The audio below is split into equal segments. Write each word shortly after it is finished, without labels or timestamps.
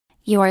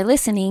You are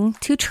listening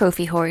to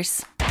Trophy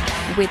Horse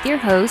with your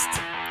hosts,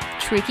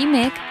 Tricky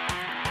Mick,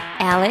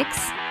 Alex,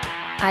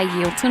 I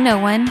Yield to No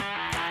One,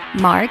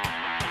 Mark,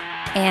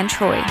 and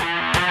Troy.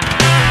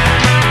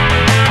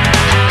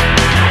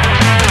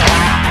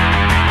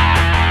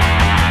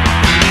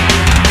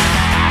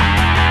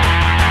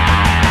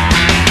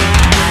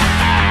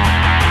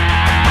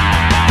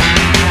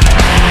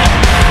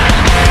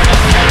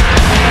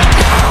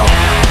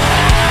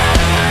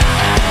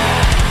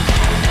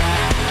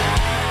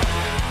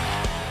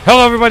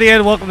 Hello, everybody,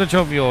 and welcome to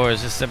Trophy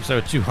Horse. This is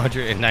episode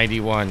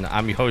 291.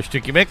 I'm your host,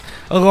 Tricky Mick.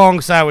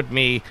 Alongside with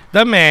me,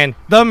 the man,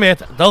 the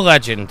myth, the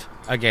legend.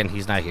 Again,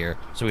 he's not here,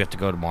 so we have to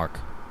go to Mark.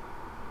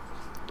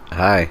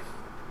 Hi,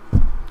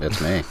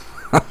 it's me.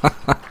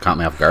 Caught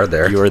me off guard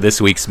there. You are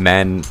this week's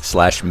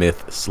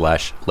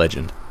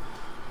man/myth/legend.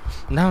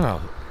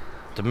 No.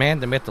 The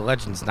man, the myth, the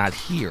legend's not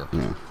here.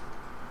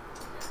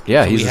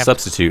 Yeah, So he's we the have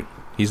substitute.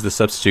 He's the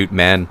substitute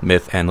man,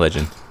 myth, and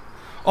legend.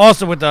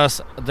 Also with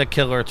us, the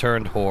killer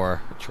turned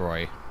whore,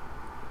 Troy.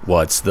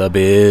 What's the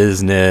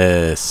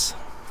business?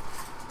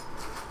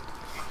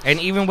 And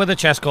even with a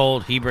chest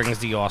cold, he brings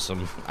the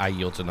awesome I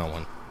Yield to No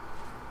One.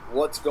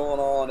 What's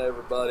going on,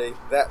 everybody?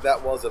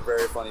 That was a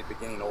very funny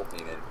beginning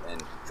opening,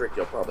 and Trick,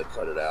 you'll probably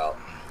cut it out.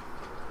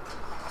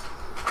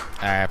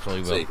 I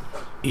absolutely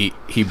will.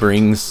 He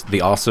brings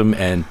the awesome,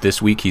 and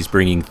this week he's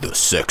bringing the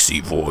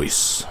sexy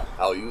voice.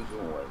 How you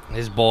doing?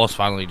 His balls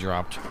finally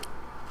dropped.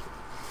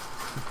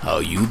 How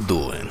you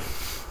doing?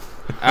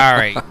 All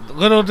right,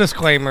 little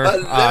disclaimer.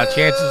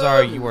 Chances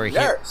are you are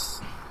here.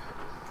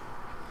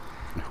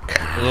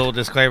 A little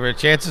disclaimer.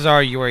 Chances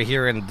are you are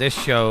hearing this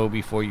show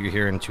before you're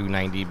hearing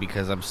 290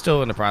 because I'm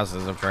still in the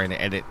process of trying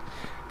to edit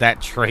that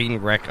train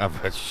wreck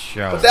of a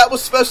show. But that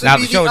was supposed to now,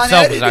 be the show the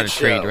itself is unedited not a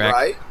train show, wreck.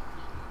 right?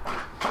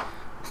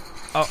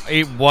 Oh,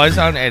 it was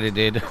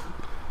unedited,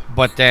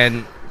 but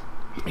then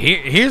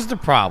here's the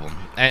problem,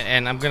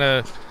 and I'm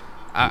gonna.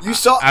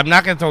 I'm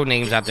not gonna throw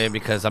names out there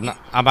because I'm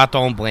not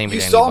throwing blame at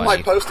anybody. You saw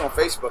my post on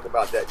Facebook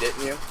about that,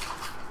 didn't you?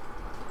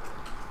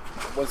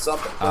 When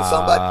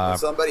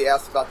somebody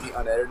asked about the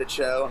unedited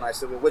show, and I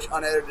said, "Well, which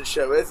unedited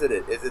show is it?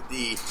 Is it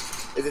the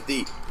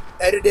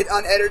edited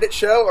unedited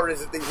show, or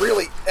is it the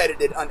really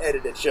edited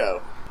unedited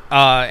show?"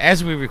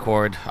 As we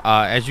record,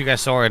 as you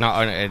guys saw in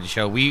our unedited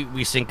show,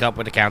 we sync up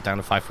with a countdown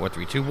of 5, 4,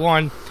 3, 2,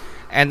 1,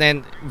 and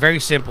then very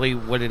simply,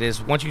 what it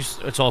is, once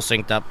it's all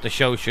synced up, the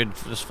show should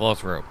just flow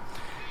through.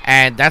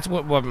 And that's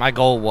what my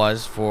goal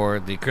was for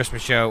the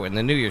Christmas show and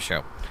the New Year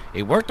show.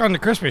 It worked on the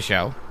Christmas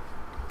show,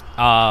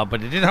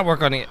 but it did not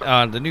work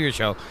on the New Year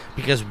show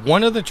because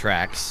one of the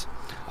tracks,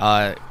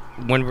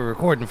 when we're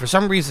recording, for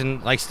some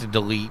reason likes to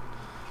delete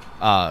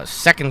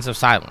seconds of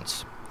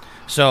silence.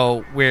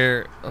 So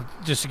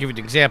just to give you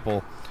an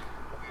example,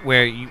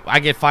 I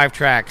get 5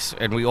 tracks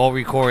and we all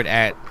record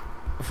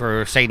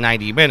for say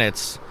 90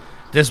 minutes,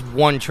 this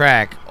one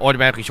track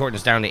automatically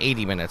shortens down to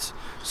 80 minutes.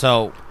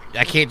 So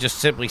I can't just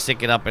simply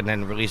sync it up and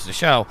then release the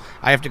show.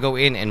 I have to go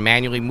in and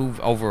manually move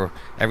over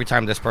every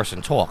time this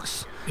person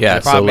talks. Yeah,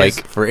 so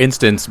for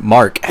instance,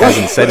 Mark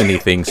hasn't said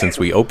anything since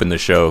we opened the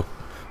show,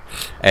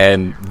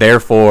 and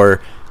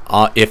therefore,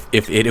 if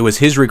it was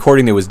his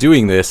recording that was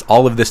doing this,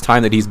 all of this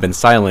time that he's been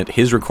silent,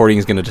 his recording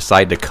is going to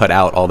decide to cut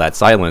out all that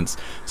silence.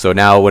 So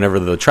now whenever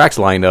the tracks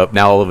line up,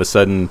 now all of a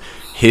sudden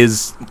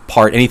his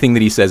part, anything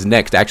that he says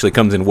next, actually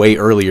comes in way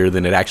earlier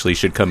than it actually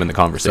should come in the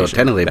conversation. So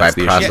technically, That's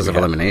by process of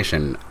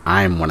elimination,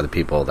 I'm one of the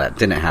people that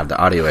didn't have the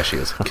audio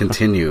issues.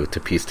 Continue to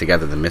piece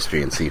together the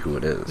mystery and see who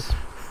it is.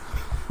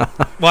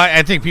 Well,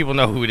 I think people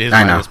know who it is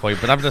by this point,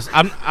 but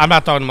I'm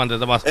not throwing them under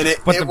the bus. And it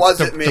but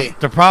wasn't me.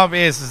 The problem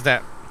is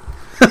that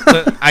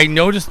I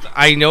noticed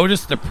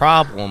the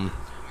problem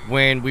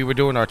when we were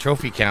doing our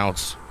trophy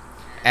counts,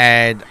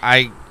 and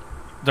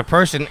the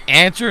person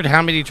answered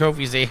how many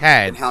trophies they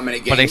had, and how many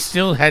games? But I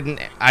still hadn't.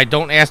 I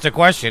don't ask the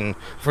question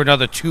for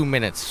another 2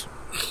 minutes.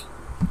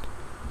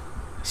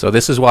 So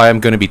this is why I'm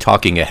going to be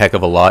talking a heck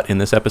of a lot in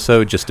this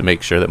episode, just to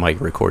make sure that my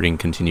recording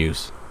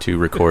continues to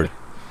record.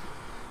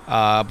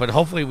 But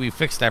hopefully we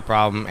fixed that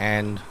problem,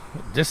 and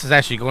this is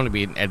actually going to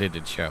be an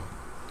edited show.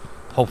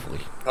 Hopefully.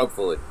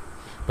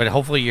 But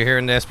hopefully you're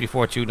hearing this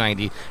before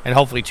 290, and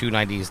hopefully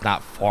 290 is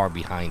not far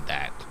behind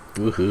that.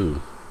 Woohoo.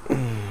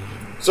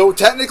 So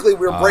technically,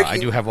 we're breaking. I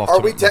do have are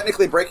we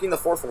technically breaking the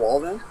fourth wall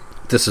then?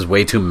 This is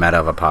way too meta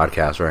of a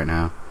podcast right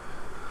now.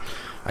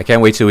 I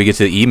can't wait till we get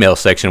to the email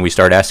section and we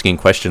start asking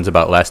questions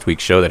about last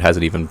week's show that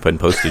hasn't even been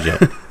posted yet.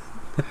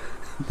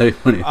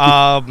 That'd be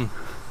funny.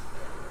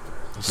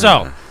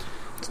 So,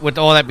 with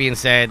all that being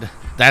said,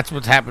 that's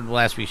what's happened with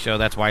last week's show.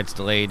 That's why it's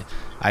delayed.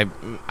 I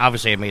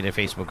made a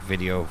Facebook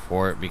video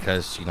for it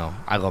because,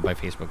 I love my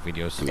Facebook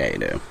videos. Yeah, you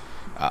do.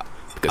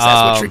 Because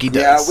that's what Tricky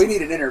does. Yeah, we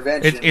need an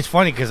intervention. It's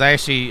funny because I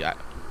actually...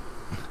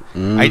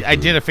 I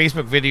did a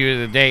Facebook video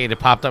the other day, and it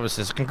popped up and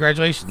says,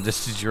 "Congratulations,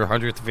 this is your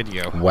 100th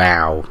video."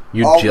 Wow.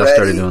 You Already? just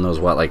started doing those,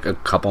 like a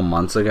couple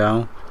months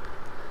ago?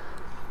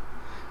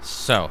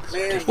 So,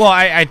 well,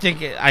 I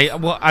think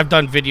I've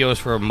done videos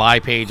for my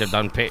page. I've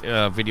done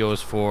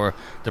videos for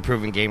the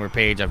Proven Gamer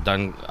page. I've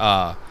done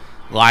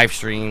live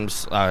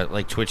streams,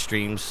 like Twitch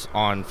streams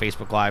on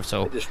Facebook Live,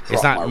 so just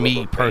it's dropped not my me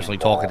rubber personally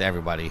band ball. talking to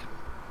everybody.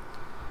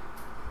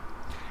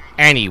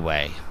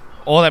 Anyway,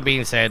 all that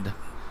being said,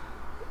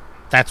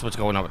 that's what's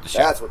going on with the show.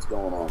 That's what's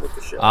going on with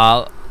the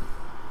show.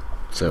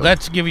 So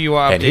Let's give you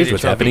our updated And here's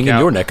what's trophy happening count. in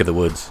your neck of the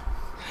woods.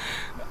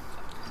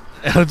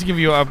 Let's give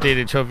you our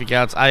updated trophy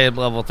counts. I am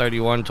level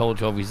 31, total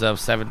trophies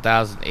of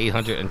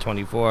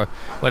 7,824,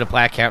 with a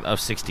plat count of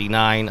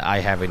 69. I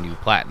have a new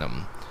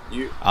platinum.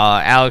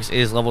 Alex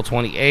is level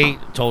 28,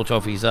 total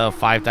trophies of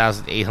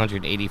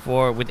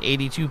 5,884, with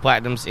 82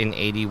 platinums in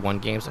 81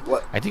 games.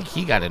 What? I think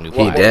he got a new he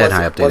platinum. did. was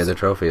I it- updated was the it-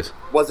 trophies.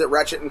 Was it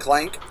Ratchet and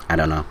Clank? I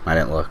don't know. I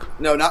didn't look.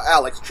 No, not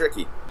Alex.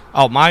 Tricky.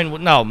 Oh, mine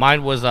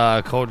was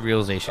Code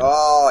Realization.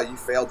 Oh, you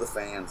failed the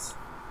fans.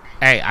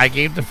 Hey, I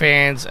gave the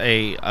fans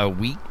a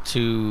week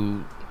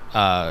to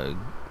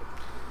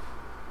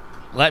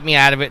let me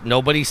out of it.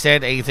 Nobody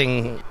said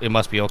anything. It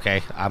must be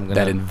okay. I'm gonna.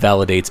 That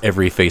invalidates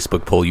every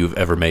Facebook poll you've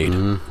ever made.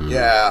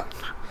 Yeah.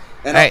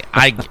 And Hey,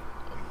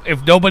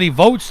 if nobody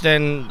votes,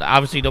 then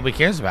obviously nobody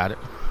cares about it.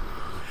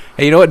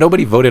 Hey, you know what?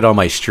 Nobody voted on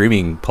my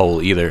streaming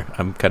poll either.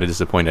 I'm kind of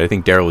disappointed. I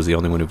think Daryl was the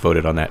only one who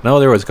voted on that. No,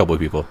 there was a couple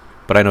of people,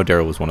 but I know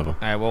Daryl was one of them.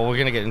 All right. Well, we're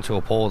gonna get into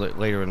a poll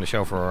later in the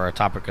show for our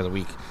topic of the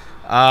week.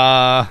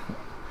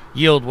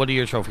 Yield, what are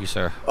your trophies,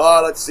 sir?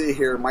 let's see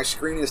here. My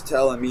screen is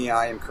telling me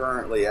I am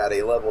currently at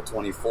a level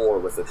 24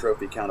 with a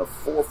trophy count of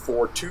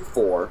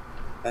 4424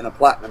 and a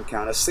platinum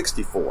count of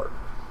 64.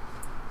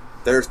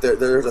 There's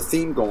a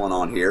theme going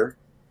on here,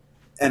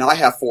 and I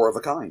have 4 of a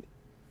kind.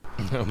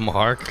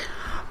 Mark.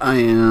 I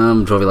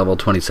am trophy level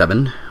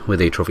 27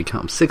 with a trophy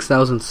count of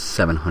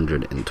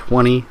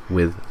 6,720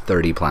 with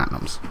 30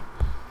 platinums.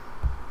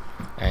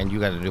 And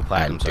you got a new I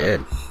platinum, sir.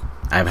 did.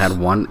 I've had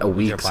one a your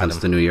week platinum?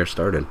 since the new year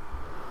started.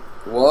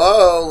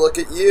 Whoa, look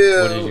at you.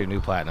 What is your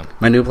new platinum?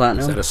 My new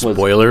platinum Is that a was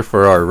spoiler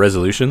for our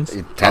resolutions?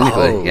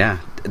 technically, Oh. yeah,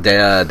 Day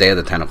of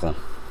the Tentacle.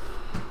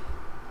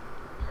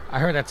 I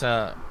heard that's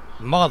a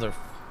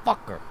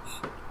motherfucker.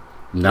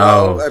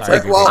 No, it's Sorry,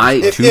 like, well, I-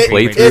 if- Two if-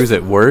 playthroughs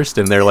at worst,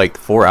 and they're like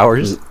 4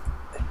 hours.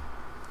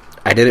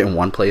 I did it in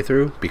one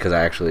playthrough because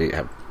I actually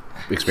have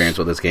experience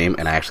with this game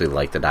and I actually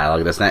like the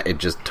dialogue. It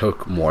just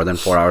took more than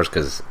 4 hours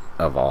because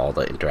of all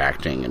the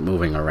interacting and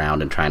moving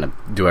around and trying to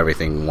do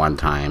everything one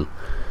time.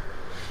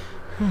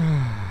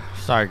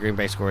 Sorry, Green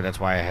Bay scored. That's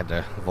why I had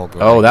to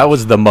vocal. Oh, that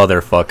was the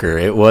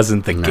motherfucker. It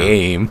wasn't the No.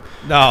 game.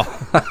 No.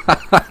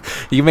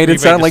 You made You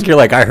it sound made like this- you're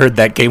like, I heard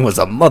that game was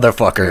a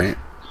motherfucker. Right?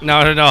 No.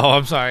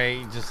 I'm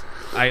sorry.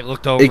 I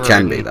looked over. It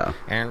can and be, though.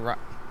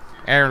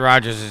 Aaron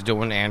Rodgers is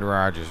doing Aaron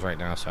Rodgers right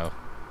now, so.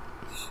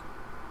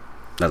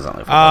 That's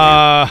not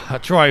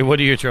like Troy, what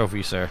are your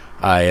trophies, sir?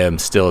 I am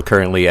still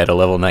currently at a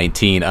level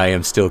 19. I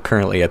am still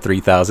currently at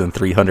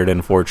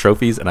 3,304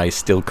 trophies, and I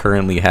still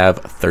currently have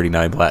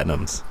 39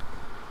 platinums.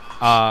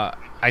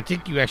 I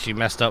think you actually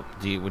messed up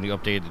when you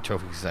updated the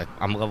trophies.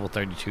 I'm level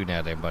 32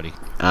 now, there, buddy.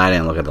 I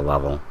didn't look at the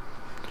level.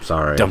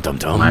 Sorry. Dum dum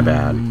dum. My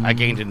bad. I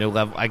gained a new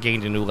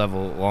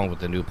level along with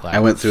the new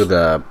platinum. I went through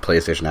the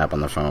PlayStation app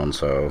on the phone,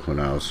 so who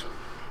knows?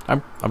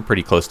 I'm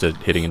pretty close to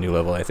hitting a new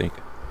level, I think.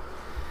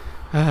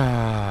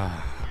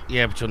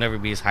 Yeah, but you'll never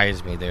be as high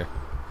as me there.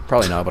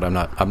 Probably not, but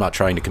I'm not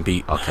trying to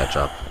compete. I'll catch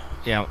up.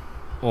 Yeah,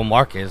 well,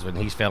 Mark is, but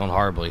he's failing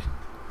horribly.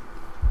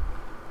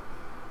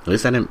 At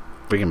least I didn't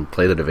freaking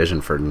play the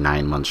Division for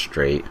 9 months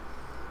straight.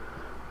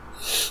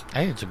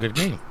 Hey, it's a good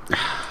game.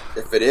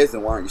 If it is,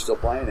 then why aren't you still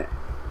playing it?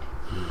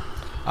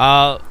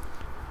 Well,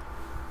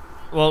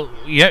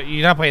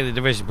 you're not playing the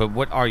Division, but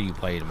what are you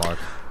playing, Mark?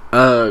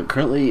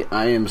 Currently,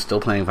 I am still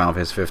playing Final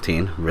Fantasy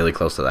 15, really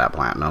close to that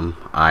platinum.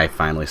 I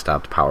finally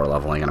stopped power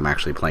leveling, and I'm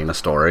actually playing the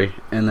story.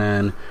 And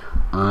then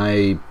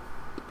I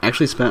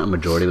actually spent a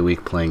majority of the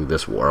week playing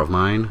This War of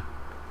Mine,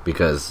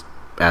 because,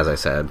 as I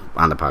said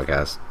on the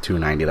podcast,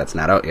 290, that's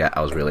not out yet.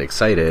 I was really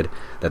excited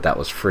that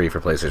was free for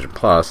PlayStation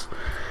Plus,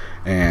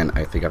 and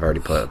I think I've already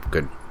put a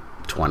good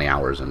 20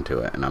 hours into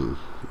it, and I'm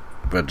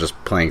just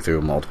playing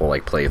through multiple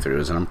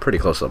playthroughs, and I'm pretty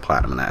close to the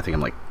platinum in that. I think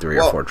I'm like 3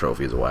 or 4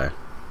 trophies away.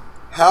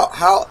 How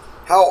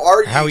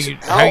are you?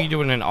 How are you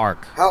doing in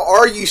Ark? How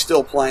are you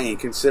still playing,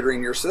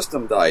 considering your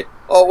system died?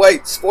 Oh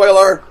wait,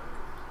 spoiler.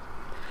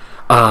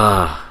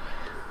 Yeah,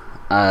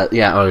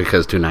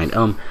 because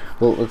 290.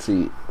 Well, let's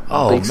see.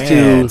 Oh Thanks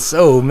man, to-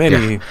 so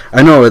many. Yeah,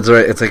 I know, it's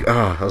right. It's like,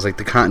 I was like,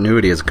 the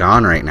continuity is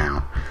gone right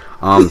now.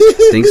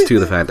 Thanks to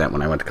the fact that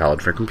when I went to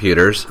college for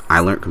computers,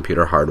 I learned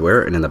computer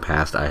hardware, and in the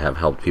past I have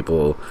helped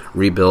people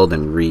rebuild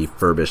and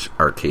refurbish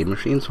arcade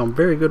machines, so I'm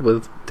very good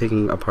with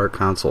taking apart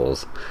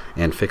consoles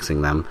and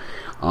fixing them.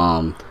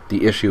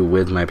 The issue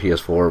with my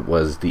PS4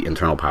 was the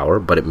internal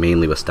power, but it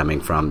mainly was stemming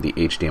from the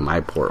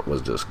HDMI port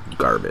was just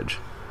garbage.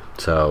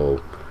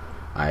 So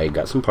I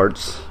got some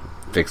parts,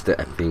 fixed it.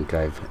 I think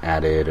I've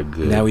added a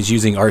good... Now he's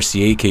using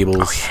RCA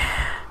cables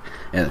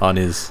and, on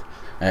his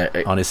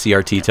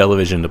CRT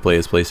television to play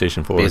his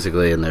PlayStation 4.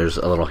 basically, and there's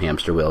a little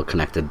hamster wheel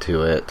connected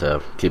to it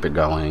to keep it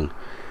going.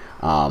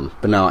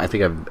 But no, I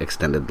think I've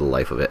extended the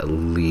life of it at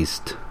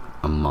least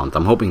a month.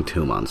 I'm hoping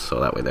 2 months, so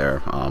that way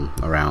there,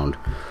 around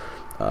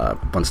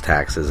once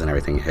taxes and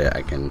everything hit,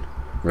 I can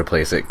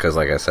replace it because,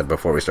 like I said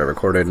before we started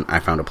recording, I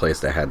found a place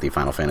that had the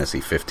Final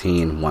Fantasy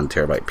 15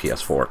 1TB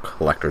PS4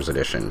 Collector's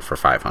Edition for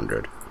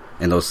 $500.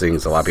 And those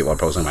things, a lot of people are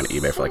posting them on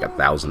eBay for like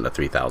 $1,000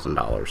 to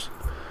 $3,000.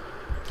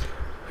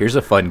 Here's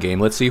a fun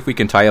game. Let's see if we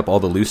can tie up all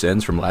the loose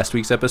ends from last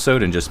week's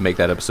episode and just make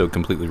that episode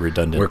completely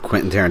redundant. We're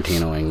Quentin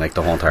Tarantinoing like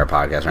the whole entire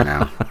podcast right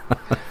now.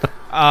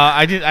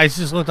 I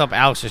just looked up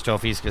Alex's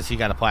trophies because he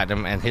got a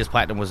platinum, and his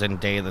platinum was in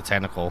Day of the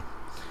Tentacle.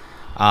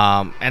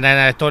 And then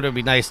I thought it would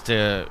be nice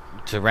to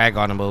rag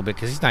on him a little bit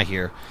because he's not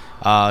here.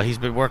 He's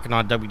been working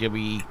on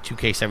WWE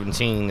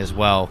 2K17 as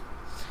well.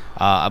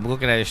 I'm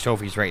looking at his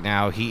trophies right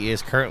now. He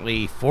is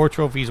currently 4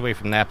 trophies away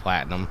from that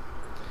platinum,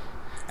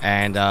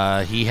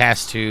 and he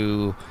has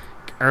to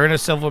earn a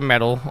silver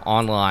medal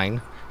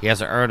online. He has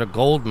to earn a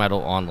gold medal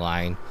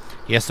online.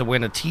 He has to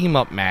win a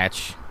team-up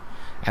match,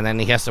 and then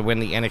he has to win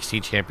the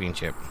NXT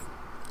Championship.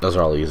 Those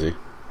are all easy.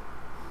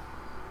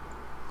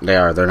 They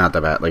are. They're not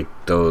that bad. Like,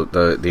 the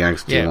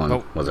NXT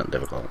one wasn't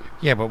difficult.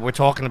 Yeah, but we're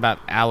talking about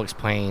Alex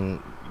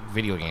playing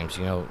video games,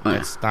 you know.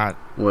 It's not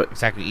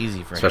exactly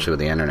easy for especially him. with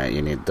the internet.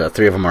 You need the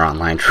 3 of them are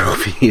online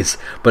trophies.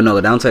 But no,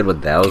 the downside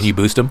with those... Can you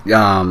boost them?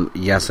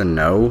 Yes and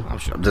no. I'm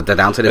sure. The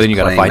downside is then you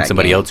got to find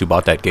somebody game. else who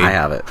bought that game. I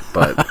have it,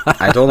 but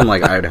I told him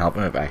like I would help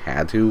him if I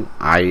had to.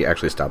 I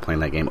actually stopped playing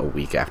that game a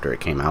week after it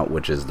came out,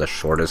 which is the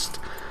shortest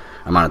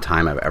amount of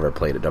time I've ever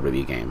played a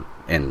WWE game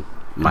in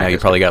my now you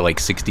history. probably got like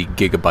 60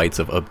 gigabytes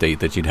of update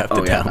that you'd have to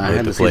download I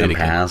had to the play it season again.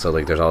 pass, so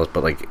like there's all this,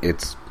 but like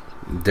it's,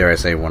 dare I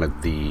say, one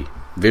of the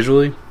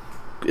visually,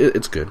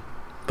 it's good,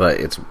 but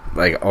it's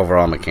like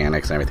overall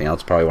mechanics and everything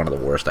else, probably one of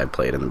the worst I've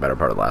played in the better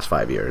part of the last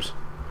 5 years.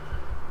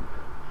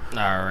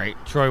 All right,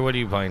 Troy, what are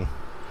you playing?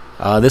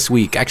 This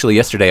week, actually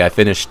yesterday, I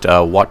finished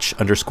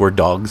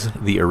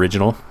Watch_Dogs, the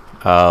original.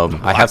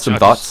 I have some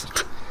thoughts.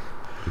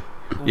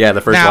 Yeah,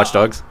 the first Now, Watch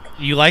Dogs.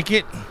 You like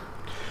it?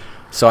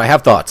 So I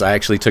have thoughts. I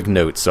actually took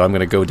notes, so I'm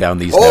going to go down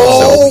these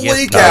Holy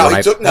notes. cow,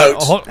 he took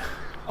notes. Hold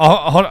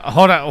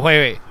on,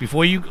 wait.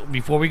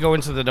 Before we go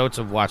into the notes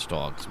of Watch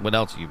Dogs, what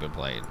else have you been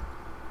playing?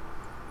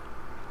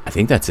 I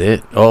think that's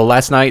it. Oh,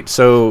 last night,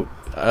 so,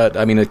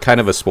 I mean, kind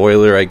of a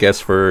spoiler, I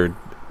guess, for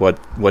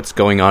what's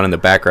going on in the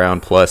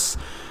background, plus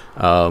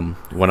one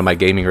of my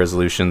gaming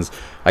resolutions.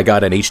 I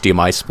got an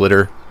HDMI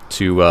splitter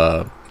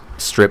to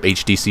strip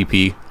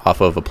HDCP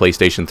off of a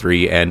PlayStation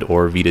 3 and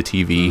or Vita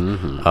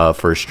TV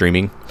for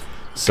streaming.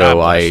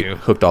 So I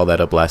hooked all that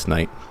up last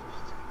night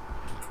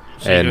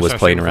and was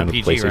playing around with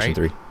PG, PlayStation right?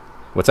 3.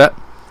 What's that?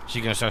 So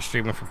you're going to start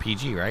streaming for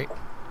PG, right?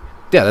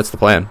 Yeah, that's the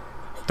plan.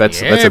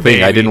 That's the thing.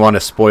 Baby. I didn't want to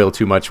spoil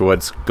too much of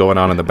what's going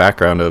on in the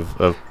background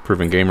of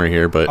Proven Gamer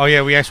here, but Oh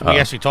yeah, we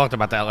actually talked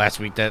about that last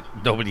week that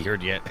nobody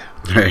heard yet.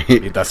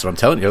 Right. that's what I'm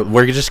telling you.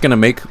 We're just going to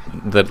make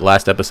the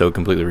last episode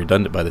completely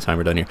redundant by the time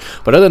we're done here.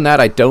 But other than that,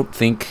 I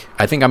think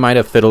I might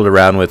have fiddled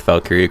around with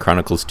Valkyria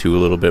Chronicles 2 a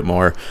little bit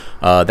more.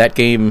 That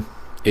game,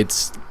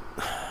 it's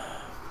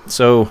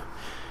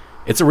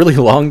a really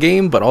long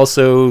game, but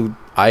also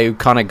I've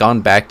kind of gone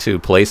back to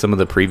play some of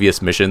the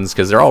previous missions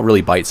because they're all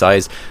really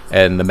bite-sized,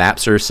 and the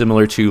maps are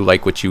similar to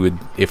like what you would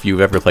if you've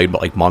ever played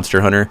like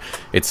Monster Hunter.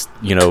 It's,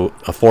 you know,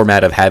 a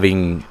format of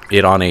having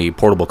it on a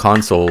portable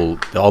console.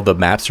 All the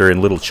maps are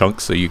in little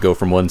chunks, so you go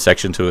from one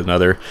section to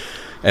another,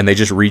 and they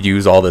just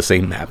reuse all the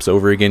same maps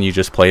over again. You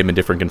just play them in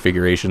different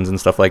configurations and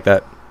stuff like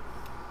that.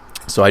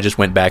 So I just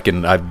went back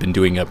and I've been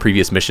doing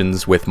previous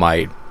missions with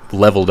my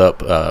leveled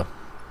up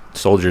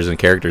soldiers and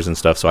characters and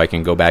stuff, so I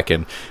can go back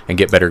and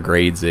get better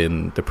grades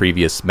in the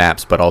previous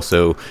maps, but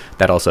also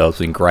that also helps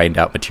me grind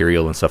out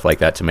material and stuff like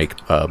that to make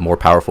more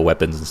powerful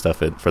weapons and stuff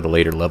for the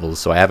later levels.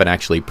 So I haven't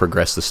actually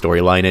progressed the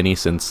storyline any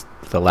since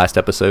the last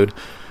episode.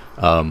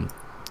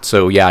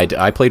 So yeah,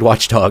 I played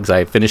Watch Dogs.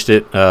 I finished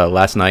it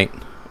last night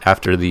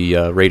after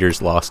the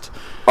Raiders lost.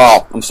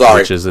 Oh, I'm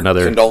sorry. Which is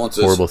another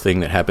Condolences. horrible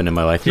thing that happened in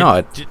my life.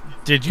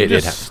 Did you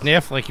just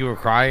sniff like you were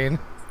crying?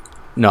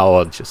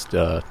 No, just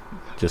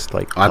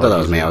like I thought that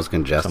was me. I was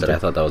congested. Something. I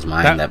thought that was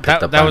mine that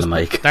picked up on the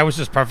mic. That was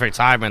just perfect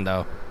timing,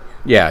 though.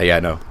 Yeah,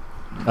 no.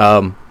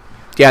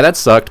 Yeah, that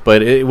sucked,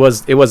 but it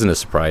wasn't a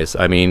surprise.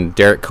 I mean,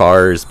 Derek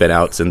Carr's been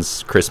out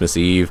since Christmas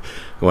Eve,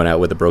 going out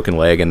with a broken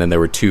leg, and then there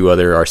were two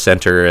other, our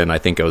center, and I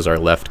think it was our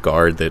left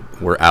guard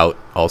that were out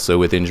also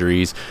with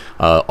injuries.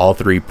 All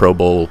three Pro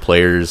Bowl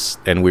players,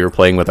 and we were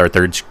playing with our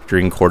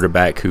third-string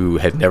quarterback who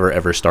had never,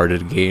 ever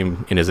started a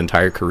game in his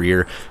entire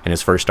career, and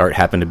his first start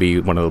happened to be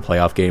one of the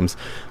playoff games.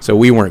 So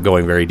we weren't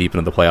going very deep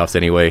into the playoffs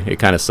anyway. It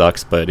kind of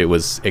sucks, but it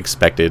was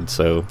expected,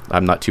 so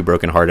I'm not too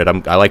brokenhearted.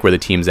 I like where the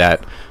team's at,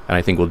 and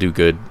I think we'll do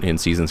good in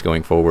seasons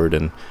going forward,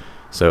 and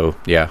so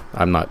yeah,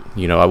 I'm not,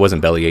 I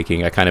wasn't belly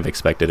aching. I kind of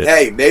expected it.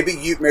 Hey, maybe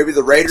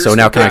the Raiders. So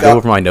now can I go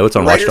over my notes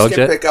on Watch Dogs yet?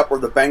 Raiders can pick up where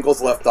the Bengals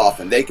left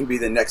off, and they can be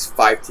the next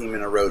 5 team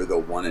in a row to go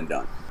one and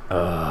done.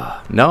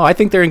 No, I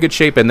think they're in good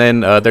shape. And then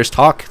there's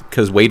talk,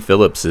 because Wade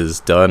Phillips is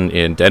done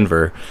in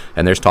Denver,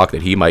 and there's talk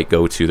that he might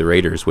go to the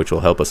Raiders, which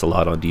will help us a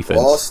lot on defense.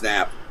 Oh,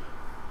 snap.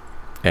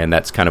 And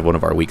that's kind of one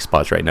of our weak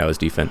spots right now is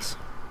defense.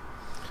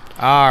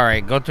 All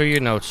right, go through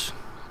your notes.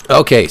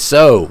 Okay,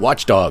 so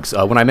Watch Dogs.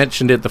 When I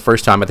mentioned it the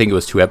first time, I think it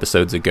was 2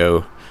 episodes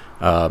ago,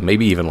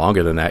 maybe even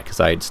longer than that because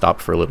I had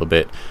stopped for a little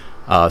bit.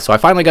 So I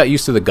finally got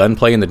used to the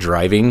gunplay and the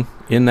driving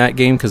in that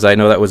game because I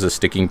know that was a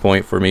sticking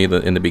point for me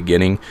in the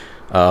beginning.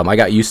 I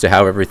got used to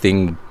how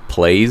everything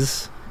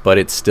plays, but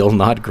it's still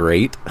not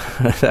great.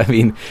 I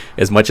mean,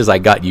 as much as I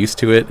got used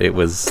to it, it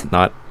was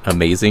not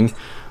amazing.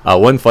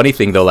 One funny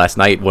thing, though, last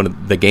night,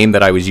 the game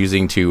that I was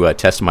using to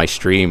test my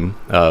stream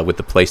with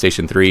the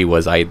PlayStation 3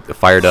 was I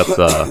fired up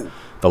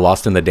the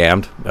Lost and the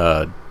Damned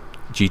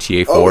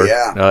GTA 4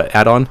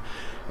 add-on,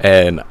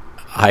 and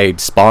I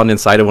spawned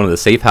inside of one of the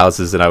safe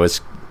houses, and I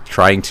was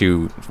trying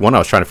to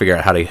figure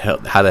out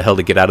how the hell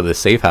to get out of the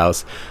safe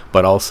house,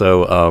 but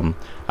also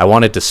I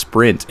wanted to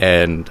sprint,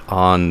 and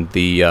on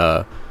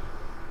the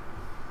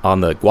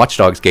Watch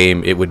Dogs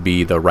game, it would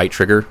be the right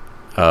trigger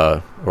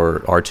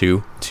or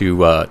R2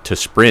 to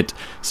sprint.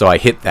 So I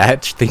hit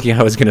that thinking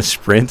I was going to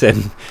sprint,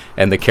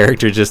 and the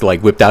character just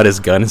like whipped out his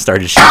gun and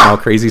started shooting all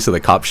crazy. So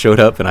the cops showed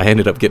up, and I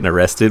ended up getting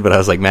arrested. But I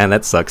was like, man,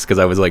 that sucks because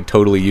I was like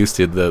totally used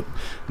to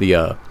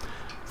the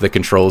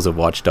controls of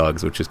Watch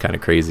Dogs, which is kind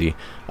of crazy.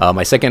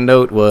 My second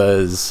note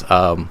was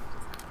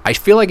I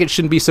feel like it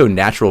shouldn't be so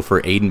natural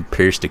for Aiden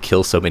Pearce to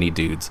kill so many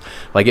dudes.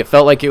 Like, it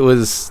felt like it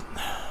was...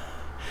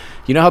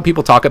 You know how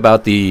people talk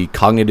about the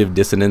cognitive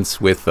dissonance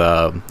with,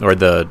 or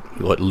the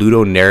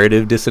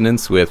ludonarrative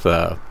dissonance with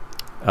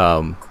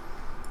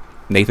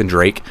Nathan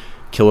Drake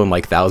killing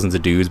like thousands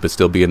of dudes but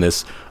still being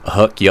this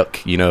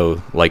yuck, you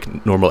know,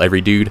 like normal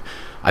every dude.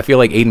 I feel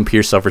like Aiden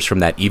Pearce suffers from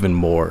that even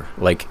more.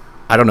 Like,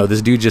 I don't know,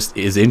 this dude just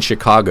is in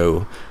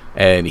Chicago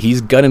and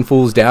he's gunning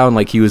fools down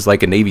like he was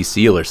like a Navy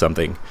SEAL or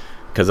something.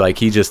 Because, like,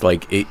 he just,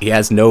 like, he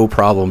has no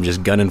problem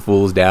just gunning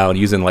fools down,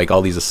 using, like,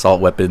 all these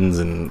assault weapons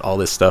and all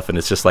this stuff, and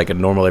it's just, like, a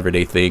normal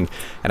everyday thing.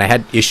 And I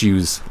had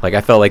issues. Like, I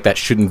felt like that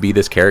shouldn't be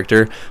this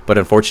character, but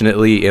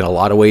unfortunately, in a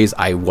lot of ways,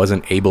 I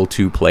wasn't able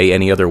to play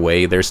any other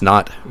way. There's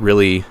not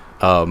really...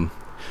 So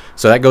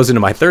that goes into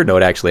my third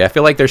note, actually. I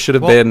feel like there should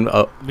have been...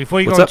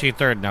 Before you go into your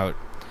third note,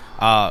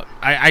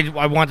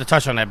 I wanted to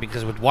touch on that,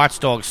 because with Watch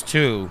Dogs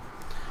 2,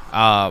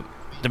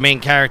 the main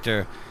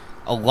character,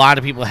 a lot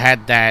of people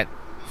had that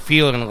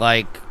feeling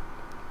like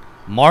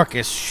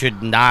Marcus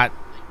should not,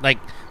 like,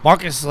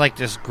 Marcus is like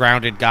this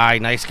grounded guy,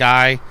 nice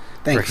guy.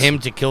 Thanks. For him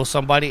to kill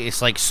somebody,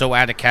 it's like so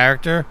out of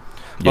character.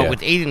 But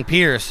with Aiden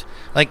Pearce,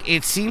 like,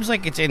 it seems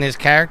like it's in his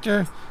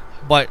character,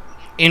 but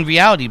in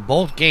reality,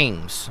 both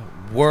games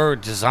were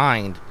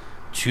designed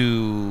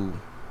to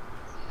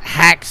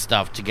hack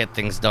stuff to get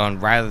things done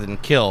rather than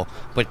kill.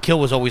 But kill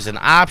was always an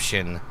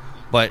option,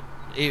 but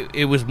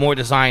it was more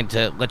designed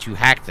to let you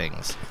hack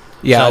things.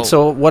 Yeah,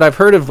 so what I've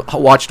heard of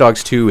Watch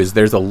Dogs 2 is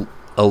there's a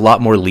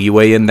lot more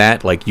leeway in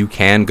that. Like, you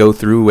can go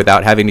through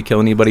without having to kill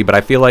anybody, but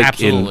I feel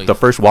like in the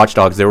first Watch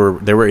Dogs, there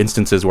were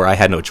instances where I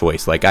had no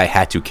choice. Like, I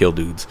had to kill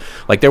dudes.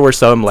 Like, there were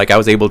some, like, I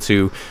was able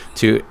to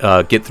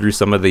get through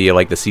some of the,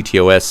 like, the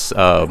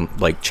CTOS,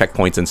 like,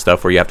 checkpoints and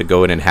stuff where you have to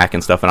go in and hack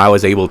and stuff, and I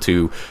was able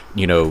to,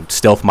 you know,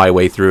 stealth my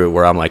way through it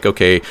where I'm like,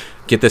 okay,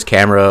 get this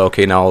camera,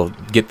 okay, now I'll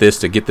get this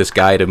to get this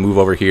guy to move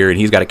over here, and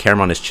he's got a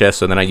camera on his chest,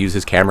 so then I use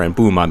his camera, and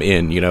boom, I'm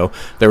in, you know.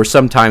 There were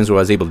some times where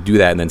I was able to do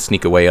that and then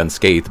sneak away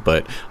unscathed,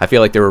 but I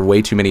feel like there were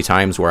way too many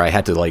times where I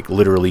had to, like,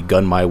 literally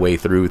gun my way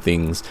through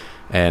things,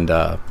 and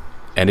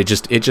it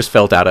just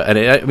felt out of... And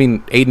I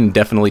mean, Aiden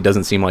definitely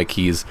doesn't seem like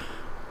he's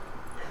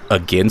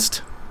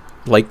against,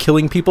 like,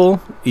 killing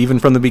people, even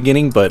from the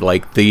beginning, but,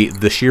 like,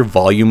 the sheer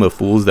volume of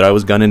fools that I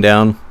was gunning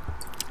down,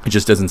 it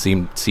just doesn't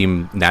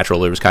seem natural.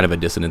 There was kind of a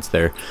dissonance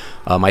there.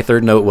 My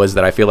third note was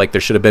that I feel like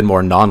there should have been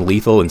more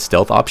non-lethal and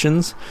stealth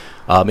options.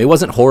 It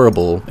wasn't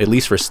horrible, at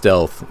least for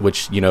stealth,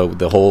 which, you know,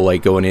 the whole,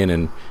 like, going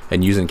in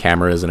and using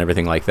cameras and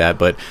everything like that.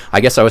 But I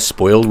guess I was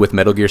spoiled with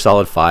Metal Gear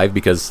Solid 5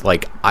 because,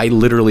 like, I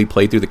literally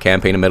played through the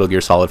campaign of Metal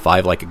Gear Solid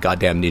 5 like a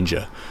goddamn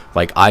ninja.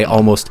 Like,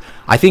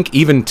 I think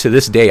even to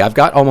this day, I've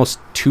got almost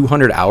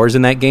 200 hours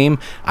in that game.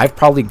 I've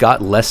probably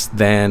got less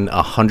than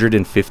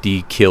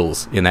 150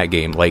 kills in that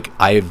game. Like,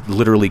 I've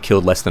literally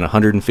killed less than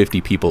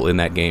 150 people in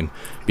that game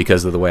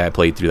because of the way I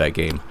played through that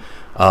game.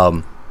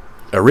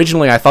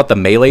 Originally, I thought the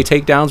melee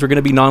takedowns were going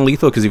to be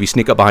non-lethal because if you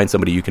sneak up behind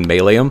somebody, you can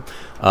melee them.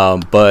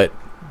 But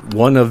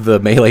one of the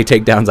melee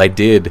takedowns I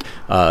did,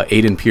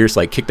 Aiden Pearce,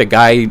 like, kicked a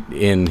guy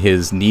in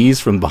his knees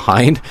from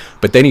behind,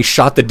 but then he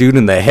shot the dude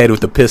in the head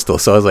with a pistol.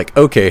 So I was like,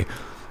 okay,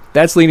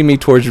 that's leading me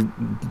towards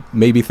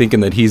maybe thinking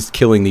that he's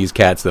killing these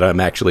cats that I'm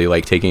actually,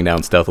 like, taking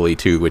down stealthily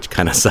too, which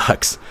kind of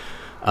sucks.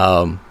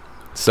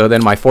 So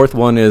then my fourth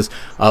one is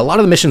a lot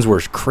of the missions were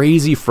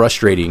crazy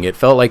frustrating. It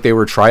felt like they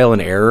were trial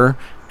and error,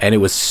 and it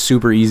was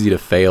super easy to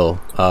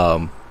fail.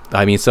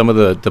 I mean, some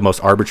of the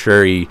most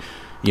arbitrary,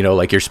 you know,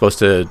 like, you're supposed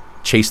to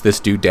chase this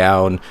dude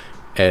down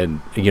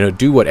and, you know,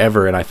 do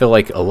whatever, and I feel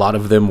like a lot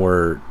of them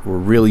were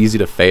really easy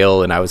to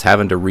fail, and I was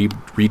having to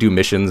redo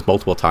missions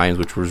multiple times,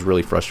 which was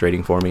really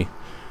frustrating for me.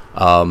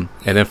 And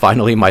then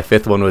finally, my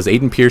fifth one was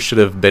Aiden Pearce should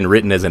have been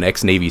written as an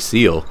ex-Navy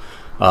SEAL.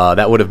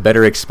 That would have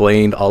better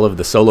explained all of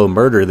the solo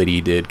murder that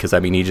he did, because, I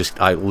mean,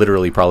 I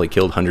literally probably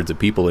killed hundreds of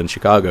people in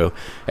Chicago,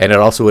 and it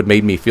also would have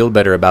made me feel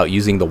better about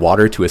using the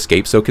water to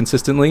escape so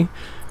consistently,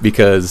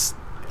 because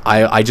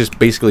I just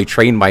basically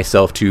trained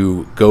myself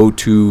to go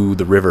to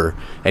the river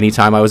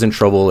anytime I was in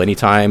trouble,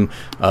 anytime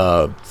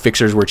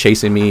fixers were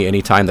chasing me,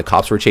 anytime the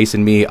cops were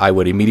chasing me. I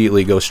would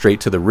immediately go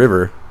straight to the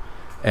river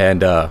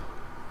and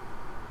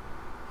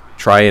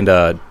try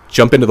and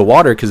jump into the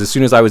water, because as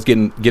soon as I was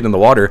getting in the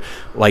water,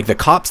 like the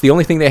cops, the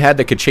only thing they had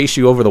that could chase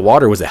you over the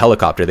water was a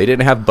helicopter. They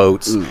didn't have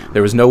boats.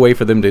 There was no way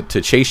for them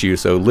to chase you,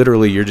 so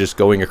literally you're just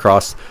going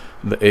across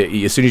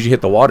as soon as you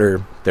hit the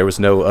water, there was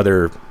no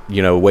other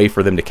way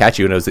for them to catch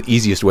you, and it was the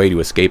easiest way to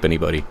escape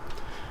anybody.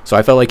 So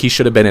I felt like he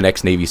should have been an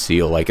ex-Navy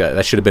SEAL. Like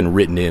that should have been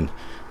written in,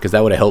 because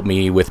that would have helped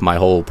me with my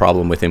whole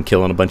problem with him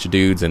killing a bunch of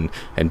dudes and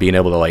being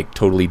able to like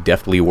totally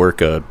deftly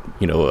work a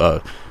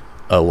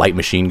light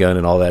machine gun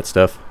and all that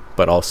stuff,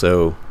 but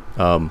also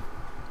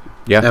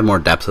add more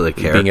depth to the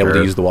character, being able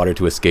to use the water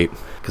to escape.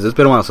 Because it's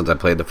been a while since I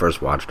played the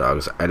first Watch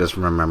Dogs. I just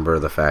remember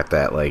the fact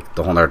that like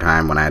the whole entire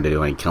time when I had to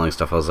do any killing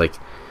stuff, I was like,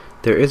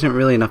 there isn't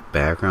really enough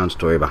background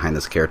story behind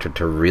this character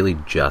to really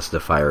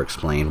justify or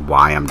explain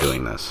why I'm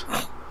doing this.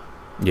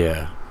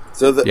 Yeah.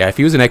 If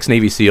he was an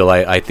ex-Navy SEAL,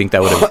 I think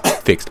that would have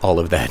fixed all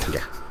of that.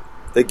 Yeah.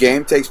 The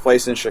game takes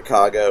place in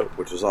Chicago,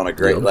 which is on a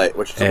Great Lake.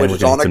 Which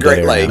is on a some Great dead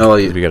air Lake. now,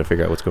 'cause we got to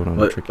figure out what's going on.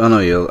 Oh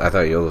no, I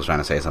thought Yul was trying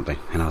to say something,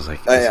 and I was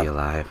like, is he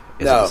alive?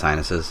 Is it the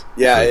sinuses?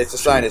 Yeah, it's the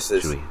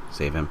sinuses. Should we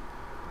save him?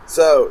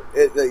 So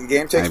the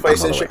game takes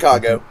place in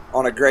Chicago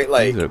on a Great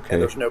Lake, and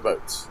there's no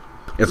boats.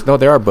 No,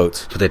 there are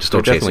boats. But they just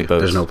don't chase you.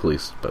 There's no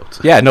police boats.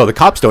 Yeah, no, the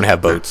cops don't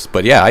have boats.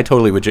 But yeah, I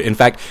totally would. In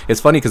fact, it's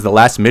funny because the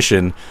last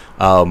mission,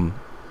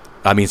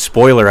 I mean,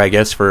 spoiler, I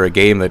guess, for a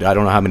game that I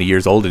don't know how many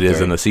years old it is,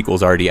 and the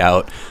sequel's already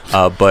out.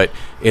 But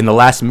in the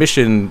last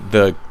mission,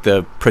 the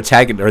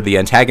protagonist or the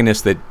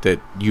antagonist that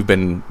you've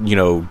been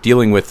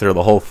dealing with through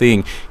the whole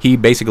thing, he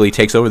basically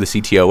takes over the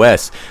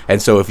CTOS.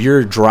 And so if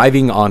you're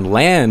driving on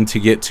land to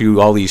get to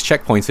all these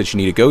checkpoints that you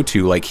need to go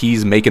to, like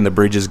he's making the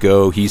bridges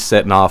go, he's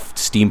setting off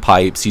steam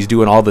pipes, he's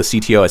doing all the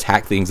CTOS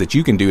hack things that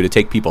you can do to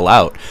take people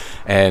out.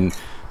 And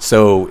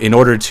so in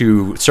order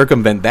to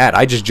circumvent that,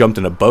 I just jumped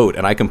in a boat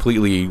and I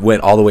completely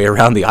went all the way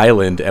around the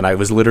island, and I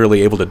was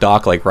literally able to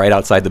dock like right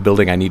outside the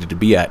building I needed to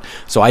be at.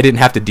 So I didn't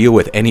have to deal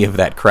with any of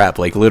that crap.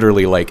 Like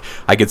literally, like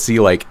I could see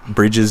like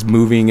bridges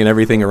moving and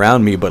everything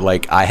around me, but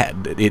like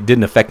it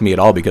didn't affect me at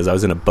all because I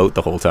was in a boat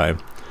the whole time.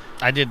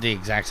 I did the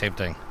exact same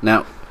thing.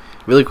 Now,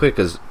 really quick,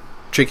 because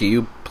Tricky,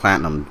 you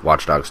platinum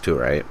Watch Dogs 2,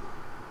 right?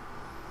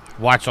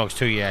 Watch Dogs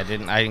 2, yeah, I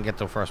didn't get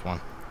the first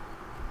one.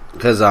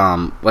 Because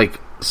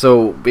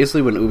so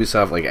basically when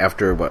Ubisoft, like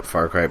after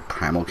Far Cry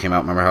Primal came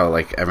out, remember how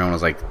like everyone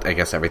was like, I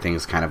guess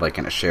everything's kind of like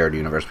in a shared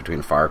universe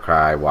between Far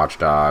Cry, Watch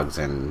Dogs,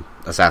 and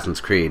Assassin's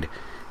Creed.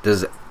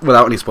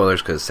 Without any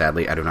spoilers, because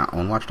sadly I do not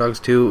own Watch Dogs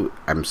 2,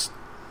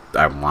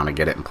 I want to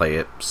get it and play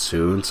it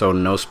soon, so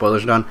no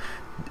spoilers done.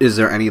 Is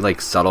there any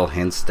like subtle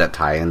hints that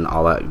tie in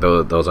all that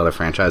those other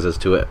franchises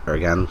to it, or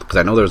again? Because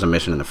I know there was a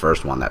mission in the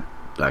first one that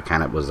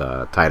kind of was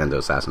tied into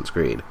Assassin's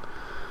Creed.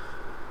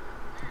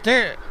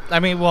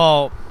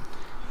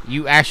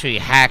 You actually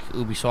hack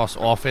Ubisoft's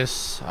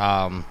office,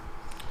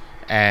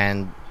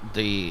 and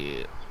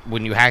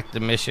when you hack the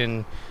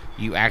mission,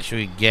 you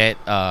actually get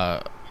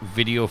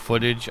video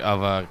footage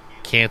of a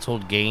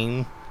canceled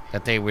game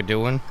that they were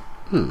doing.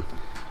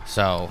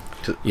 So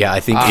yeah, I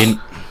think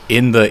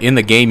in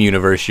the game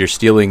universe, you're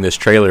stealing this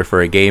trailer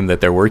for a game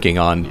that they're working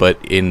on, but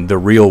in the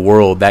real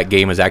world, that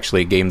game is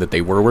actually a game that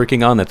they were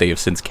working on that they have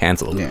since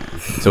canceled. Yeah.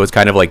 So it's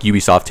kind of like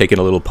Ubisoft taking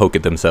a little poke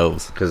at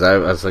themselves. Because I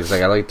was like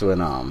I liked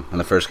when in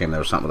the first game there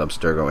was something with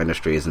Abstergo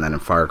Industries, and then in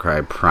Far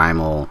Cry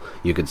Primal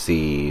you could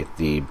see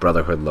the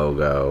Brotherhood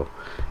logo,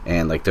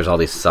 and like there's all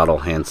these subtle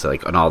hints,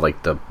 like on all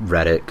like the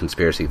Reddit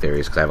conspiracy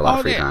theories, because I have a lot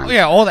of free time.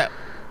 Yeah, all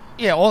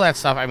that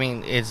stuff. I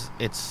mean, it's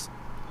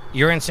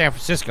you're in San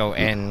Francisco,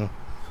 and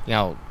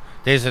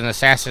there's an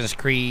Assassin's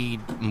Creed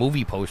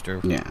movie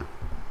poster. Yeah.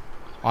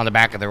 On the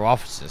back of their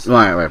offices.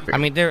 Right. I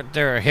mean, there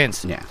are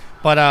hints. Yeah.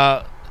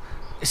 But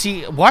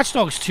see, Watch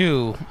Dogs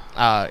 2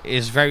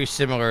 is very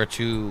similar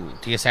to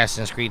the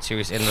Assassin's Creed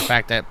series in the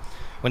fact that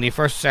when the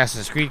first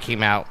Assassin's Creed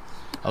came out,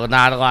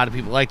 not a lot of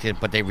people liked it,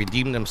 but they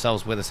redeemed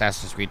themselves with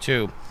Assassin's Creed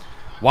 2.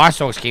 Watch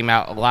Dogs came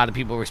out, a lot of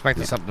people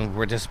respected something,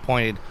 were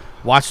disappointed.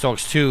 Watch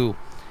Dogs 2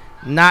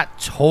 not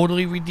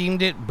totally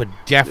redeemed it, but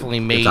definitely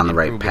made it's on the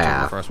right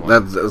path. The first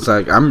one. It's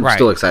like I'm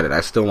still excited.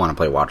 I still want to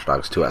play Watch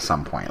Dogs 2 at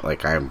some point.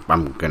 Like I'm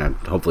gonna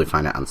hopefully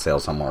find it on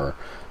sale somewhere,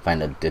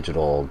 find a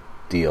digital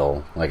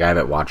deal. Like I have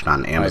it watched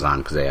on Amazon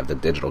because they have the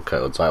digital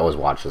code, so I always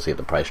watch to see if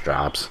the price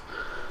drops.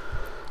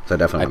 So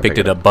I picked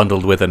it up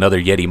bundled with another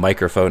Yeti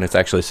microphone. It's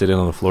actually sitting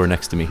on the floor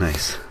next to me.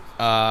 Nice.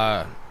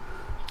 Well,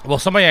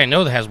 somebody I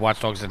know that has Watch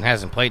Dogs and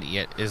hasn't played it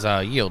yet is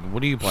Yield.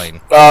 What are you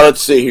playing?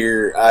 Let's see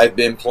here. I've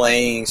been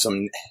playing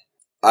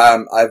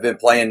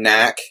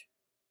Knack,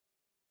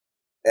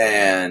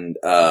 and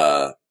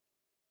let's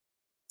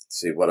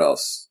see what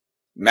else.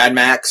 Mad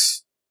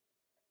Max,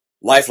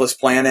 Lifeless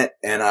Planet,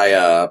 and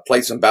I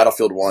played some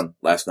Battlefield 1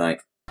 last night.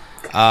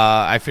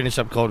 I finished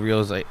up Code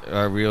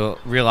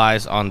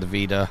Realize on the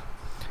Vita.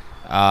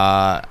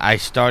 I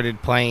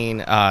started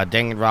playing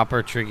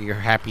Danganronpa Trigger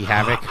Happy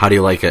Havoc. How do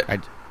you like it?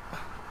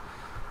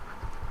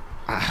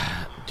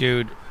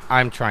 Dude,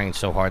 I'm trying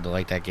so hard to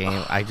like that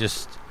game. I've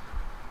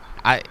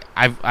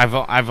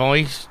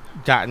only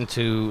gotten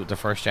to the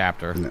first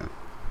chapter. No.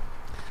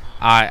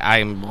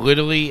 I'm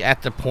literally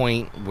at the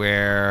point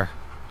where,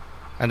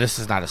 and this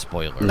is not a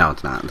spoiler. No,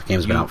 it's not. The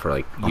game's been out for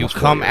like you almost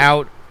 4 come years.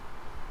 out.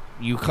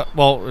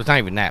 Well, it's not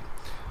even that.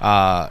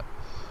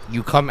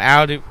 You come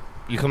out of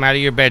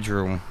your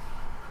bedroom,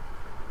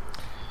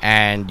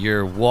 and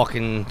you're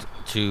walking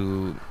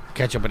to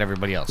catch up with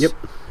everybody else. Yep.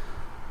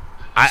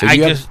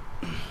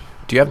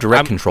 Do you have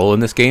direct control in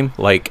this game?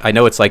 Like, I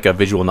know it's like a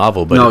visual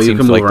novel, but no, it you seems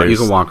can move like around. You there's...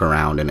 can walk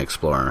around and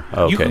explore.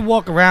 Oh, okay. You can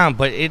walk around,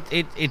 but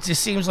it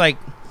just seems like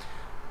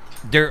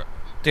they're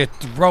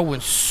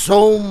throwing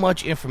so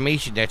much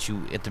information at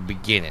you at the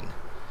beginning.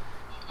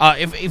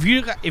 If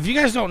you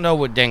guys don't know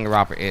what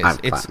Danganronpa is,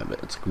 It's an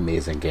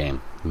amazing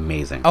game.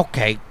 Amazing.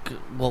 Okay.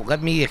 Well,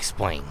 let me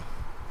explain.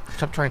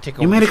 Stop trying to take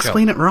over. You might the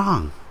explain show. it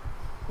wrong.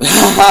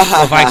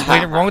 If I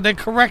explain it wrong, then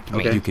correct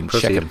me. Okay. You can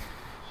Proceed. check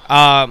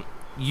him.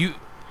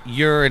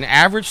 You're an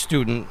average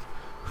student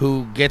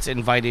who gets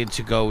invited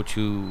to go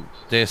to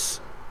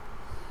this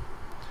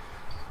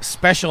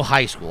special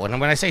high school. And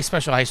when I say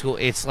special high school,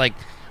 it's like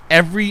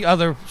every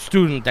other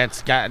student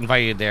that's got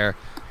invited there,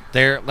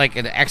 they're like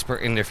an expert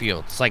in their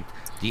field. It's like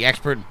the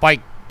expert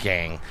bike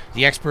gang,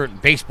 the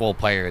expert baseball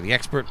player, the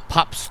expert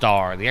pop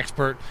star, the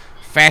expert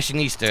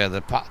fashionista,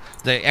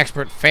 the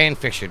expert fan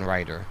fiction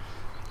writer.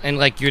 And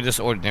like you're this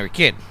ordinary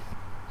kid.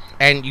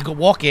 And you can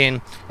walk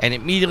in and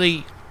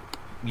immediately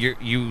you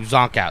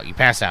zonk out, you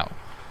pass out.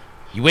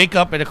 You wake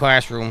up in a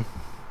classroom,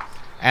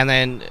 and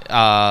then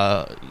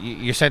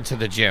you're sent to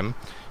the gym.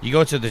 You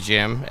go to the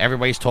gym,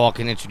 everybody's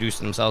talking,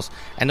 introducing themselves,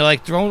 and they're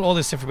like throwing all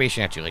this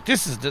information at you. Like,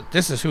 this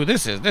is who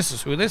this is, this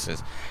is who this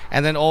is.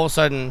 And then all of a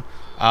sudden,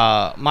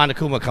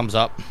 Monokuma comes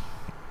up,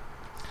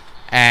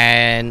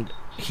 and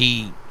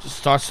he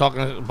starts talking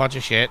a bunch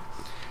of shit.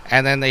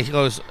 And then he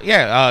goes,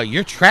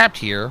 you're trapped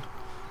here,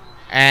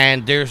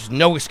 and there's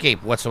no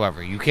escape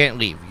whatsoever. You can't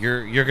leave.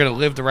 You're going to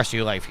live the rest of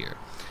your life here.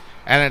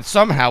 And then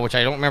somehow, which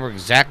I don't remember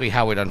exactly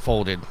how it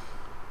unfolded,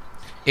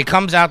 it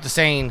comes out to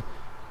saying,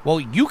 well,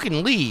 you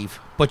can leave,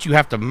 but you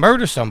have to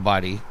murder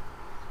somebody,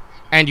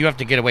 and you have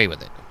to get away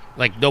with it.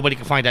 Like, nobody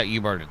can find out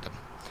you murdered them.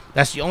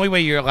 That's the only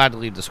way you're allowed to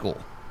leave the school.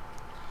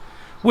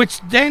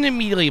 Which then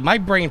immediately, my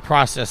brain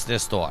processed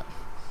this thought.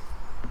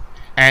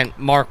 And,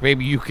 Mark,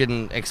 maybe you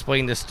can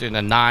explain this in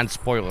a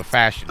non-spoiler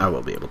fashion. I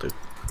will be able to.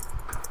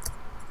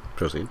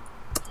 Proceed.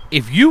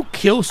 If you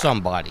kill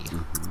somebody,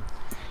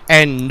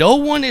 and no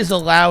one is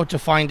allowed to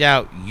find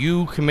out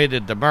you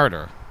committed the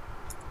murder,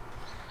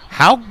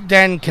 how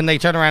then can they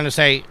turn around and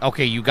say,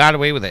 okay, you got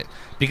away with it?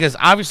 Because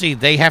obviously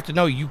they have to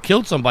know you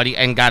killed somebody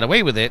and got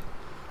away with it,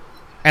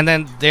 and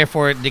then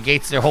therefore it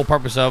negates their whole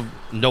purpose of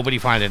nobody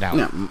finding out.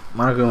 Yeah,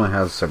 Monokuma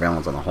has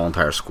surveillance on the whole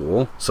entire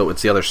school, so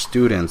it's the other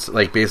students.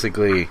 Like,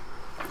 basically,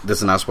 this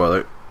is not a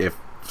spoiler, if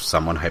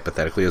someone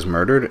hypothetically is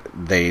murdered,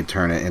 they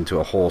turn it into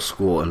a whole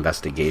school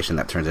investigation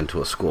that turns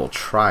into a school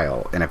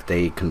trial, and if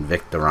they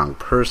convict the wrong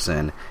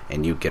person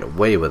and you get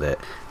away with it,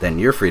 then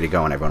you're free to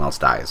go and everyone else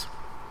dies.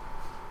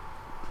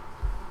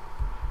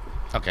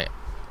 Okay.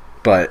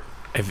 But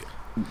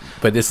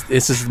this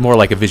is more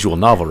like a visual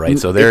novel, right?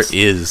 So there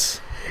is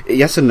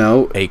yes and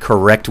no. a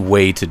correct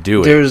way to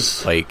do it.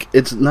 There's like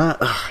it's not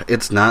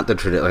the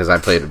traditional. Because I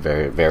played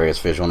various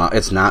visual novels.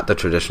 It's not the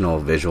traditional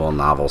visual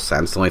novel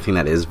sense. The only thing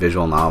that is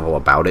visual novel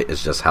about it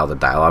is just how the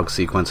dialogue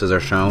sequences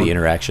are shown, the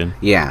interaction.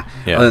 Yeah.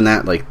 Other than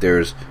that, like,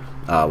 there's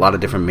a lot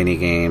of different mini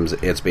games.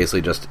 It's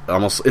basically just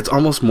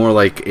almost more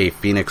like a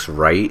Phoenix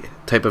Wright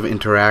type of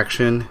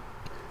interaction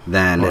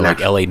than Or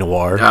like L.A.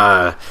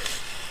 Noire.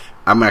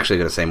 I'm actually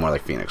going to say more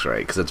like Phoenix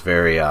Wright because it's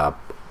very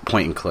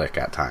point and click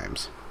at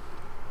times.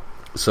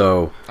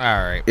 So All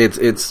right.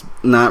 it's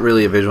not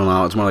really a visual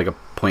novel. It's more like a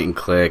point and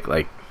click,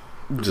 like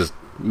just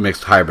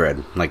mixed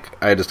hybrid. Like,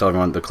 I just tell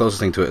everyone the closest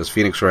thing to it is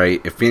Phoenix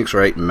Wright. If Phoenix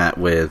Wright met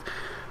with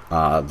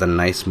the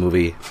nice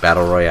movie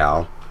Battle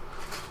Royale,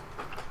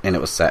 and it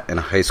was set in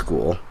a high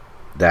school,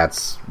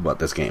 that's what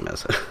this game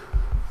is.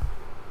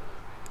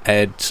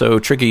 And so,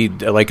 Tricky,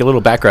 like a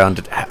little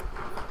background,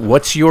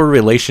 what's your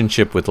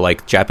relationship with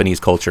like Japanese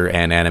culture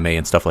and anime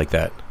and stuff like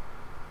that?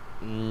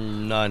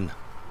 None.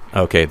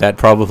 Okay, that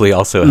probably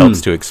also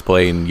helps to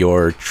explain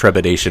your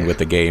trepidation with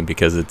the game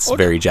because it's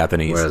very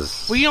Japanese.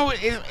 Whereas, Well, you know,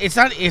 it's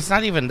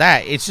not even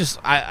that. It's just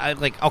I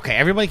like, okay,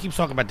 everybody keeps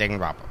talking about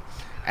Danganronpa,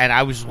 and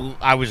I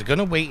was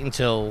gonna wait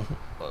until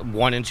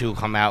 1 and 2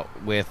 come out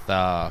with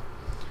on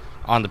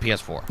the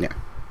PS4. yeah.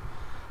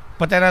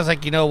 But then I was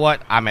like, you know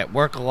what? I'm at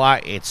work a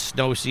lot. It's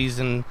snow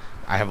season.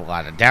 I have a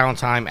lot of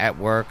downtime at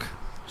work.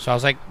 So I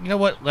was like, you know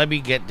what? Let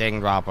me get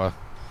Danganronpa.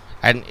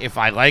 And if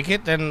I like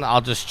it, then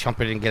I'll just chump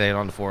it and get it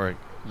on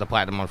the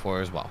Platinum on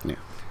 4 as well. Yeah.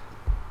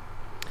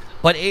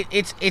 But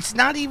it's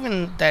not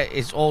even that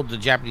it's all the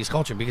Japanese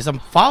culture, because I'm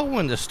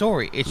following the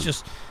story. It's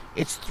just,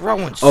 it's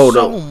throwing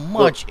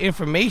much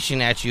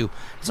information at you.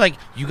 It's like,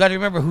 you got to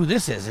remember who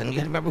this is, and you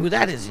got to remember who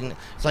that is. And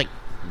it's like,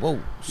 whoa,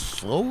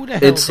 slow the hell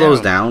down. It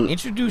slows down.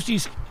 Introduce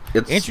these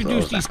It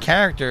slows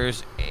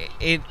characters.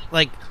 It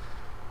like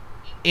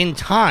in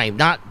time,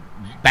 not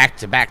back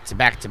to back to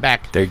back to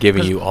back. They're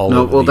giving you all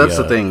No, of well, the, that's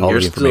the thing. all You're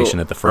the information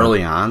still at the front.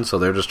 early on, so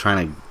they're just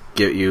trying to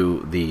get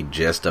you the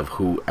gist of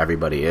who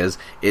everybody is.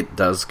 It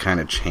does kind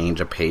of change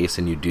a pace,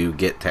 and you do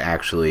get to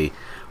actually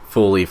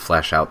fully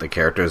flesh out the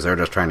characters. They're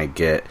just trying to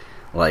get,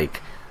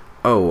 like,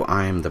 oh,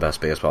 I'm the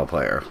best baseball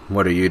player.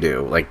 What do you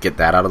do? Like, get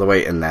that out of the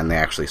way, and then they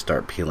actually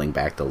start peeling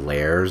back the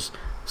layers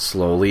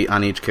slowly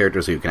on each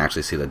character so you can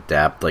actually see the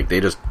depth. Like,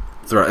 they just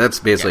throw... That's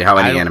basically how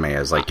any anime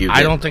is. Like, you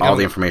get all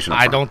the information up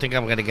front. I don't think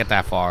I'm going to get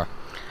that far.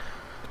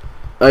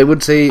 I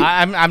would say...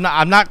 I'm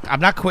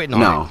not quitting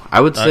on it. No,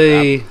 I would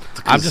say...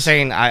 I'm just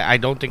saying I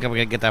don't think I'm going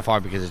to get that far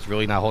because it's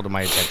really not holding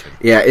my attention.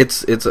 Yeah,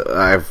 it's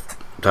I've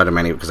talked to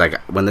many... Because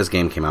when this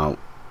game came out,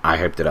 I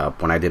hyped it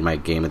up. When I did my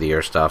Game of the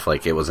Year stuff,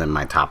 like, it was in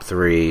my top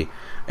 3,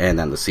 and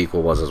then the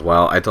sequel was as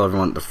well. I tell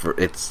everyone,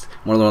 it's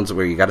one of the ones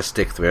where you got to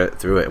stick through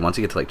it, and once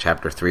you get to, like,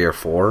 chapter 3 or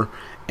 4,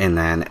 and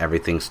then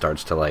everything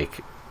starts to,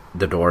 like,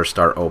 the doors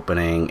start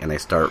opening, and they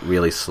start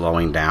really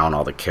slowing down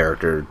all the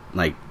character,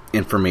 like,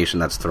 information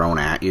that's thrown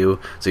at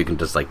you, so you can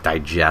just, like,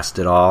 digest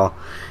it all.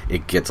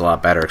 It gets a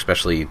lot better,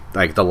 especially,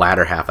 like, the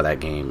latter half of that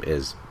game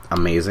is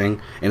amazing,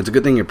 and it's a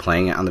good thing you're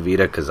playing it on the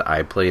Vita, because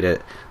I played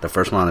it, the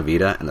first one on the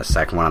Vita, and the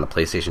second one on the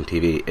PlayStation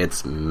TV.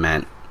 It's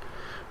meant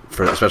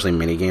for, especially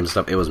mini games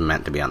stuff, it was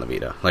meant to be on the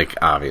Vita, like,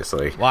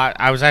 obviously. Well,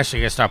 I was actually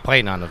going to start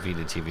playing on the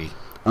Vita TV.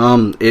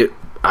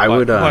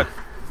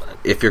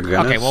 If you're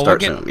gonna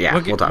start soon, yeah,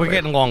 we'll talk. We're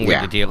getting along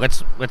with the deal.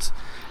 Let's.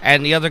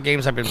 And the other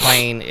games I've been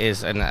playing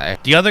is,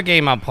 the other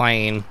game I'm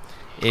playing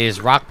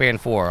is Rock Band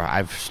 4.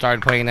 I've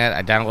started playing that.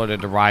 I downloaded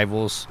the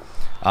Rivals.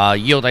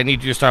 Yield, I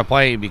need you to start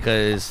playing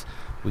because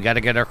we got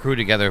to get our crew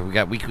together. We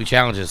got weekly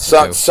challenges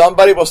to do.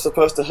 Somebody was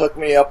supposed to hook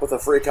me up with a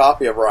free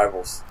copy of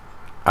Rivals.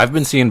 I've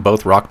been seeing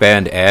both Rock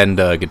Band and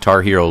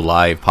Guitar Hero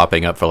Live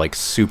popping up for, like,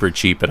 super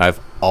cheap, and I've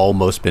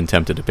almost been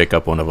tempted to pick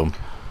up one of them.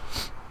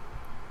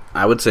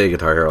 I would say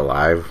Guitar Hero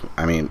Live.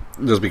 I mean,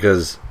 just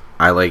because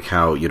I like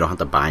how you don't have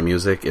to buy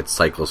music; it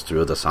cycles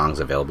through the songs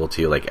available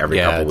to you, like, every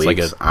couple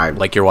weeks.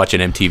 Like you're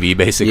watching MTV,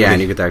 basically. Yeah,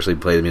 and you get to actually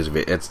play the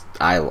music.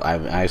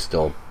 I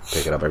still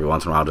pick it up every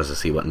once in a while just to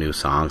see what new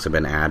songs have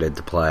been added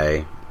to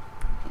play.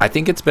 I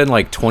think it's been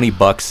like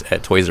 $20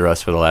 at Toys R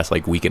Us for the last,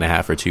 like, week and a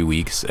half or 2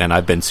 weeks, and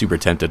I've been super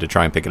tempted to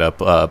try and pick it up.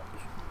 But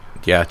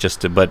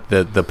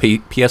the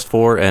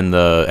PS4 and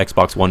the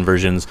Xbox One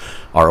versions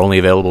are only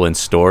available in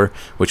store,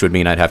 which would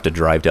mean I'd have to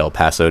drive to El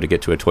Paso to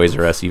get to a Toys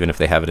R Us, even if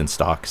they have it in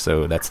stock.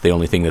 So that's the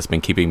only thing that's been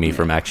keeping me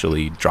from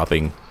actually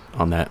dropping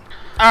on that.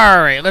 All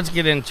right, let's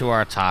get into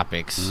our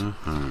topics.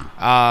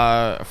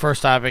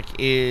 First topic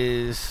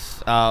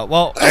is,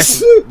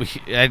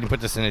 actually, I didn't put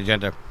this in the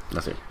agenda.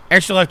 Let's see.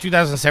 Extra Life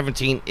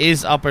 2017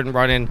 is up and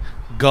running.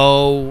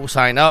 Go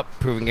sign up.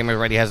 Proven Gamer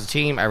already has a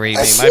team. I already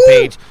made my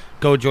page.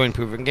 Go join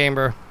Proven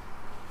Gamer.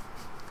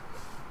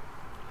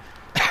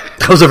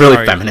 That was a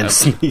really feminine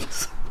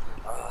sneeze.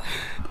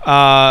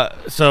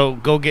 So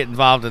go get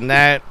involved in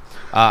that.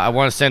 I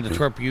want to send a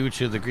torpedo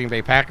to the Green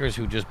Bay Packers,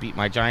 who just beat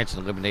my Giants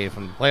and eliminated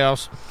from the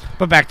playoffs.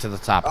 But back to the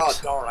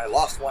topics. Oh, darn, I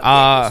lost one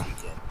game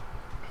this weekend.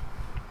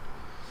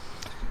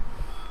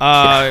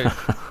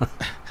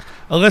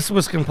 A list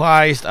was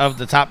comprised of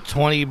the top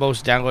 20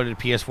 most downloaded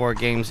PS4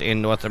 games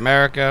in North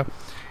America,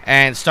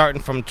 and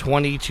starting from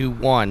 20 to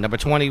 1. Number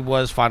 20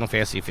 was Final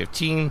Fantasy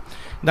 15.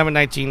 Number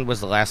 19 was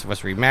The Last of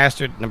Us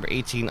Remastered. Number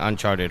 18,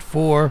 Uncharted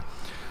 4.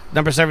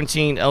 Number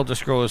 17, Elder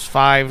Scrolls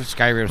 5,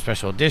 Skyrim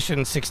Special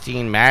Edition.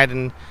 16,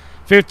 Madden.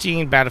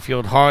 15,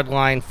 Battlefield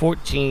Hardline.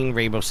 14,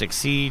 Rainbow Six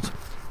Siege.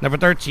 Number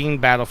 13,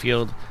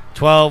 Battlefield.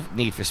 12,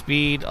 Need for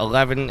Speed.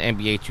 11,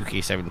 NBA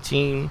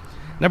 2K17.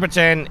 Number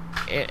 10,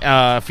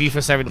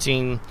 FIFA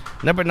 17.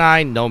 Number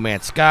 9, No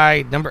Man's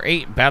Sky. Number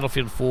 8,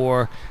 Battlefield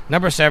 4.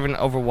 Number 7,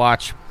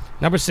 Overwatch.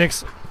 Number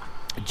 6,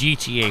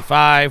 GTA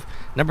 5.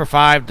 Number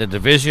 5, The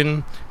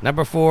Division.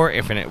 Number 4,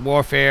 Infinite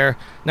Warfare.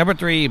 Number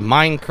 3,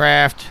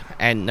 Minecraft.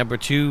 And number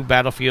 2,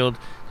 Battlefield.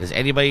 Does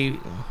anybody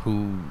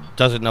who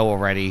doesn't know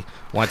already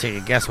want to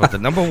take a guess what the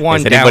number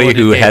one? Is anybody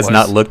who has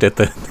not looked at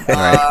the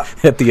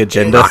at the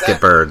agenda? Rocket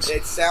Birds.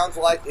 It sounds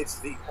like it's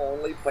the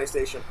only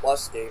PlayStation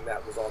Plus game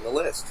that was on the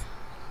list.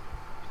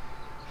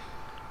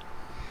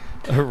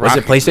 Was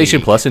it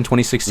PlayStation Plus in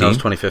 2016? No, it was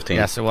 2015.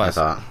 Yes, it was.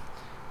 I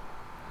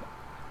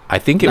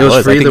think it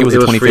was. Free, I think it was a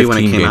 2015 free when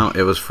it came game. out.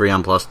 It was free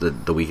on Plus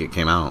the week it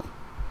came out.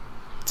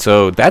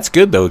 So that's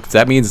good, though, because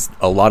that means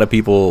a lot of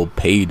people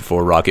paid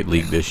for Rocket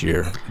League this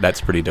year.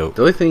 That's pretty dope.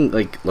 The only thing,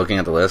 like, looking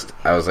at the list,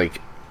 I was like,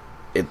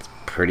 it's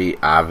pretty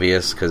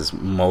obvious, because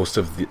most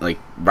of the, like,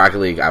 Rocket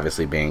League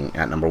obviously being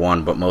at number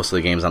 1, but most of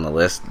the games on the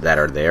list that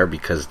are there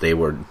because they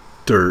were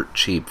dirt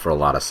cheap for a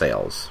lot of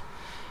sales.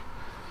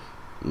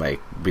 Like,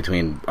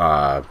 between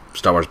Star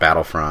Wars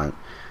Battlefront,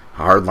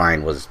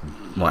 Hardline was,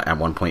 at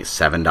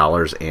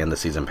 $1.7, and the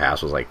season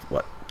pass was, like,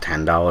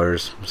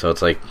 $10? So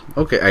it's like,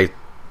 okay, I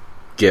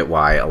get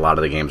why a lot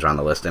of the games are on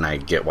the list, and I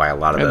get why a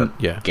lot of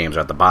the games are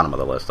at the bottom of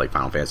the list, like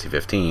Final Fantasy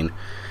 15.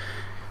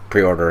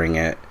 Pre-ordering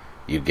it,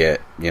 you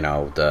get,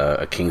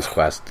 a King's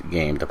Quest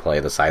game to play,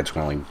 the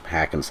side-scrolling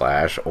hack and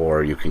slash,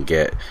 or you can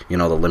get, the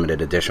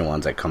limited edition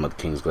ones that come with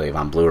Kingsglaive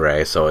on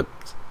Blu-ray. So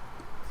it's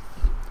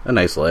a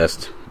nice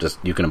list. Just,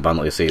 you can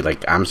abundantly see.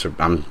 Like, I'm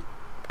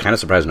kind of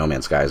surprised No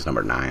Man's Sky is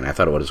number 9. I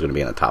thought it was going to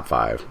be in the top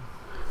 5.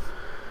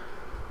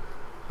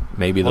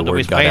 Maybe the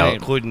word got out.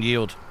 Including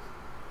Yield.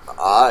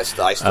 I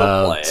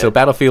still play it. So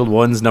Battlefield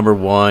 1's number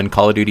 1,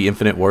 Call of Duty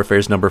Infinite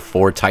Warfare's number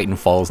 4,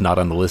 Titanfall's not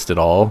on the list at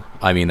all.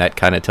 I mean, that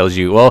kind of tells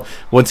you, well,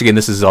 once again,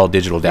 this is all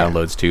digital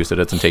downloads too, so it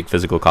doesn't take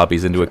physical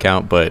copies into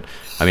account, but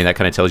I mean, that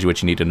kind of tells you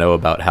what you need to know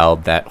about how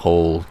that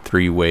whole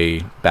three-way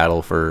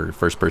battle for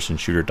first-person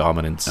shooter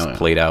dominance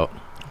played out.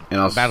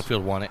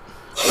 Battlefield won it.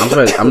 I'm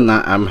surprised,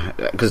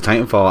 because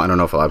Titanfall, I don't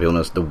know if a lot of people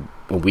know,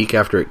 a week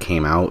after it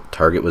came out,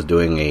 Target was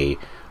doing a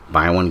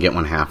buy one, get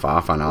one half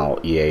off on all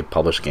EA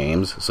published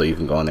games, so you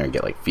can go in there and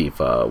get like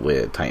FIFA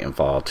with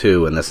Titanfall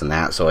 2 and this and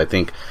that. So I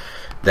think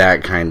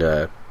that kind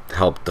of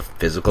helped the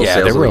physical sales.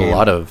 Yeah, there were of the game.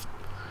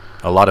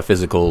 a lot of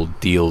physical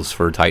deals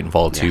for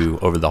Titanfall 2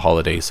 over the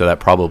holidays, so that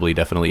probably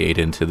definitely ate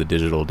into the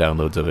digital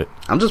downloads of it.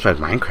 I'm just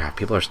surprised Minecraft.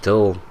 People are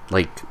still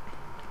like,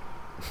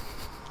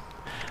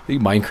 I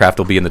think Minecraft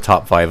will be in the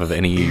top 5 of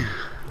any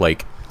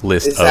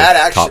list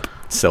of top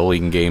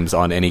selling games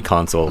on any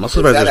console. I'm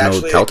also surprised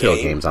there's no Telltale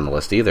games on the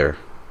list either.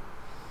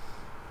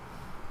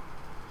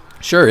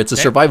 Sure, it's a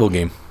survival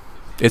game.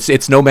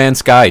 It's No Man's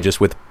Sky, just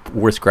with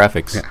worse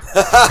graphics. Yeah.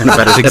 and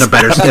a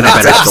better story.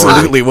 That's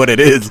absolutely what it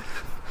is.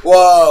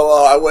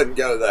 Whoa, I wouldn't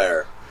go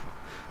there.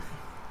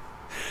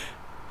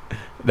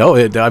 No,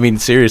 I mean,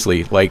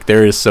 seriously,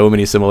 there is so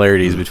many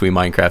similarities between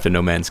Minecraft and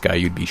No Man's Sky,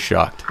 you'd be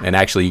shocked. And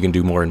actually, you can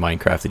do more in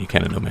Minecraft than you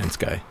can in No Man's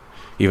Sky,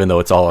 even though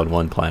it's all on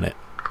one planet.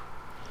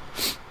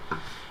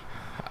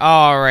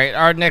 All right,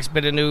 our next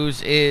bit of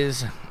news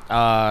is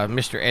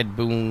Mr. Ed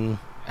Boon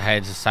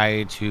had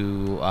decided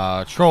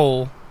to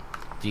troll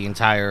the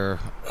entire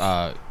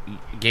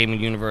gaming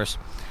universe.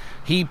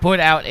 He put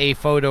out a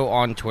photo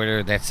on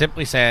Twitter that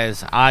simply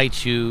says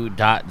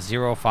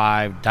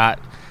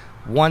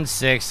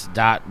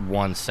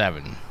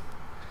i2.05.16.17.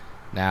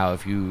 Now,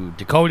 if you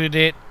decoded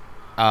it,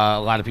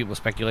 a lot of people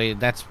speculated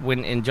that's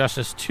when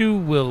Injustice 2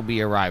 will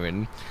be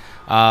arriving.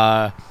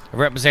 A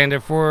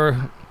representative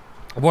for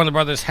Warner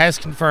Brothers has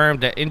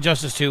confirmed that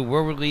Injustice 2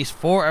 will release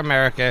for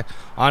America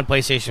on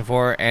PlayStation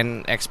 4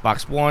 and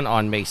Xbox One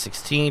on May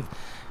 16th,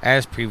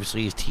 as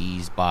previously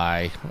teased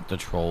by the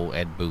troll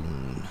Ed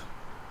Boon.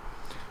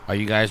 Are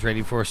you guys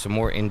ready for some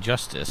more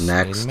Injustice in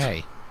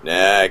May?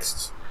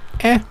 Next.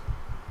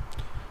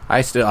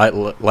 I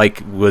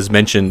like was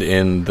mentioned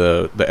in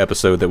the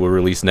episode that will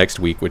release next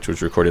week, which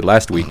was recorded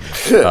last week.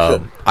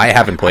 I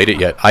haven't played it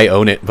yet. I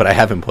own it, but I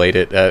haven't played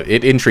it.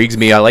 It intrigues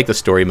me. I like the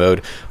story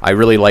mode. I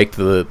really liked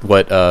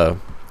what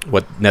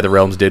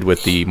NetherRealms did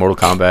with the Mortal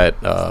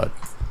Kombat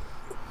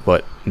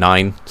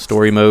 9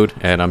 story mode,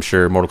 and I'm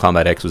sure Mortal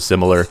Kombat X was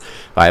similar.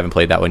 I haven't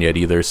played that one yet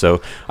either,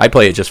 so I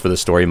play it just for the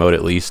story mode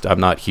at least. I'm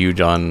not huge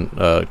on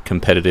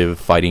competitive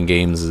fighting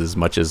games as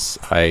much as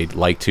I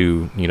like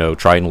to,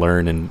 try and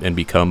learn and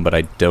become, but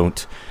I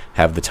don't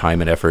have the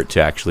time and effort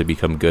to actually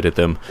become good at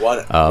them.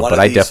 But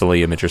I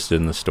definitely am interested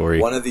in the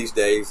story. One of these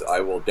days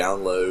I will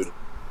download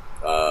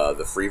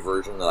the free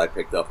version that I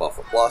picked up off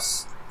of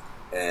Plus,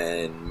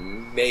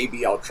 and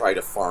maybe I'll try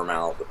to farm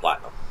out the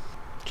Platinum.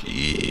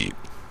 Gee.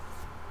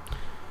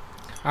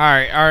 All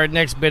right, our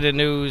next bit of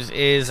news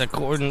is,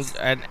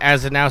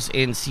 as announced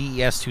in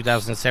CES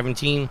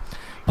 2017,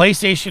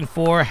 PlayStation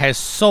 4 has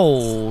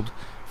sold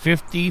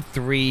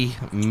 53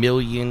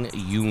 million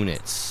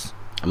units.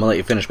 I'm going to let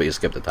you finish, but you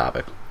skipped the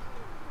topic.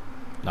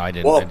 No, I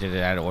didn't. Well, I did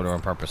it out of order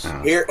on purpose.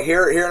 Here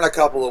in a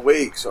couple of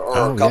weeks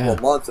or a couple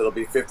of months, it'll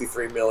be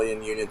 53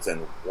 million units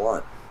and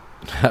one.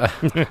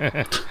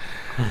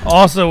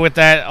 Also, with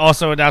that,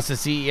 also announced at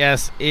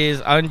CES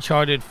is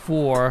Uncharted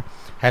 4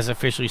 has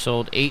officially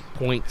sold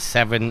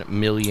 8.7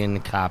 million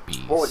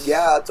copies. Well,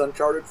 yeah, it's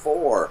Uncharted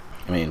 4.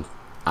 I mean,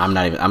 I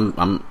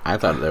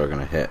thought they were going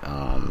to hit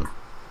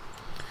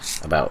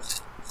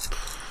about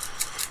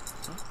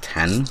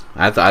 10.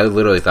 I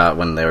literally thought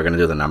when they were going to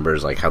do the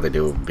numbers, like how they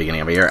do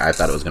beginning of a year, I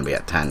thought it was going to be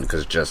at 10,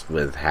 because just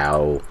with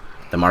how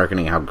the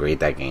marketing, how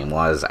great that game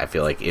was, I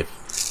feel like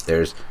if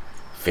there's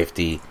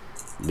 50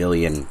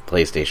 million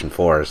PlayStation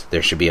 4s,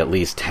 there should be at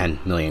least 10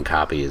 million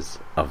copies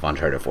of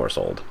Uncharted 4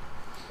 sold.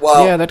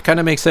 Well, yeah, that kind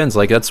of makes sense.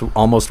 That's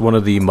almost one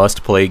of the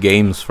must-play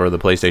games for the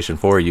PlayStation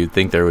 4. You'd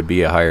think there would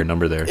be a higher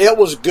number there. It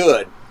was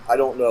good. I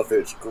don't know if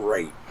it's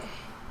great.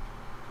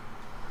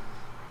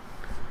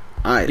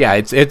 Yeah,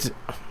 it's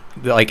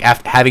like,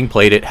 after having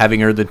played it,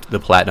 having earned the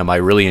Platinum, I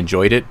really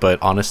enjoyed it. But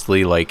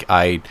honestly,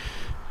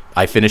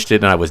 I finished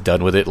it and I was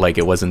done with it.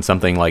 It wasn't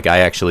something I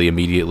actually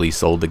immediately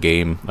sold the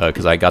game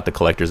because I got the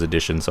collector's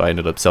edition. So I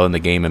ended up selling the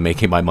game and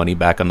making my money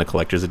back on the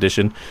collector's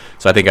edition.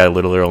 So I think I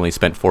literally only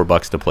spent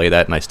 $4 to play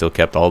that, and I still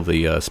kept all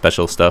the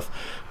special stuff.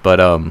 But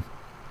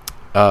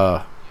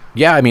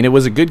Yeah, I mean, it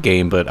was a good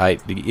game, but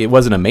it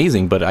wasn't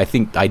amazing. But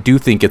I do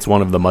think it's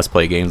one of the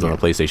must-play games on the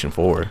PlayStation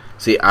 4.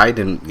 See, I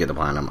didn't get the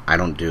platinum. I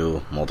don't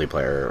do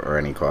multiplayer or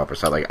any co-op or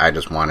stuff. Like, I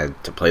just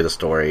wanted to play the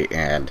story,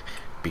 and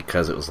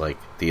because it was like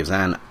Thieves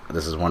End,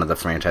 this is one of the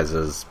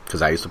franchises.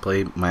 Because I used to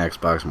play my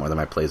Xbox more than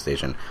my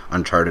PlayStation.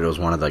 Uncharted was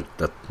one of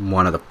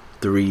the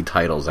 3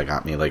 titles that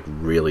got me like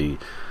really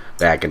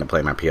back into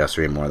playing my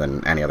PS3 more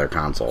than any other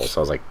console.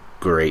 So it was like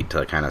great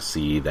to kind of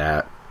see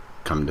that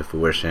come to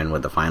fruition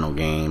with the final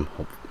game,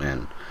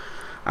 and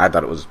I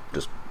thought it was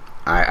just.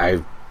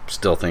 I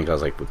still think I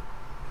was like with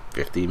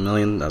 50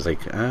 million. I was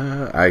like,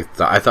 I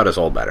thought it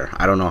sold better.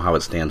 I don't know how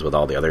it stands with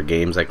all the other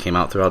games that came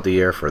out throughout the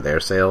year for their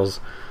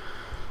sales,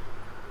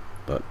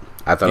 but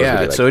I thought it was gonna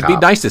be, like, so it'd top.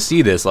 be nice to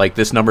see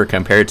this number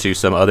compared to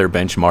some other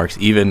benchmarks,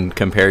 even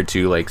compared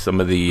to like some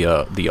of the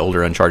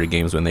older Uncharted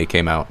games when they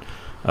came out,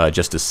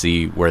 just to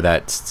see where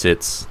that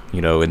sits,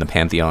 in the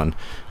pantheon,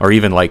 or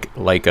even like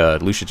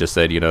Lucia just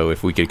said,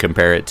 if we could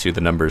compare it to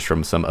the numbers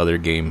from some other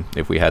game,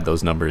 if we had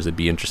those numbers, it'd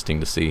be interesting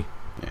to see.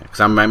 Yeah, because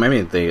my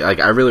main thing, like,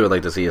 I really would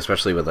like to see,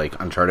 especially with like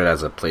Uncharted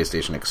as a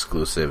PlayStation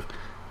exclusive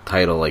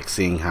title, like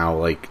seeing how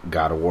like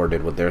God of War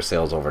did with their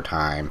sales over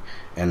time,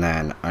 and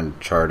then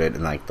Uncharted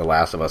and like The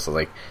Last of Us, so,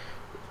 like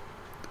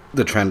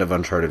the trend of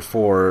Uncharted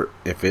 4,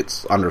 if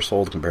it's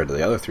undersold compared to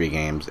the other 3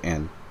 games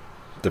and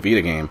the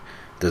Vita game,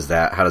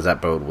 how does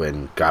that bode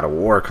when God of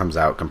War comes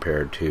out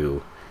compared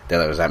to the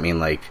other? Does that mean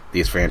like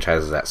these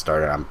franchises that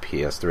started on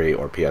PS3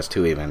 or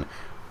PS2 even,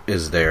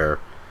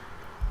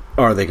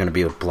 are they going to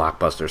be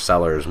blockbuster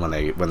sellers when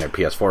their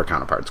PS4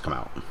 counterparts come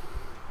out?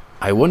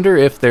 I wonder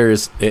if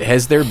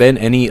has there been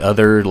any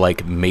other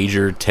like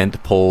major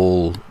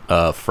tentpole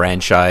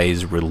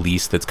franchise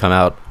release that's come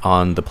out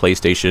on the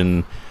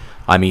PlayStation.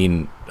 I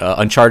mean,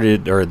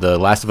 Uncharted or The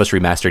Last of Us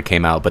Remastered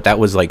came out, but that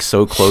was like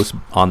so close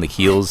on the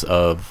heels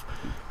of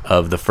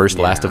the first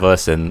Last of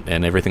Us and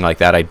everything like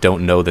that. I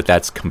don't know that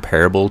that's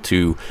comparable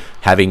to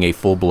having a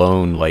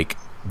full-blown, like,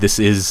 this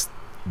is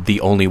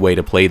the only way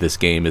to play this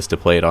game is to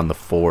play it on the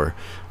 4.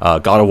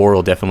 God of War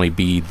will definitely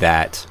be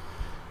that.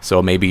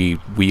 So maybe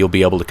we'll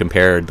be able to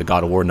compare the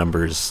God of War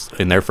numbers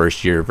in their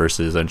first year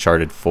versus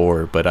Uncharted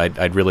 4, but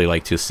I'd really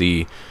like to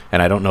see,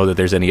 and I don't know that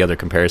there's any other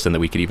comparison that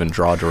we could even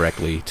draw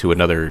directly to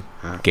another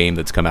game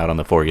that's come out on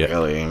the 4 yet.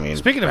 Really, I mean,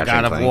 speaking of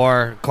God of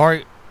War,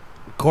 Cory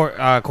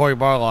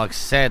Barlog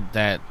said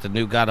that the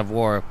new God of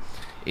War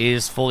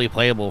is fully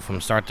playable from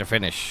start to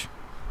finish,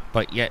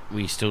 but yet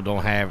we still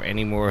don't have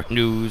any more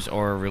news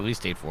or release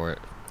date for it.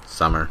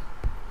 Summer.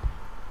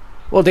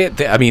 Well,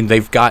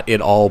 they've got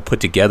it all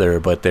put together,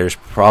 but there's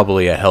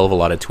probably a hell of a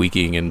lot of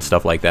tweaking and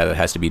stuff like that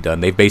has to be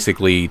done. They've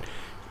basically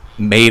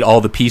made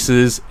all the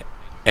pieces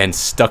and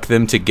stuck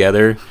them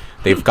together.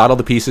 They've got all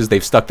the pieces,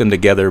 they've stuck them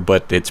together,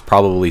 but it's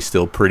probably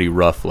still pretty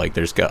rough. Like,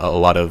 there's got a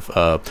lot of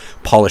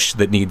polish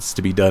that needs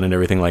to be done and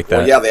everything like that.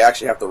 Well, yeah, they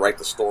actually have to write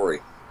the story.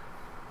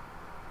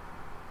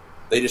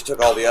 They just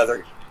took all the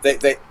other...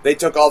 They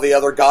took all the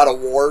other God of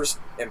Wars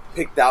and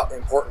picked out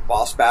important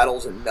boss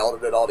battles and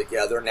melded it all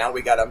together. Now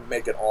we got to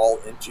make it all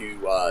into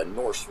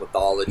Norse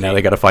mythology. Now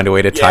they got to find a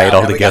way to tie it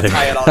all together.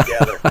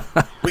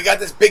 We got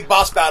this big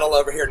boss battle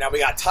over here. Now we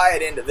got to tie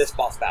it into this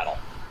boss battle.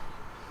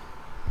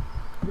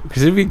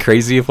 Because it'd be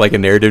crazy if like a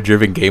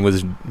narrative-driven game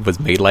was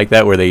made like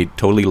that, where they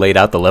totally laid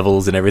out the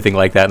levels and everything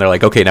like that, and they're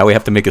like, okay, now we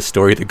have to make a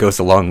story that goes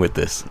along with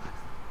this.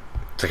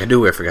 It's like,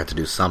 I forgot to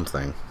do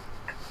something.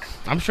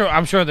 I'm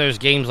sure there's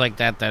games like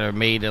that are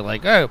made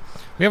like, oh,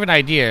 we have an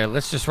idea,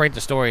 let's just write the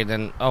story,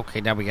 then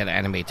okay, now we got to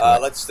animate to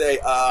it. Let's say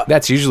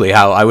that's usually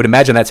how I would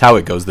imagine that's how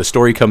it goes. The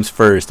story comes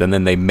first, and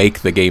then they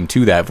make the game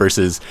to that.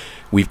 Versus,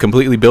 we've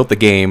completely built the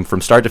game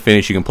from start to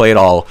finish. You can play it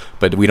all,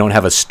 but we don't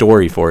have a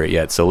story for it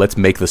yet. So let's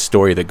make the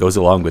story that goes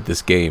along with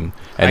this game,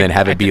 and then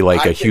have it be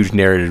like a huge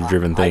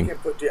narrative-driven thing.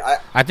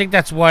 I think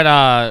that's what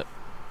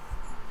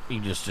you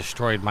just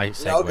destroyed my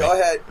segue. No, go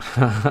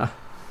ahead.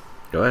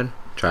 Go ahead.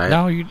 Try it.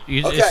 No,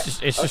 it's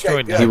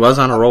destroyed. Good. He was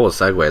on a roll with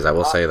segues, I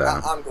will say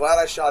that. I'm glad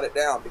I shot it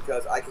down,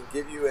 because I can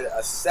give you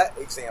a set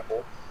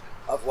example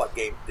of what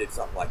game did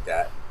something like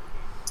that,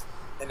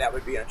 and that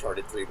would be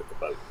Uncharted 3 with the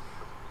boat.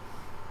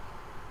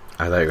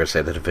 I thought you were going to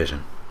say The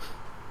Division.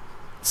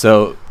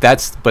 So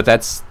that's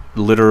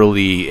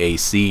literally a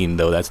scene,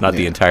 though. That's not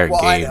the entire game.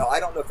 I know.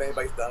 I don't know if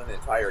anybody's done an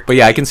entire game. But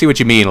yeah, I can see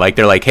what you mean. Like,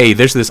 they're like, hey,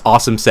 there's this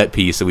awesome set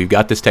piece, so we've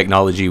got this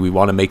technology, we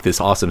want to make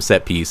this awesome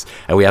set piece,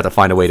 and we have to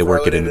find a way to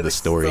work it into the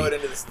story.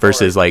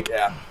 Versus, like,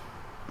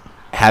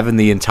 having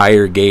the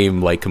entire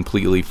game, like,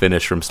 completely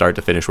finished from start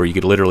to finish, where you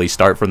could literally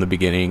start from the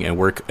beginning and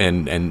work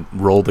and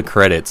roll the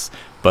credits,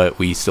 but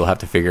we still have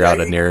to figure out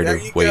a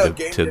narrative way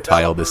to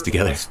tie all this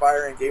together.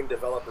 Aspiring game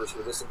developers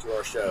who listen to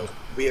our show,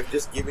 we have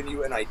just given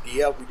you an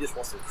idea. We just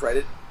want some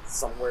credit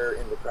somewhere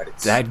in the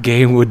credits. That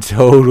game would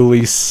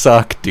totally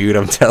suck, dude,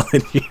 I'm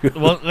telling you.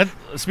 Well,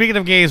 speaking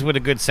of games with a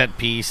good set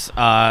piece,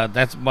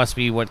 that must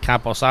be what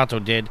Campo Santo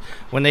did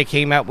when they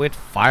came out with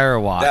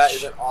Firewatch. That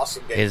is an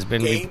awesome game.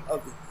 Game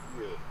of the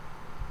year.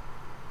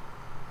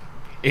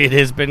 It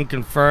has been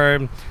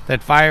confirmed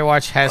that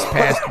Firewatch has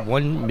passed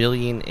 1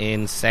 million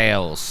in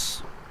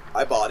sales.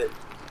 I bought it.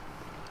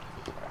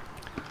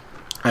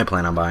 I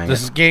plan on buying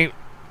This it. game,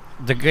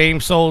 the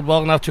game sold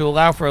well enough to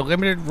allow for a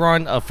limited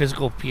run of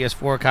physical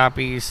PS4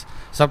 copies,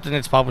 something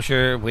its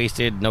publisher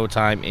wasted no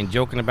time in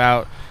joking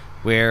about,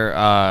 where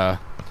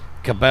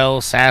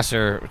Cabell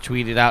Sasser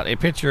tweeted out a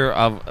picture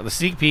of the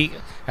sneak peek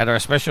at our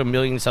special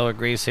million-seller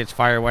greatest hits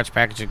Firewatch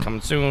packaging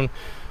coming soon,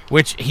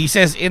 which he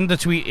says in the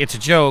tweet it's a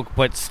joke,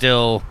 but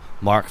still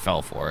Mark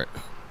fell for it.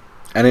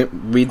 I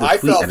didn't read the I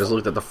tweet. felt- I just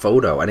looked at the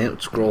photo. I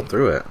didn't scroll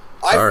through it.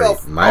 I Sorry,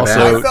 felt- my Also,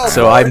 bad. I felt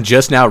so for I'm it.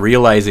 just now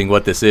realizing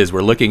what this is.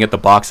 We're looking at the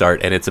box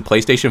art, and it's a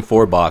PlayStation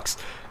 4 box,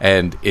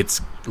 and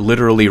it's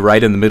literally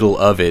right in the middle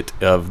of it,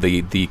 of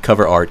the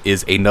cover art,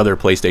 is another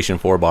PlayStation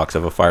 4 box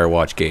of a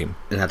Firewatch game.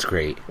 And that's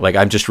great. Like,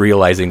 I'm just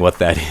realizing what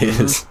that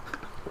is.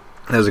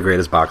 That was the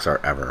greatest box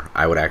art ever.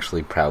 I would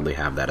actually proudly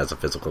have that as a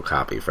physical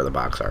copy for the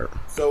box art.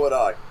 So would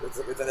I.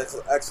 It's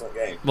an excellent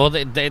game. Well,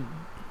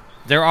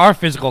 there are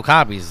physical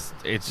copies.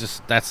 It's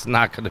just that's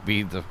not going to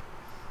be the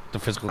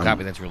physical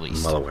copy that's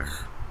released. Well aware.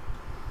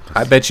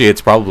 I bet you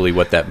it's probably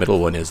what that middle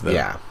one is, though.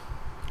 Yeah.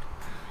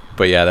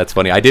 But yeah, that's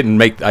funny. I didn't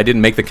make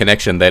the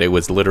connection that it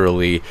was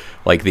literally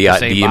like the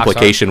same the box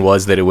implication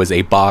was that it was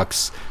a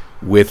box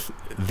with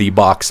the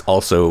box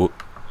also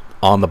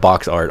on the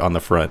box art on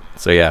the front.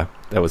 So yeah,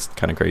 that was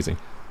kind of crazy.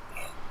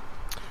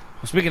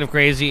 Speaking of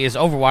crazy, is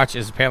Overwatch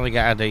has apparently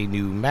got a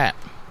new map.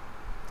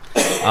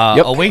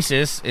 Yep.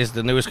 Oasis is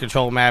the newest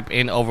control map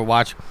in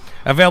Overwatch,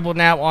 available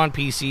now on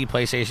PC,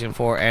 PlayStation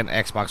 4, and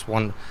Xbox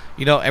One.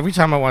 You know, every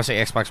time I want to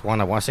say Xbox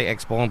One, I want to say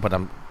Xbone, but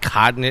I'm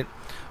caught it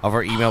of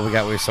our email we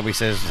got where somebody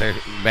says they're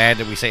mad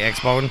that we say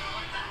Xbone.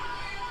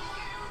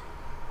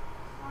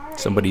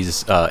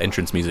 Somebody's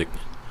entrance music.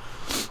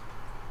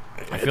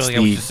 I feel It's like I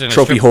was the just in a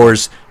Trophy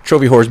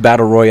strip- Whores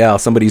Battle Royale.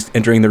 Somebody's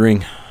entering the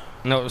ring.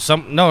 No,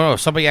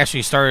 somebody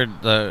actually started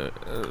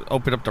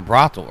open up the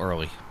brothel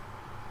early.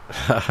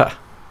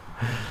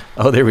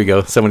 Oh, there we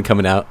go. Someone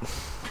coming out.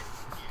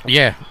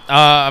 Yeah,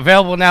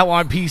 available now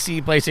on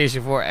PC,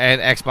 PlayStation 4,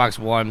 and Xbox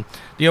One.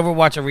 The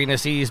Overwatch arena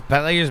sees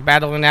players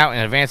battling out an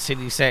advanced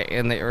city set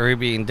in the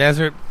Arabian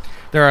Desert.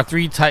 There are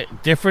three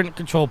different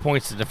control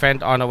points to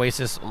defend on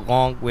Oasis,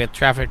 along with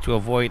traffic to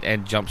avoid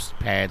and jump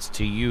pads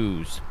to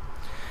use.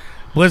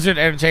 Blizzard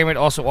Entertainment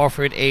also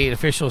offered an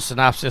official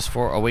synopsis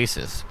for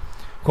Oasis.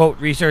 Quote,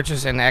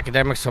 researchers and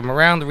academics from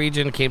around the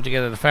region came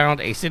together to found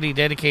a city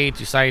dedicated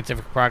to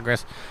scientific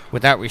progress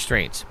without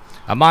restraints,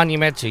 a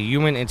monument to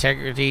human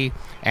integrity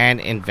and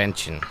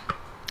invention.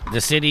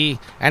 The city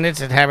and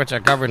its inhabitants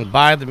are governed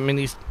by the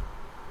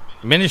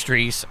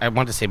ministries, I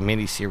want to say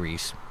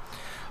mini-series,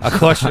 a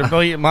collection of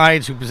brilliant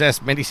minds who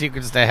possess many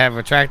secrets that have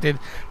attracted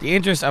the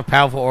interest of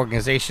powerful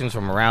organizations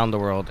from around the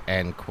world,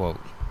 end quote.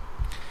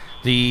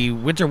 The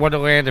Winter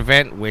Wonderland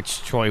event,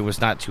 which Troy was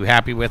not too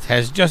happy with,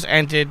 has just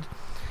ended,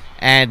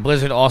 and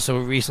Blizzard also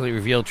recently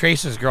revealed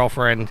Tracer's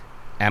girlfriend,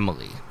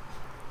 Emily.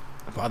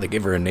 Wow, they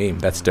gave her a name.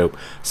 That's dope.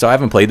 So I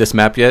haven't played this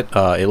map yet.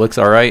 It looks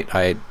all right.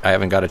 I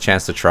haven't got a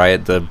chance to try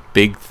it. The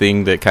big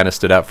thing that kind of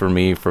stood out for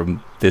me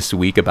from this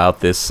week about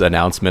this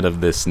announcement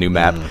of this new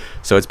map.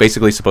 So it's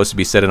basically supposed to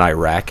be set in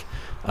Iraq,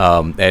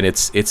 and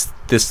it's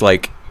this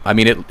like. I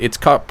mean, it's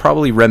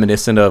probably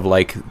reminiscent of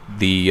like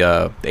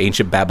the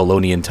ancient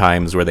Babylonian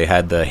times where they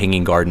had the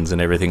hanging gardens and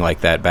everything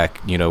like that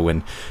back, you know,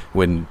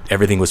 when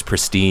everything was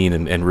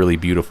pristine and really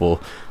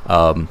beautiful.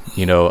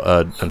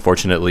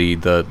 Unfortunately,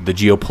 the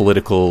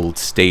geopolitical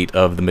state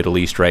of the Middle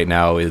East right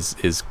now is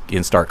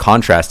in stark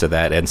contrast to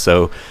that. And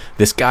so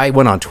this guy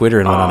went on Twitter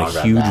and went on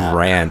a huge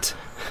rant.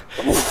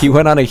 He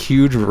went on a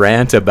huge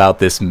rant about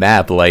this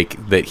map,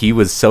 like that he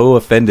was so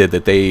offended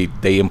that they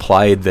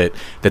implied that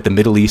the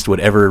Middle East would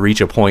ever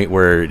reach a point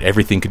where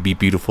everything could be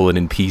beautiful and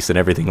in peace and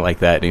everything like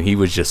that, and he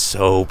was just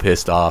so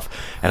pissed off.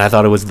 And I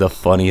thought it was the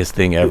funniest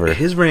thing ever.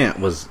 His rant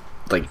was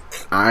like,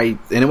 and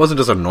it wasn't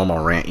just a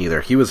normal rant either.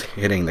 He was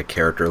hitting the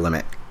character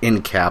limit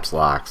in caps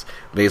locks,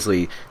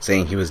 basically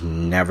saying he was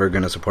never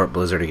going to support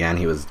Blizzard again.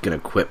 He was going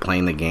to quit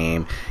playing the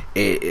game.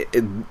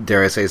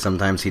 Dare I say,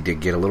 sometimes he did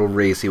get a little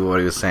racy with what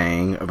he was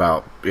saying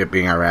about it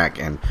being Iraq,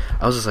 and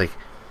I was just like,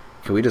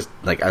 can we just,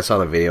 like, I saw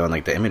the video and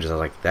like the images, I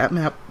was like, that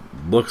map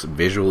looks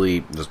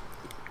visually just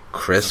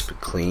crisp,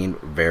 clean,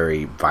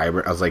 very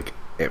vibrant. I was like,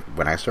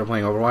 when I start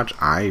playing Overwatch,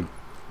 I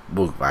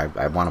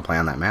want to play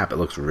on that map. It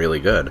looks really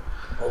good.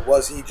 Or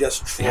was he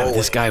just trolling? Yeah,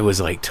 this guy was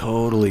like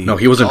totally. No,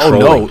 he wasn't trolling.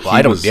 trolling. No,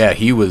 I don't. Yeah,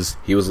 he was.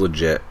 He was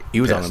legit. He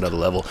was on pissed. another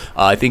level.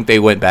 I think they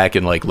went back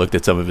and like looked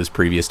at some of his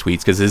previous tweets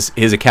because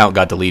his account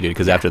got deleted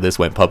because after this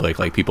went public,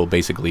 like people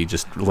basically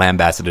just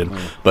lambasted him.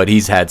 But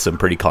he's had some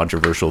pretty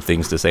controversial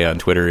things to say on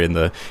Twitter in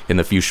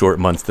the few short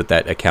months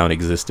that account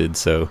existed.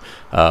 So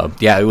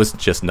yeah, it was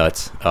just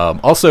nuts.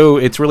 Also,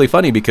 it's really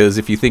funny because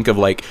if you think of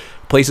like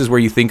places where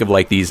you think of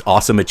like these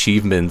awesome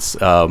achievements,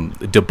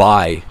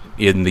 Dubai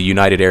in the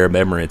United Arab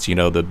Emirates, you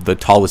know, the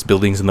tallest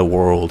buildings in the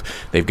world.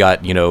 They've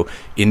got, you know,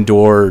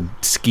 indoor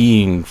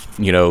skiing,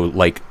 you know,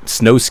 like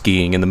snow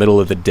skiing in the middle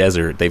of the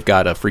desert. They've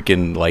got a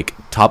freaking like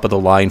top of the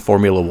line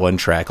Formula One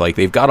track. Like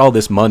they've got all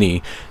this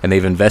money and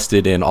they've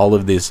invested in all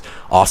of this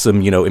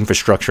awesome,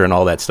 infrastructure and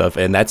all that stuff.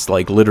 And that's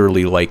like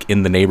literally like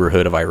in the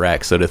neighborhood of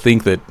Iraq. So to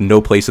think that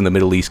no place in the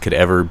Middle East could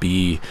ever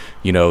be,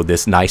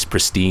 this nice,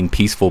 pristine,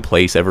 peaceful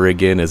place ever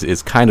again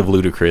is kind of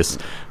ludicrous.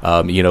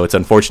 It's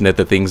unfortunate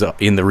that things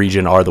in the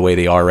region are the way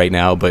they are right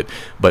now, but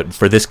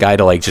for this guy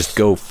to like just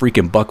go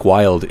freaking buck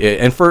wild,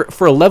 and for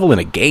a level in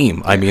a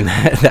game, I mean,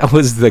 that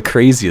was the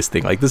craziest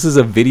thing. Like, this is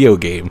a video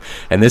game,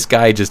 and this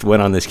guy just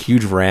went on this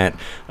huge rant,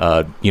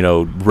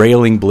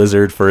 railing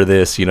Blizzard for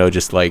this,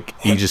 just like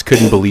he just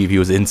couldn't believe he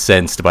was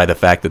incensed by the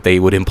fact that they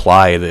would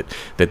imply that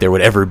there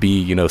would ever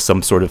be,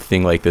 some sort of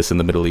thing like this in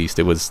the Middle East.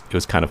 It was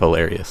kind of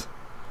hilarious.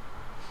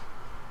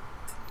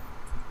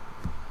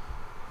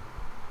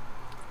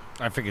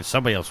 I figured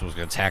somebody else was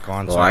going to tack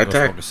on. Well, so I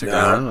tacked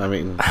on. I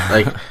mean,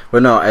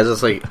 but no, it's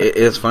just like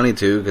it's funny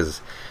too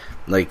because,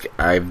 like,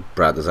 I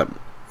brought this up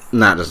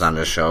not just on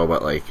this show,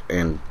 but like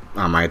on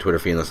my Twitter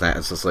feed and this and that.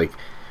 It's just like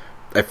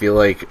I feel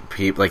like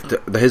people like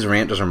his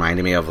rant just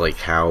reminded me of like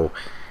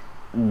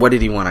what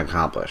did he want to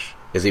accomplish?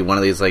 Is he one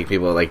of these like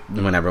people like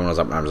when everyone was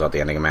up in arms about the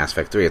ending of Mass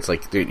Effect 3? It's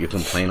like, dude, you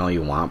complain all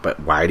you want, but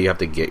why do you have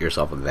to get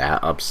yourself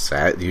that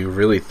upset? Do you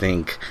really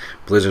think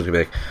Blizzard's gonna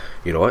be like,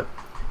 you know what?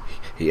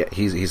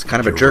 He's kind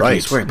of a jerk. Right.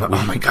 He's right, but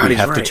oh my god, we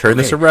have to turn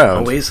this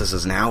around. Oasis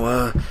is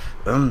now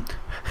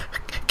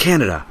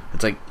Canada.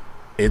 It's like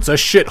it's a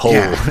shithole.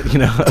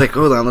 Yeah. It's like,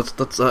 hold on,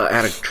 let's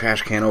add a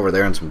trash can over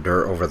there and some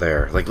dirt over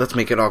there. Like, let's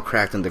make it all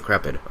cracked and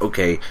decrepit.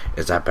 Okay,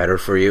 is that better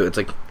for you? It's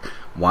like,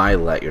 why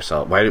let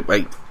yourself? Why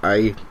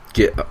I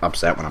get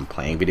upset when I'm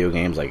playing video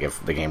games, like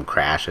if the game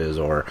crashes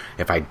or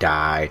if I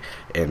die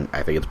and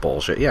I think it's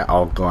bullshit. Yeah,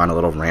 I'll go on a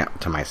little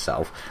rant to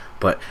myself,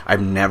 but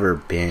I've never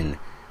been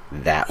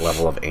that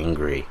level of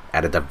angry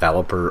at a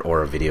developer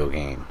or a video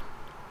game.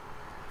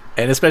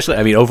 And especially,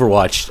 I mean,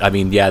 Overwatch, I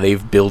mean, yeah,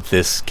 they've built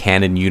this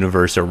canon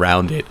universe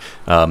around it.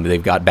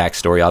 They've got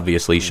backstory,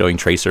 obviously, showing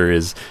Tracer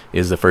is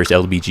the first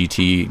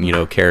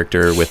LBGT,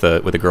 character with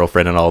a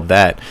girlfriend and all of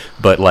that.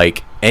 But,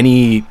 like,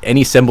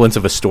 any semblance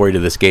of a story to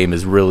this game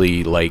is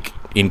really, like,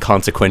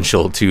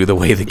 inconsequential to the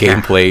way the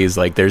game plays.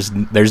 Like, there's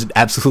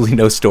absolutely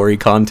no story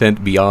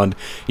content beyond,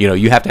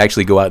 you have to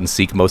actually go out and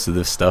seek most of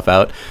this stuff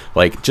out.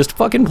 Like, just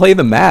fucking play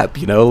the map,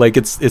 like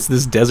it's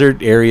this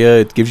desert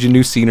area. It gives you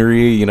new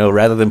scenery,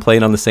 rather than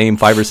playing on the same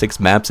 5 or 6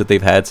 maps that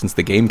they've had since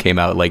the game came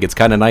out. Like, it's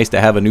kind of nice to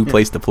have a new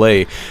place to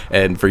play,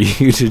 and for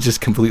you to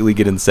just completely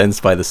get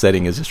incensed by the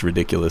setting is just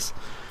ridiculous.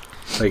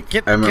 Like,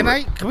 can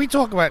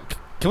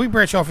we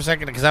branch off for a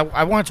second, because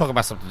I want to talk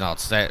about something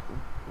else that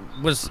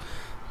was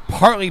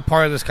partly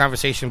part of this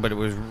conversation, but it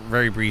was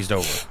very breezed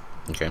over.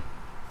 Okay.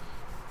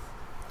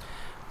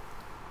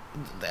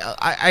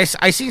 I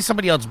see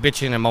somebody else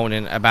bitching and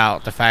moaning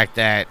about the fact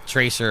that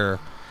Tracer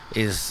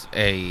is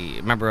a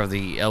member of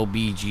the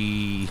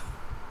LBG.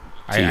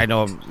 I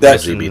know I'm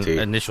missing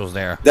initials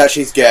there. That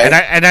she's gay,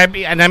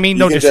 and I mean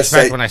no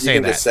disrespect when I say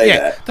that.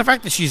 That. The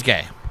fact that she's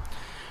gay.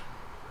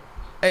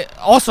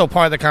 Also,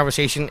 part of the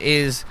conversation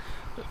is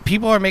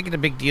people are making a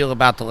big deal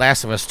about The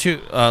Last of Us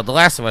 2, The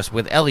Last of Us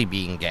with Ellie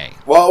being gay.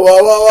 Whoa!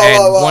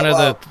 One of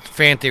the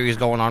fan theories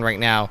going on right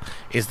now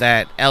is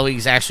that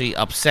Ellie's actually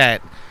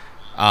upset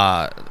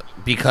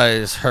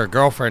because her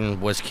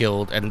girlfriend was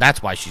killed, and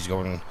that's why she's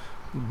going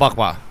buck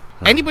wild.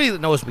 Anybody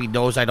that knows me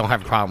knows I don't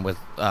have a problem with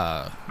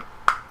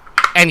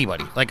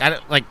anybody.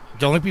 The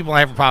only people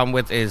I have a problem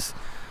with is,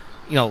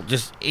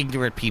 just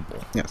ignorant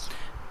people. Yes.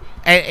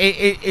 And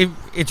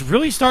it's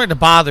really starting to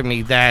bother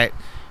me that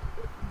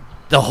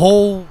the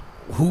whole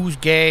who's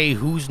gay,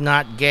 who's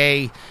not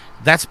gay,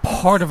 that's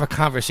part of a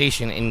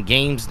conversation in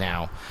games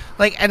now.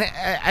 Like, and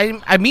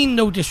I mean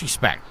no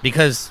disrespect,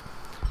 because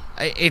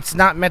it's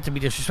not meant to be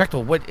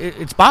disrespectful. What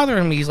it's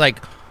bothering me is,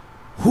 like,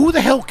 who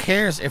the hell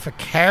cares if a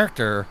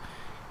character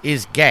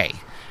is gay?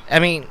 I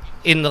mean,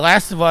 in The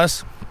Last of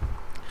Us,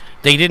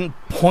 they didn't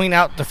point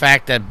out the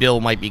fact that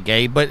Bill might be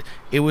gay, but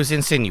it was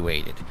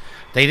insinuated.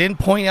 They didn't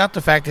point out the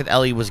fact that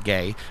Ellie was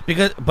gay,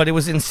 but it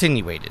was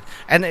insinuated.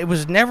 And it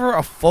was never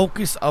a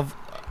focus of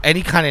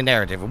any kind of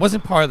narrative. It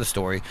wasn't part of the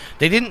story.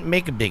 They didn't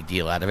make a big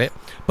deal out of it.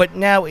 But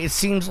now it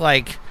seems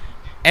like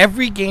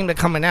every game that's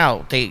coming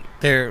out,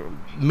 they're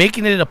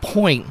making it a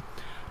point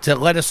to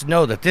let us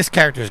know that this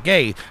character is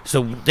gay,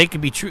 so they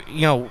could be true.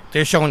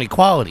 They're showing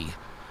equality.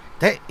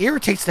 That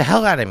irritates the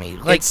hell out of me.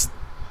 Like,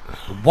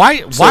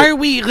 why are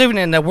we living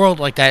in a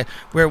world like that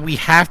where we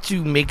have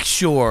to make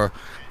sure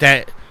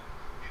that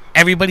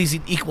everybody's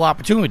an equal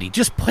opportunity?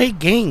 Just play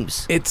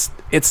games.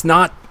 It's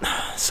not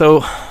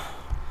so.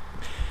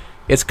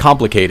 It's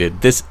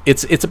complicated.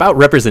 It's about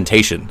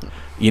representation.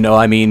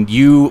 I mean,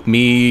 you,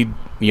 me,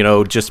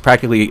 just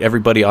practically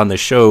everybody on the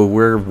show,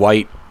 we're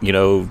white,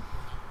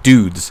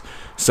 dudes.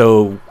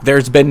 So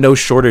there's been no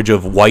shortage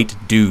of white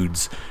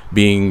dudes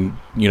being,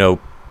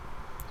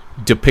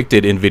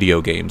 depicted in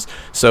video games.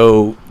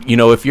 So,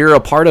 if you're a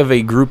part of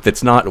a group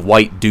that's not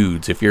white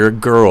dudes, if you're a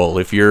girl,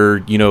 if you're,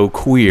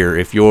 queer,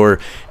 if you're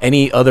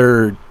any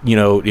other,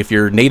 if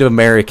you're Native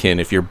American,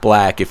 if you're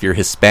black, if you're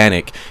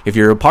Hispanic, if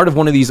you're a part of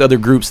one of these other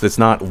groups that's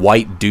not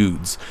white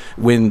dudes,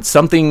 when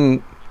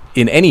something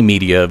in any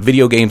media,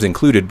 video games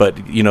included, but,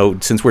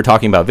 since we're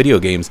talking about video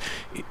games,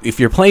 if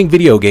you're playing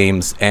video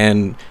games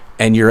and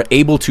you're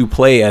able to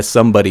play as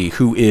somebody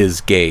who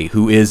is gay,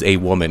 who is a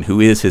woman, who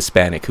is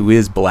Hispanic, who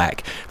is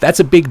black, that's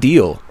a big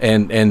deal.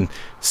 And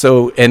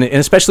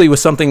especially with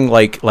something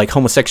like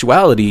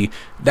homosexuality,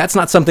 that's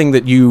not something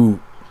that you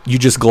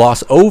just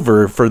gloss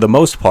over for the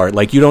most part.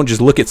 Like, you don't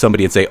just look at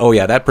somebody and say, oh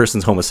yeah, that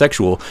person's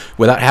homosexual,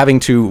 without having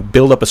to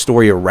build up a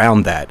story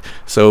around that.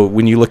 So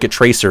when you look at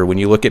Tracer, when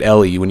you look at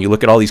Ellie, when you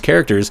look at all these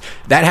characters,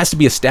 that has to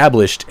be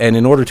established. And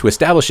in order to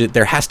establish it,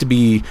 there has to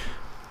be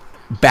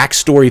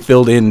backstory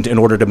filled in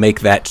order to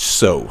make that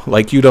so.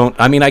 Like, you don't,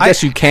 I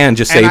guess you can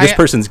just say this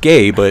person's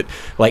gay, but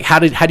like, how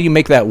do you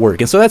make that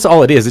work? And so that's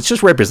all it is. It's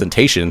just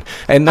representation.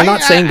 And they're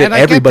not saying that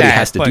everybody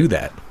has to do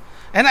that.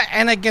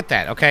 And I get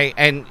that, okay?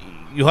 And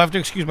you'll have to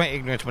excuse my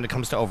ignorance when it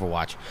comes to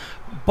Overwatch.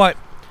 But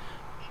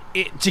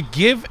to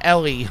give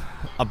Ellie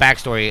a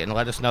backstory and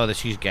let us know that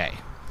she's gay,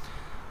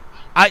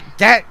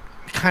 that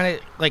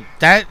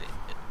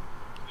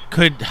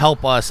could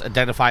help us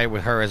identify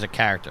with her as a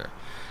character.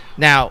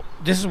 Now,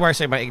 this is where I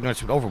say my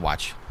ignorance with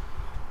Overwatch.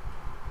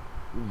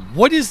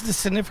 What is the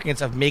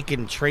significance of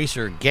making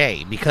Tracer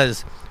gay?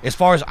 Because as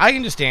far as I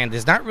understand,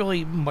 there's not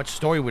really much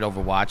story with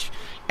Overwatch,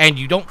 and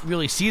you don't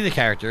really see the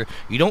character.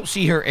 You don't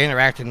see her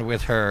interacting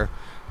with her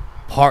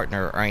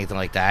partner or anything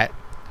like that.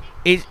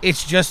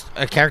 It's just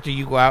a character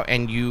you go out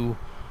and you're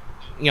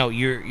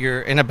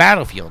in a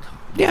battlefield.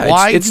 Yeah,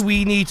 Why do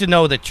we need to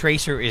know that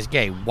Tracer is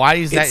gay? Why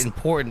is that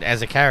important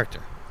as a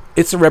character?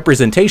 It's a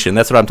representation.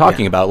 That's what I'm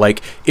talking about.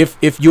 Like,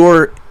 if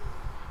you're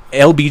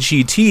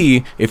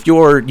LBGT, if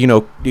you're,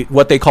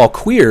 what they call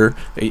queer,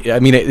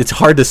 it's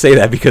hard to say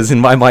that because in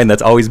my mind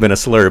that's always been a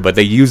slur, but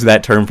they use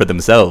that term for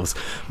themselves.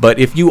 But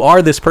if you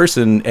are this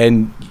person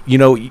and,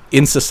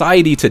 in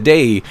society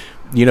today,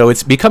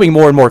 it's becoming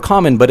more and more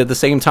common, but at the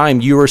same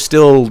time, you are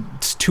still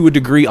to a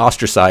degree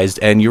ostracized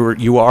and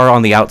you are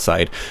on the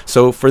outside.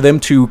 So for them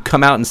to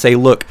come out and say,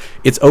 look,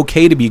 it's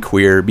okay to be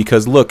queer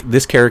because look,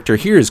 this character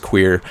here is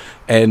queer,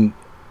 and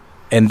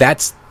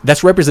that's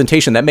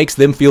representation that makes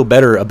them feel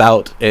better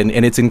about, and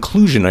it's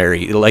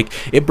inclusionary. Like,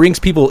 it brings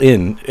people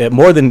in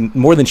more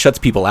than shuts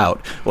people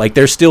out. Like,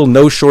 there's still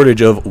no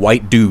shortage of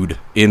white dude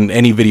in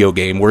any video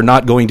game. We're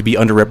not going to be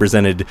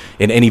underrepresented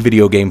in any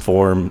video game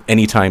form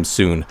anytime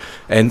soon.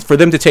 And for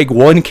them to take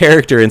one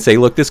character and say,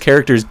 look, this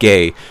character's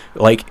gay,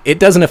 like, it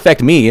doesn't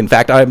affect me. In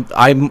fact,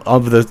 I'm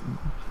of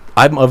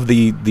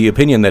the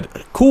opinion that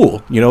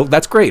cool,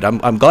 that's great.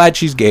 I'm glad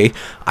she's gay.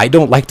 I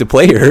don't like to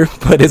play her,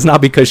 but it's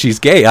not because she's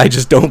gay. I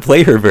just don't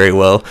play her very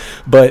well.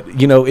 But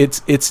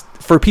it's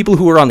for people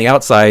who are on the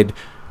outside,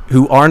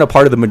 who aren't a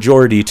part of the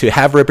majority, to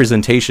have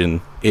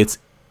representation. It's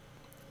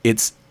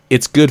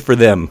good for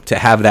them to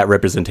have that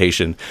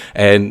representation,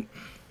 and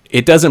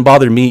it doesn't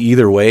bother me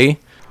either way.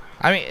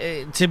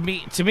 To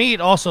me,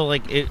 it also,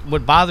 like,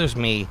 what bothers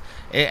me,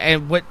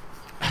 and what.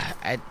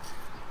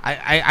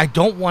 I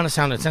don't want to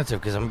sound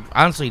insensitive because I'm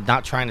honestly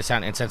not trying to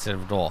sound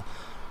insensitive at all.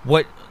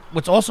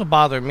 What's also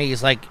bothering me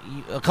is, like,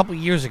 a couple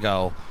years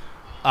ago,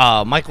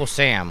 Michael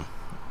Sam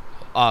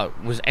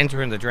was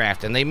entering the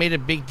draft, and they made a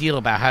big deal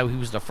about how he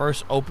was the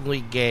first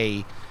openly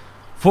gay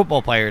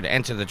football player to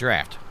enter the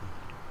draft.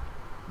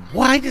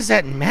 Why does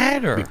that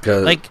matter?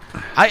 Because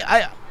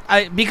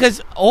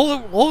because all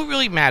that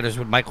really matters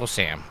with Michael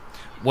Sam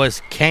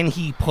was, can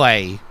he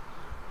play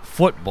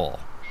football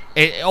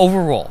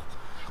overall?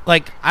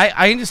 Like,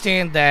 I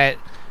understand that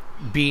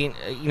being,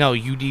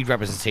 you need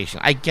representation.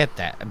 I get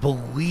that.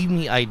 Believe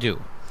me, I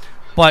do.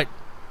 But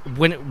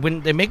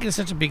when they're making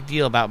such a big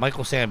deal about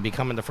Michael Sam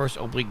becoming the first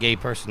openly gay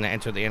person to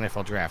enter the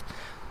NFL draft,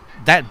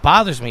 that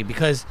bothers me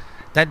because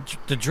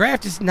the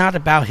draft is not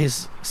about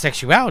his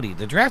sexuality.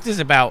 The draft is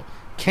about,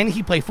 can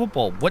he play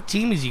football? What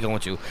team is he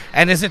going to?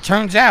 And as it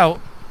turns out,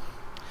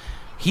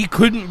 he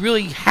couldn't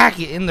really hack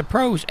it in the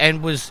pros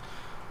and was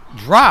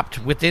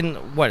dropped within,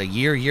 a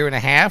year and a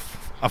half?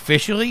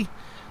 Officially,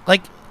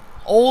 like,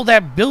 all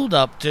that build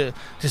up to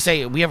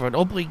say we have an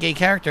openly gay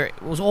character,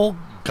 it was all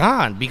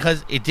gone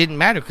because it didn't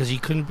matter because he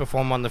couldn't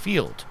perform on the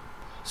field.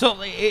 So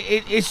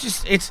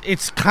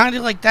it's kind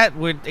of like that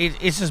where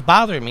it's just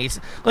bothering me. It's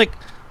like,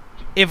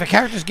 if a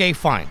character's gay,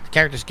 fine, the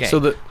character's gay.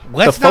 So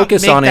let's the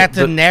focus not make on that it,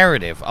 the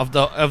narrative of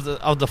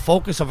the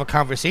focus of a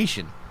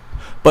conversation.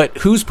 But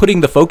who's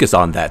putting the focus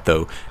on that,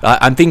 though?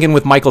 I'm thinking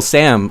with Michael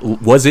Sam,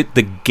 was it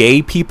the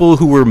gay people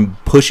who were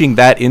pushing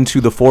that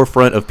into the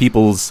forefront of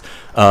people's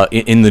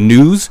in the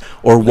news,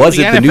 or was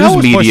it the news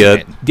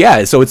media?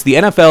 Yeah, so it's the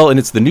NFL and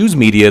it's the news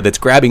media that's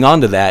grabbing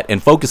onto that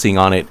and focusing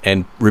on it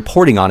and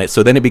reporting on it.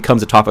 So then it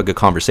becomes a topic of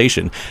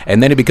conversation,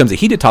 and then it becomes a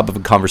heated topic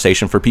of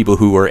conversation for people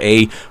who are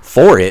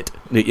for it.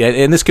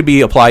 And this could be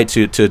applied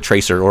to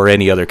Tracer or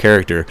any other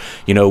character.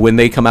 When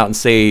they come out and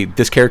say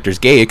this character's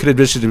gay, it could have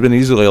just been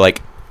easily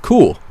like,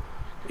 cool,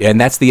 and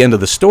that's the end of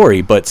the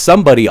story. But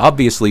somebody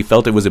obviously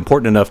felt it was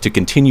important enough to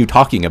continue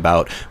talking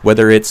about,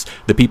 whether it's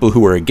the people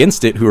who are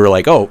against it, who are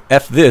like, oh,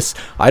 F this,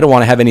 I don't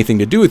want to have anything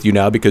to do with you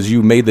now because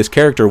you made this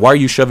character, why are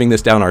you shoving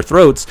this down our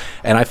throats?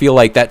 And I feel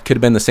like that could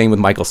have been the same with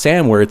Michael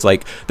Sam, where it's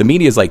like the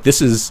media is like,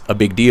 this is a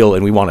big deal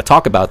and we want to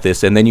talk about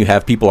this, and then you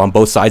have people on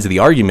both sides of the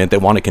argument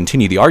that want to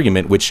continue the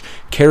argument, which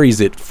carries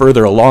it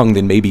further along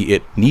than maybe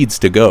it needs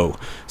to go.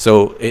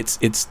 So it's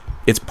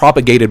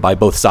propagated by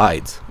both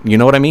sides. You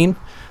know what I mean?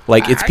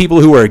 Like, it's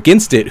people who are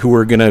against it who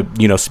are going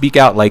to, speak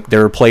out. Like,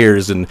 there are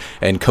players and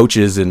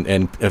coaches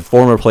and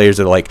former players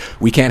that are like,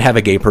 we can't have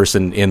a gay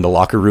person in the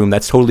locker room.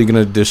 That's totally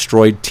going to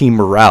destroy team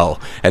morale.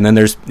 And then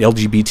there's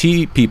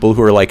LGBT people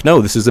who are like,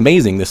 no, this is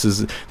amazing. This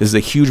is a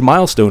huge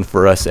milestone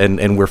for us,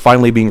 and we're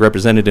finally being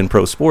represented in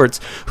pro sports.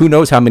 Who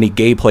knows how many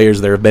gay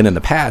players there have been in the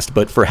past,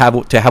 but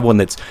to have one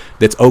that's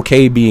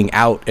okay being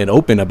out and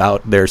open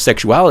about their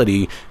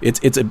sexuality,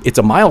 it's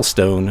a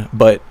milestone,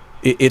 but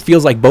it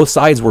feels like both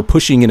sides were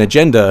pushing an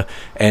agenda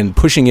and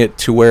pushing it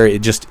to where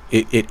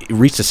it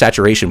reached a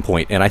saturation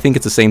point. And I think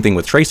it's the same thing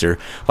with Tracer.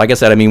 Like I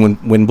said, I mean,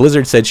 when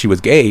Blizzard said she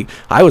was gay,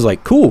 I was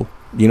like, cool,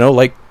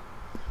 like,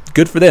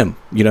 good for them,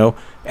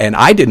 And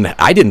I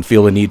didn't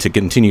feel a need to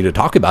continue to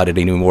talk about it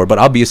anymore. But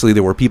obviously,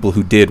 there were people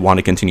who did want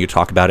to continue to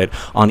talk about it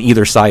on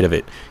either side of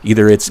it.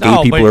 Either it's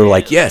gay people who are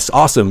like, yes,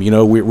 awesome,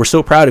 we're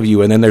so proud of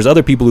you, and then there's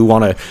other people who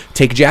want to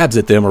take jabs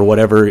at them or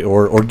whatever,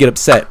 or get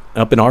upset,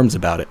 up in arms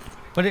about it.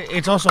 But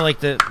it's also like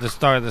the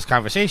start of this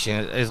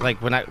conversation is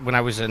like when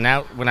I was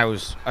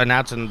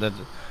announcing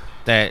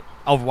that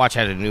Overwatch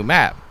had a new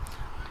map.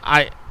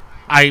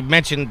 I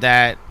mentioned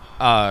that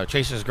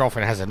Tracer's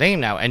girlfriend has a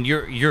name now, and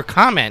your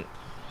comment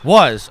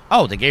was,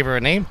 oh, they gave her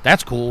a name?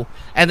 That's cool.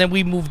 And then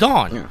we moved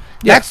on.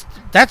 Yeah.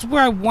 That's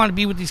where I want to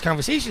be with these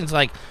conversations.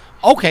 Like,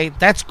 okay,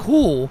 that's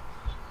cool,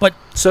 but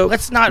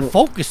let's not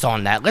focus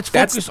on that. Let's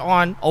focus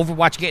on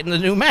Overwatch getting the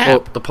new map. Well,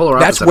 the polar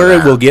opposite that's where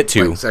it will get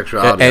to. Like,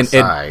 sexuality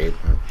aside,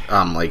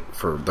 like,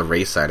 for the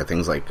race side of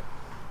things, like,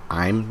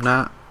 I'm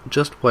not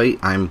just white,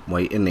 I'm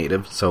white and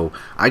native, so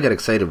I got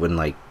excited when,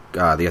 like,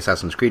 the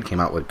Assassin's Creed came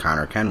out with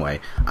Connor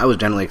Kenway. I was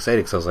generally excited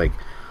because I was like,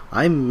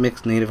 I'm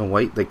mixed native and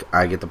white, like,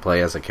 I get to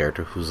play as a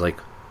character who's, like,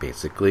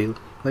 basically,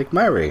 like,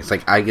 my race.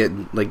 Like, I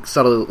get, like,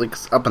 subtle, like,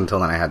 up until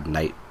then I had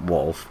Night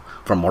Wolf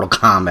from Mortal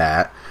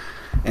Kombat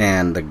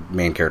and the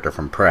main character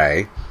from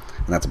Prey,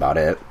 and that's about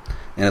it.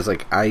 And it's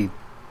like, I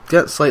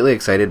get slightly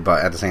excited,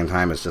 but at the same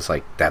time, it's just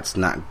like, that's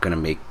not gonna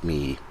make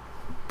me,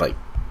 like,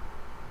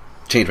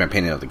 change my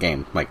opinion of the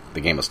game. Like,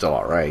 the game is still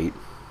alright.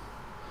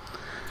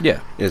 Yeah.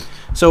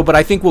 But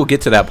I think we'll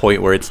get to that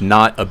point where it's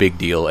not a big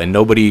deal, and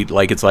nobody,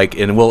 like, it's like,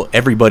 and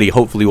everybody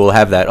hopefully will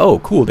have that, oh,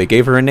 cool, they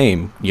gave her a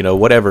name,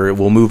 whatever,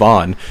 we'll move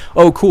on.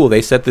 Oh, cool,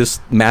 they set this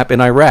map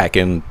in Iraq,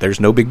 and there's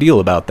no big deal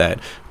about that.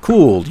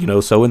 Cool,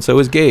 so-and-so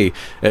is gay.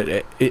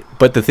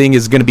 But the thing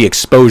is going to be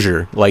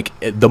exposure. Like,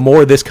 the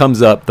more this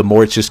comes up, the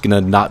more it's just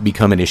going to not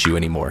become an issue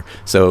anymore.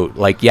 So,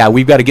 like, yeah,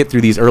 we've got to get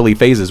through these early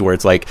phases where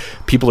it's like,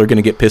 people are going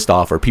to get pissed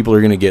off, or people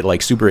are going to get,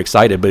 like, super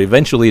excited, but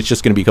eventually it's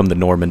just going to become the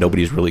norm, and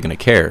nobody's really going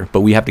to care.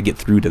 But we have to get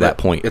through to that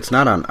point. It's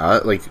not on,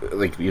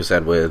 like you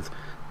said with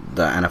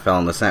the NFL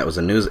and the Senate was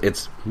the news,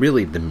 it's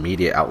really the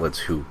media outlets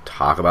who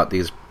talk about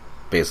these,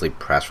 basically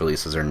press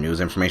releases or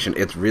news information.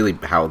 It's really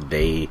how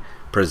they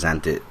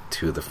present it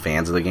to the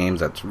fans of the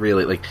games. That's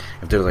really, like,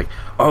 if they're like,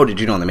 oh,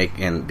 did you know, they make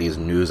in these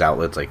news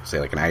outlets, like,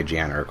 say, like an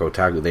IGN or a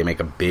Kotaku, they make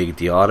a big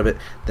deal out of it,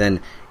 then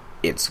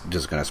it's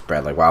just going to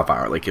spread like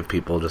wildfire. Like, if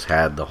people just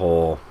had the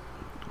whole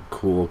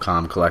cool,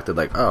 calm, collected,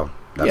 like, oh,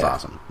 that's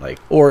awesome. Like,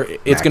 or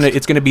it's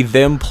gonna be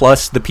them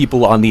plus the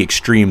people on the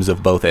extremes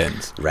of both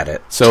ends.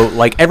 Reddit. So,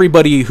 like,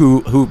 everybody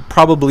who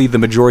probably the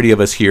majority of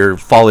us here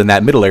fall in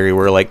that middle area,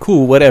 we're like,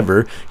 cool,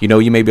 whatever.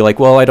 You may be like,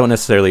 well, I don't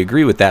necessarily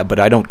agree with that, but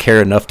I don't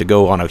care enough to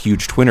go on a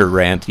huge Twitter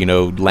rant,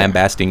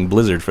 lambasting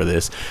Blizzard for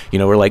this.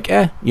 We're like,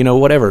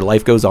 whatever.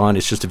 Life goes on.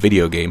 It's just a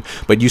video game.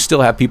 But you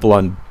still have people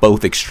on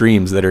both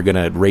extremes that are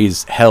gonna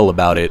raise hell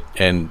about it,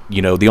 and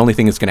the only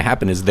thing that's gonna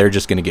happen is they're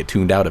just gonna get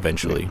tuned out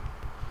eventually.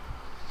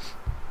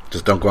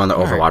 Just don't go on the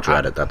Overwatch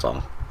Reddit, that's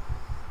all.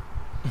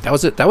 That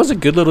was a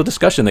good little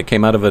discussion that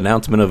came out of an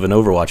announcement of an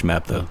Overwatch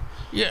map, though.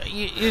 Yeah,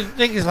 the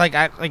thing is,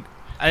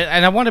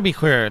 I want to be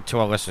clear to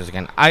our listeners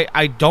again.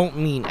 I don't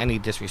mean any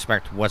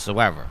disrespect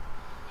whatsoever.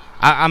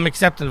 I'm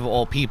accepting of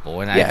all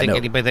people, and I think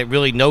anybody that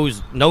really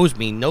knows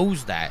me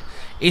knows that.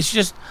 It's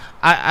just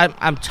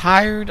I'm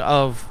tired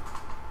of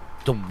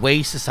the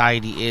way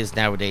society is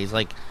nowadays.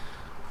 Like,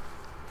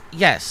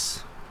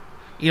 yes,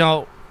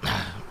 to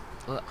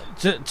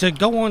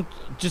go on,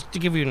 just to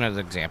give you another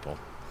example.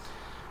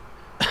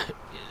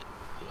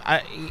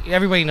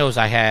 Everybody knows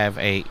I have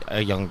a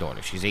young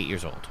daughter. She's 8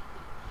 years old,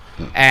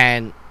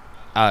 and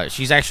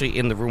she's actually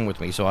in the room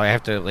with me, so I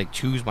have to, like,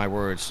 choose my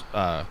words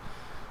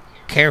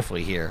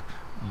carefully here.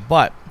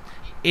 But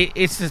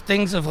it's the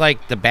things of,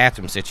 like, the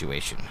bathroom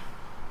situation.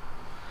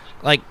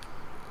 Like,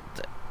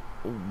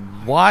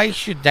 why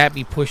should that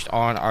be pushed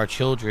on our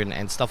children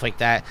and stuff like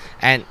that?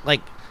 And, like,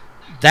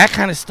 that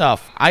kind of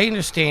stuff, I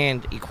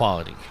understand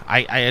equality.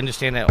 I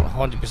understand that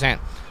 100%.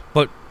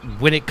 But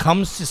when it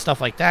comes to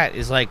stuff like that,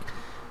 is like,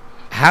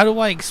 how do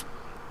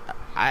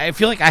I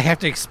feel like I have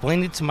to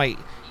explain it to my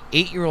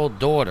 8-year-old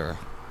daughter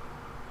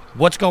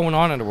what's going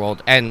on in the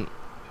world, and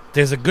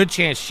there's a good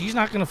chance she's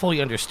not going to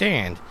fully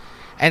understand.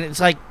 And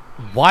it's like,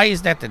 why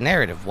is that the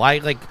narrative? Why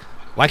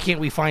can't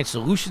we find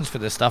solutions for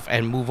this stuff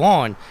and move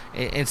on?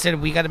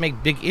 Instead, we got to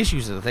make big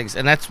issues of the things.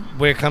 And that's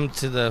where it comes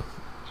to the,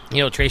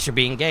 Tracer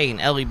being gay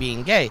and Ellie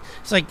being gay.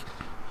 It's like,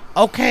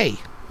 okay,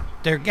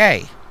 they're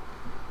gay.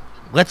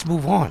 Let's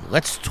move on.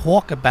 Let's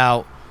talk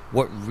about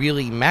what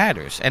really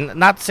matters. And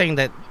not saying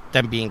that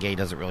them being gay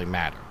doesn't really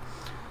matter.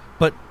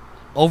 But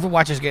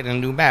Overwatch is getting a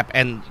new map,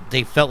 and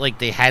they felt like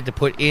they had to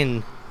put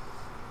in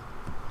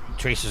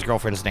Tracer's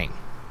girlfriend's name.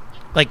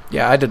 Like,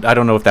 yeah, I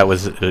don't know if that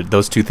was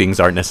those two things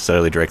aren't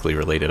necessarily directly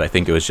related. I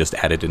think it was just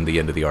added in the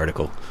end of the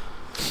article.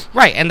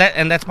 Right, and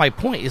that's my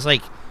point. Is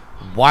like,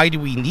 why do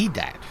we need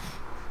that?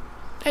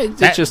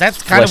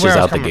 That's kind of where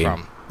I was coming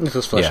from. It's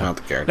just fleshing out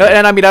the character. No,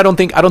 and I mean, I don't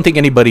think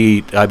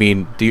anybody. I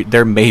mean,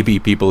 there may be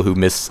people who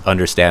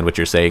misunderstand what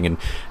you're saying,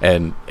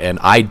 and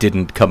I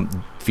didn't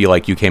feel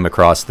like you came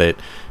across that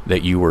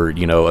you were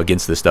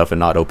against this stuff and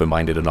not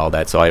open-minded and all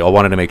that. So I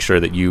wanted to make sure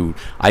that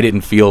I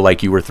didn't feel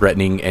like you were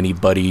threatening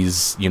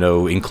anybody's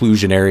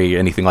inclusionary or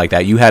anything like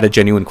that. You had a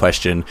genuine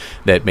question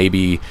that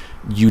maybe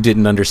you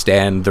didn't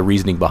understand the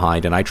reasoning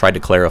behind, and I tried to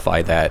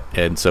clarify that.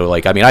 And so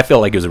I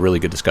felt like it was a really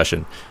good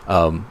discussion.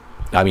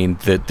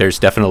 There's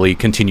definitely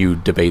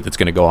continued debate that's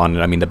going to go on.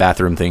 I mean, the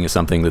bathroom thing is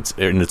something that's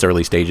in its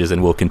early stages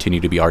and will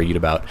continue to be argued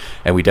about.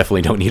 And we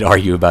definitely don't need to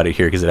argue about it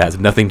here because it has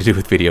nothing to do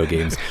with video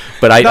games.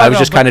 But I was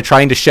just kind of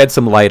trying to shed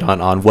some light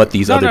on what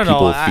these other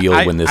people feel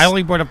when this... I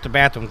only brought up the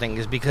bathroom thing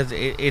is because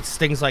it's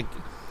things like...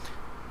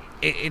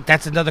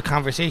 that's another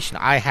conversation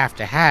I have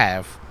to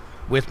have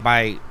with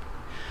my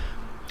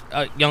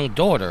young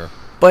daughter.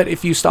 But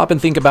if you stop and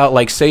think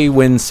about, say,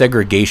 when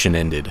segregation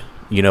ended...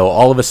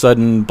 all of a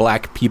sudden,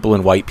 black people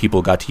and white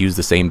people got to use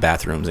the same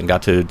bathrooms and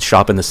got to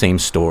shop in the same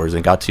stores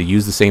and got to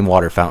use the same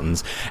water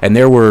fountains. And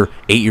there were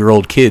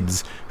 8-year-old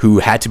kids who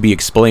had to be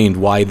explained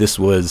why this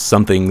was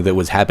something that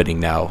was happening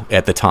now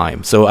at the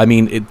time. So, I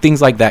mean,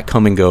 things like that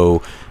come and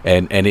go,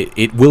 and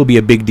it will be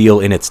a big deal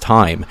in its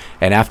time.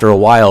 And after a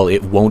while,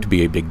 it won't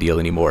be a big deal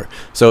anymore.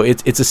 So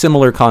it's a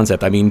similar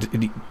concept. I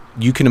mean...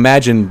 You can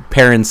imagine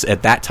parents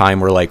at that time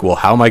were like, well,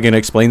 how am I going to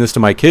explain this to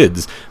my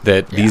kids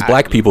that these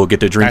black people get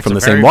to drink from the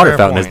same water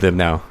fountain as them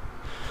now?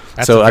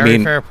 That's a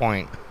very fair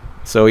point.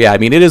 So, yeah, I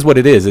mean, it is what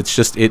it is. It's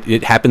just,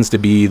 it happens to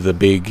be the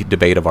big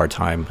debate of our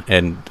time,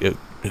 and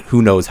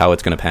who knows how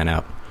it's going to pan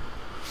out.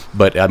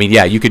 But, I mean,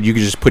 yeah, you could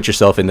just put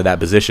yourself into that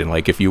position.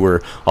 Like, if you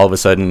were, all of a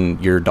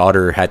sudden, your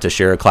daughter had to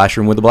share a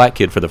classroom with a black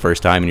kid for the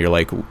first time, and you're,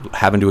 like,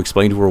 having to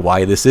explain to her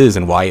why this is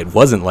and why it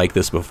wasn't like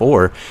this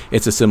before,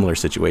 it's a similar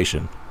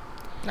situation.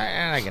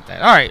 I get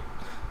that. All right,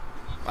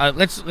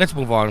 let's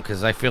move on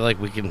because I feel like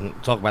we can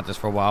talk about this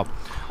for a while.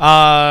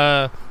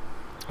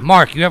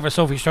 Mark, you have a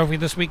Sophie's Trophy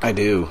this week? I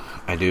do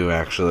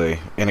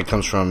actually, and it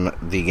comes from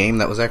the game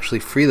that was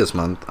actually free this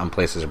month on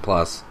PlayStation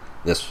Plus.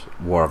 This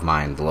War of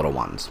Mine, the Little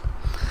Ones.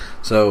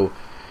 So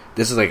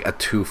this is like a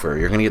twofer.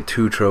 You're gonna get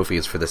 2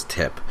 trophies for this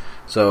tip.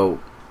 So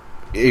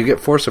you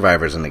get 4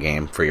 survivors in the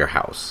game for your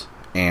house,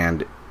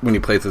 and when you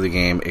play through the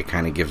game, it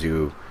kind of gives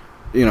you,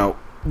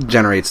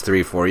 generates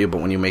 3 for you. But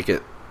when you make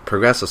it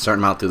progress a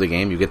certain amount through the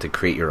game, you get to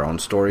create your own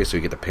story, so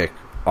you get to pick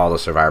all the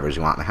survivors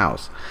you want in the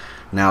house.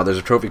 Now, there's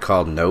a trophy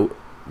called Note,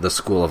 the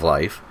School of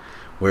Life,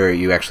 where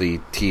you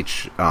actually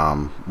teach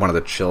one of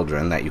the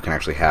children that you can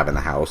actually have in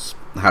the house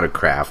how to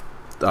craft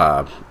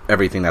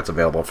everything that's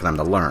available for them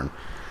to learn.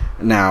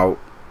 Now,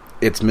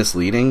 it's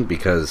misleading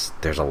because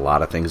there's a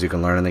lot of things you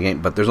can learn in the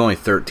game, but there's only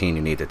 13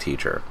 you need to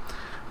teach her.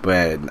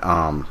 But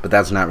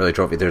that's not really a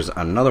trophy. There's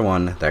another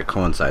one that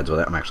coincides with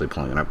it. I'm actually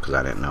pulling it up because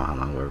I didn't know how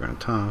long we were going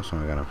to talk, so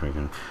I got to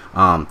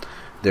freaking...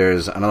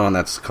 there's another one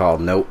that's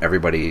called Note,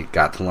 Everybody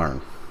Got to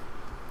Learn,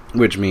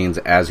 which means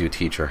as you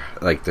teach her,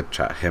 like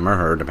him or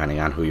her,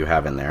 depending on who you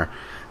have in there,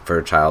 for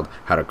a child,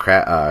 how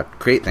to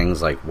create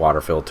things like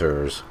water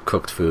filters,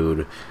 cooked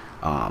food,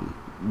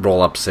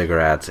 roll-up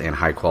cigarettes, and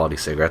high-quality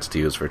cigarettes to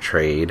use for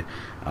trade,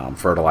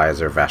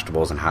 fertilizer,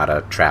 vegetables, and how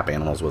to trap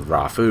animals with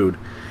raw food.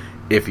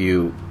 If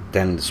you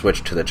then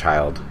switch to the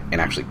child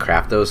and actually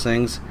craft those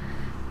things,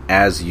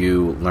 as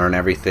you learn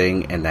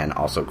everything and then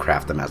also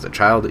craft them as a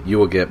child, you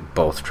will get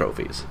both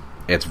trophies.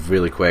 It's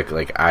really quick.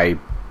 Like, I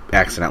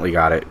accidentally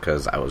got it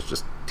because I was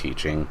just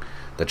teaching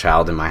the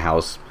child in my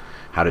house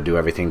how to do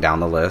everything down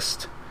the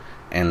list,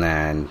 and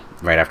then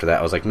right after that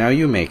I was like, now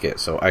you make it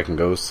so I can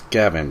go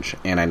scavenge,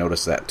 and I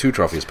noticed that 2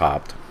 trophies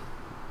popped.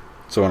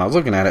 So when I was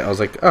looking at it, I was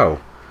like, oh,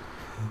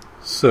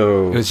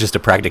 so it was just a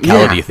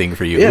practicality thing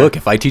for you. Yeah. Look,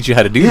 if I teach you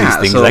how to do these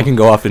things, I can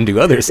go off and do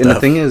other stuff. And the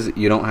thing is,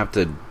 you don't have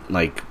to,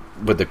 like,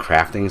 with the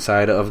crafting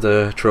side of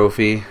the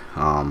trophy,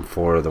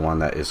 for the one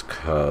that is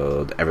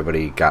called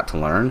Everybody Got to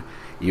Learn,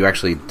 you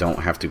actually don't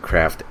have to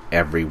craft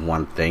every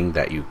one thing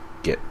that you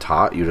get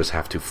taught. You just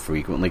have to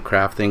frequently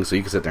craft things. So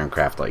you can sit there and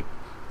craft, like,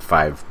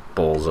 5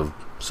 bowls of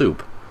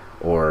soup,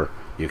 or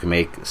you can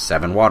make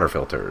 7 water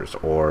filters,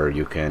 or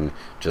you can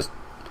just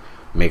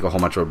make a whole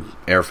bunch of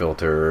air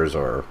filters,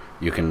 or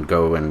you can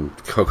go and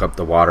hook up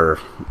the water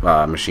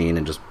machine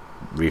and just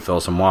refill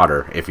some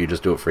water. If you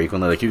just do it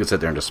frequently, like, you could sit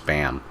there and just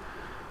spam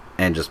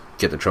and just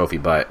get the trophy.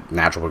 But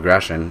natural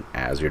progression,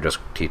 as you're just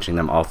teaching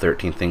them all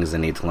 13 things they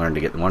need to learn to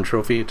get one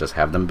trophy, just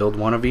have them build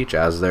one of each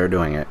as they're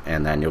doing it,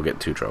 and then you'll get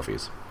 2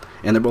 trophies.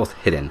 And they're both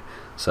hidden,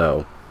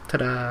 so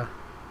ta-da.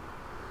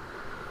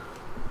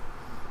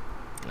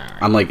 Right.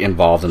 I'm like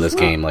involved in this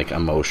game, like,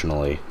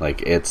 emotionally.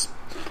 Like, it's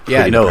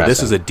Yeah, pretty no, depressing.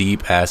 this is a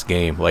deep ass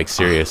game. Like,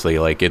 seriously,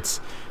 like, it's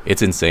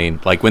insane.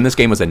 Like, when this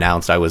game was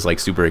announced, I was like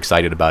super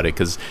excited about it,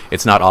 because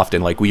it's not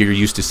often, like, we're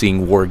used to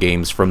seeing war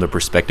games from the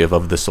perspective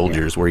of the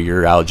soldiers, where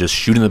you're out just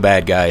shooting the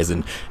bad guys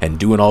and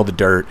doing all the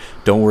dirt,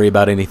 don't worry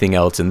about anything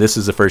else. And this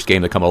is the first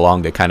game to come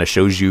along that kind of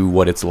shows you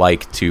what it's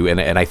like to,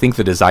 and I think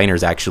the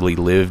designers actually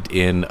lived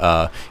in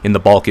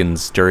the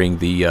Balkans during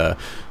the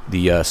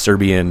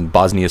Serbian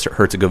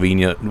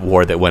Bosnia-Herzegovina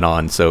war that went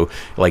on. So,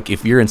 like,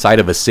 if you're inside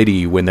of a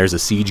city when there's a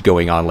siege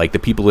going on, like the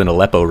people in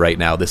Aleppo right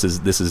now, this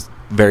is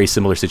very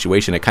similar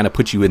situation. It kind of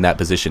puts you in that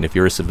position if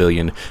you're a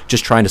civilian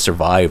just trying to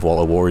survive while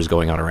a war is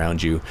going on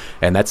around you.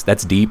 And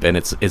that's deep, and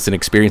it's an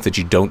experience that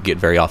you don't get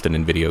very often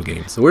in video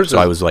games. So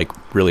I was like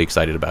really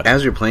excited about it.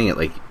 As you're playing it,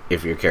 like,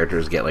 if your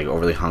characters get like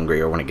overly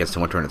hungry, or when it gets to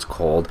winter and it's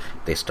cold,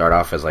 they start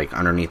off as, like,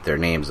 underneath their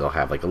names they'll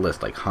have like a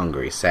list, like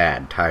hungry,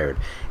 sad, tired,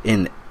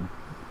 and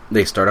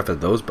they start off as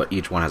those, but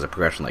each one has a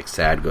progression. Like,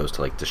 sad goes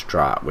to, like,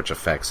 distraught, which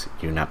affects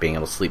you not being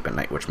able to sleep at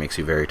night, which makes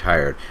you very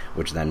tired,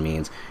 which then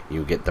means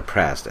you get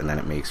depressed, and then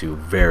it makes you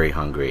very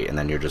hungry, and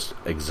then you're just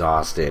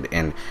exhausted.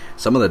 And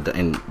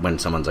when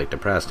someone's, like,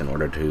 depressed, in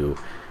order to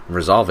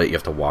resolve it, you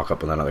have to walk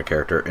up with another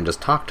character and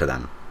just talk to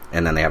them,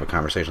 and then they have a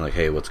conversation like,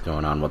 hey, what's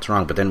going on, what's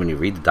wrong? But then when you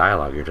read the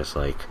dialogue, you're just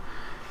like,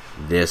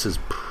 this is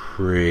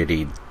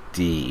pretty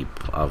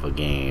deep of a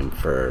game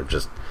for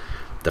just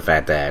the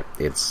fact that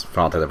it's, for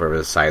all intents and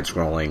purposes,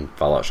 side-scrolling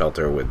Fallout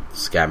Shelter with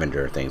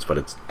scavenger things, but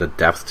it's the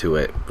depth to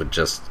it with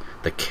just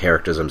the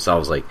characters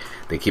themselves. Like,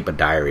 they keep a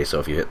diary, so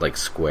if you hit, like,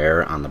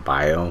 square on the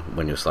bio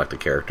when you select a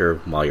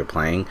character while you're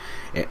playing,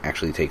 it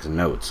actually takes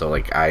notes. So,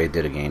 like, I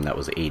did a game that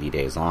was 80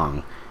 days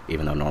long,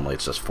 even though normally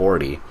it's just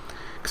 40,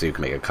 because you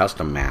can make a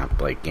custom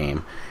map, like,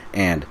 game,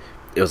 and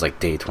it was like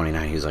day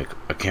 29. He's like,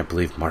 I can't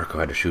believe Marco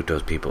had to shoot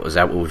those people. Is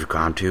that what we've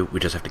gone to? We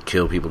just have to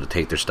kill people to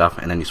take their stuff?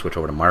 And then you switch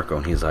over to Marco,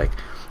 and he's like,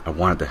 I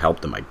wanted to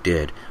help them, I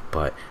did,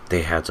 but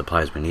they had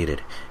supplies we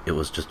needed. It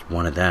was just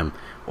one of them,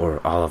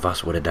 or all of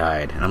us would have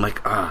died. And I'm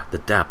like,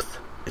 the depth.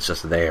 It's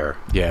just there.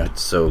 Yeah.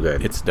 It's so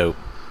good. It's dope.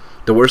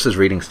 The worst is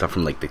reading stuff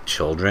from, like, the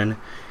children,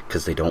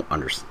 because they don't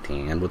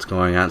understand what's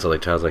going on. So,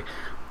 like, child's like,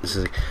 this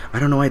is like, I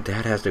don't know why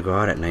Dad has to go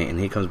out at night, and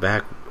he comes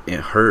back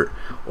hurt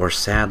or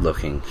sad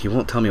looking. He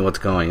won't tell me what's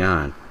going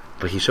on,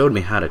 but he showed me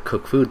how to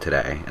cook food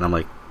today. And I'm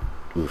like,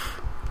 oof.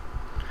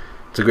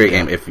 It's a great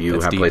game. If you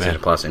have PlayStation, man,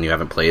 Plus and you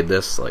haven't played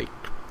this, like,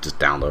 just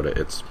download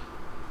it.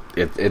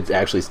 It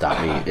actually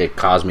stopped me. It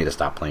caused me to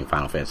stop playing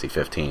Final Fantasy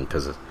 15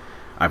 because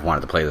I've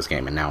wanted to play this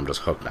game, and now I'm just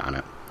hooked on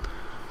it.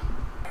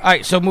 All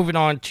right, so moving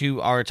on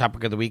to our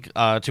topic of the week.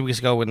 2 weeks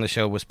ago when the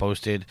show was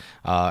posted,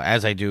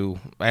 as I'm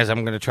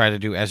going to try to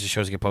do as the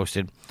shows get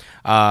posted,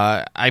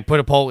 I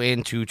put a poll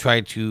in to try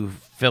to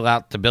fill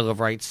out the Bill of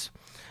Rights.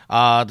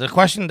 The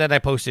question that I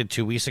posted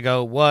 2 weeks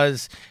ago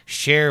was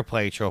share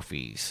play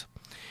trophies.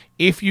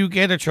 If you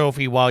get a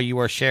trophy while you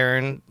are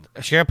share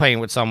playing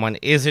with someone,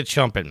 is it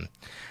chumping?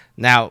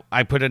 Now,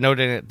 I put a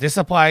note in it. This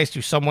applies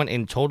to someone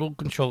in total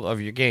control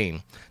of your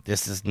game.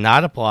 This does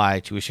not apply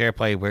to a share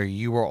play where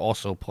you are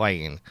also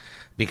playing,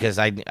 because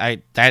I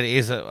that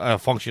is a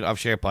function of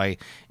share play.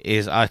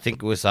 Is I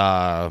think it was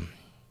Far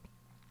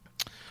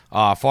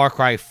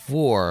Cry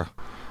 4.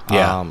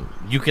 Yeah,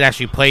 you can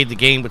actually play the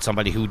game with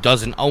somebody who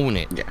doesn't own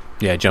it.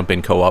 Yeah, jump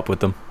in co-op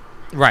with them.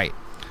 Right.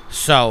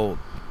 So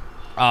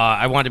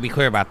I wanted to be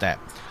clear about that.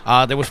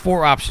 There was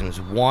 4 options.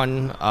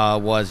 One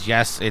was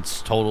yes,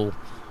 it's total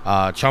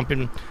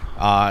chumping.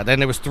 Then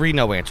there was 3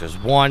 no answers.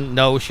 1,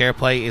 no, share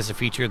play is a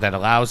feature that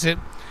allows it.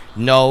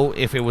 No,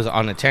 if it was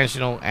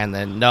unintentional. And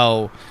then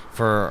no,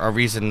 for a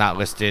reason not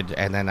listed.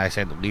 And then I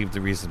said leave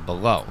the reason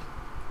below.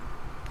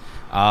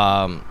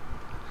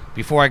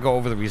 Before I go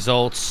over the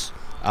results,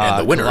 and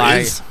the winner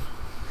is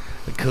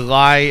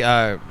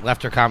Kalai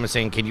left her comment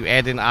saying, can you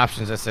add in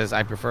options that says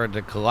I prefer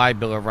the Kalai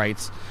Bill of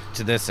Rights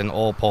to this in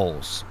all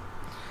polls?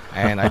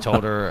 And I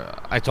told her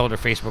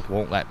Facebook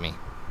won't let me.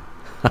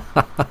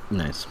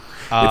 Nice. It's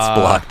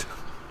blocked.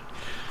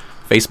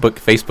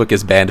 Facebook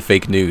has banned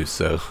fake news,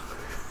 so.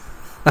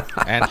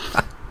 And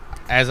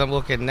as I'm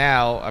looking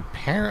now,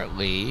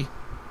 apparently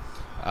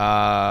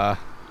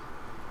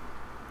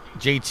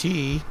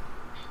JT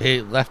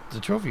left the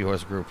Trophy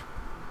Horse group.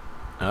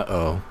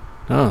 Uh-oh.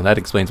 Oh, that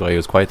explains why he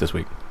was quiet this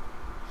week.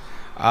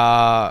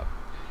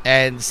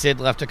 And Sid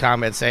left a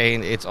comment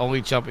saying it's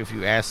only chump if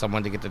you ask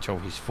someone to get the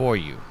trophies for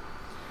you.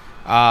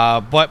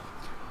 But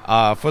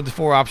for the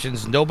 4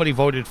 options, nobody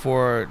voted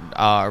for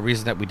a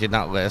reason that we did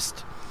not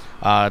list.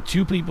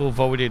 2 people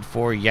voted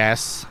for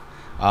yes.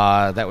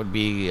 That would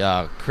be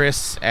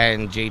Chris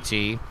and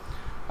JT.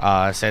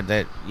 said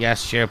that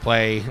yes, share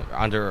play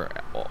under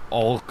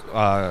all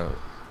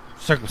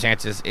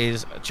circumstances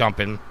is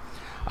jumping.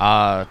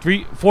 4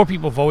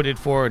 people voted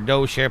for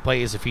no, share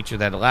play is a feature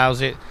that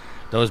allows it.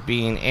 Those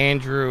being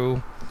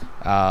Andrew,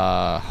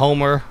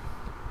 Homer,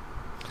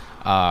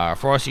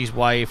 Frosty's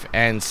wife,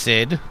 and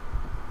Sid.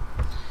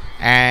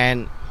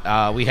 And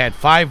we had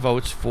 5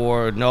 votes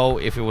for no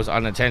if it was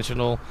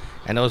unintentional,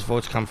 and those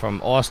votes come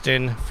from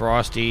Austin,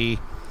 Frosty,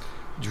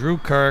 Drew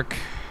Kirk,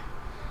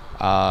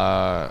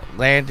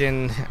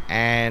 Landon,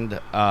 and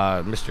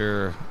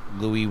Mr.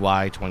 Louis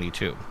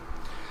Y22.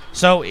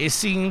 So it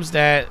seems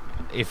that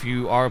if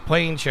you are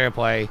playing share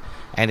play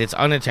and it's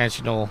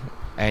unintentional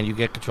and you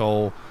get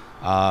control,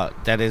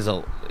 that is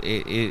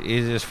it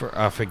is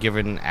a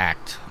forgiven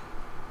act.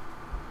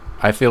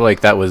 I feel like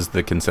that was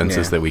the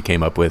consensus that we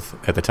came up with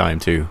at the time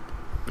too.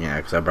 Yeah,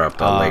 because I brought up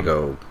the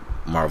Lego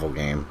Marvel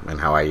game and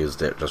how I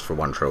used it just for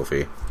 1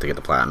 trophy to get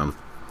the platinum.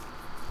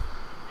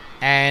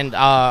 And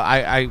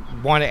I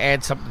want to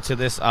add something to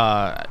this.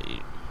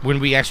 When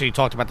we actually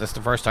talked about this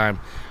the first time,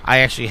 I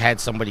actually had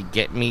somebody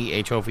get me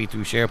a trophy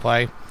through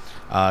SharePlay.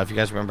 If you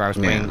guys remember, I was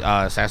playing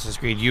Assassin's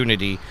Creed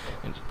Unity,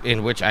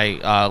 in which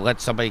I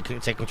let somebody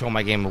take control of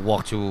my game and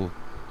walk to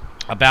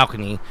a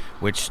balcony,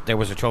 which there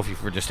was a trophy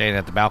for just standing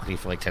at the balcony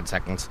for like 10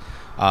 seconds,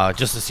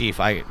 just to see if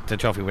the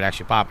trophy would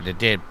actually pop, and it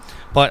did.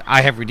 But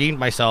I have redeemed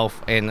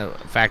myself in the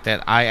fact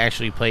that I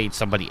actually played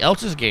somebody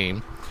else's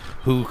game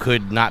who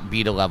could not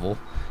beat a level,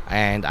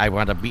 and I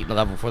wound up beating the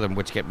level for them,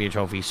 which get me a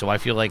trophy. So I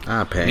feel like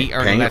me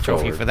earning that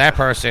trophy for that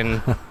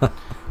person,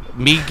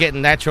 me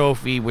getting that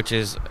trophy, which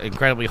is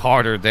incredibly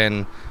harder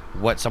than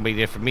what somebody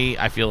did for me,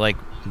 I feel like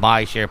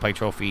my share play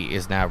trophy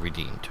is now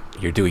redeemed.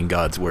 You're doing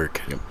God's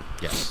work. Yep.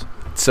 Yes.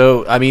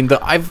 So, I mean,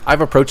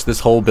 I've approached this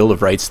whole Bill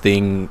of Rights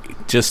thing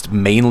just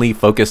mainly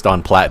focused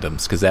on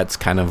platinums, because that's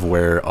kind of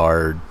where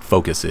our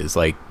focus is.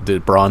 Like, the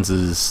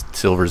bronzes,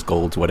 silvers,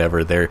 golds,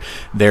 whatever,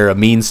 they're a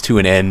means to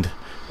an end,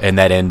 and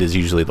that end is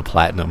usually the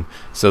platinum.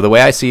 So the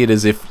way I see it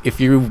is if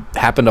you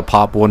happen to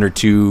pop 1 or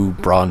 2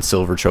 bronze,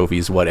 silver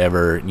trophies,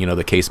 whatever,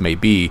 the case may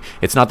be,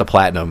 it's not the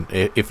platinum.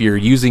 If you're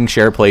using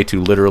SharePlay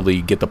to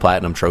literally get the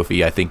platinum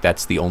trophy, I think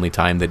that's the only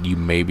time that you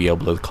may be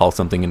able to call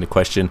something into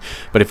question.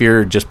 But if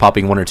you're just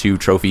popping 1 or 2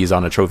 trophies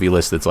on a trophy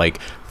list that's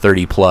like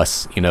 30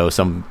 plus,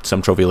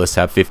 some trophy lists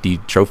have 50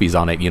 trophies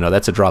on it,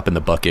 that's a drop in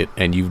the bucket,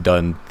 and you've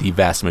done the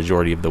vast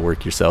majority of the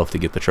work yourself to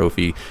get the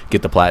trophy,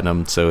 get the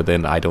platinum, so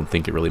then I don't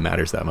think it really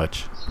matters that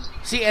much.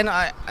 See, and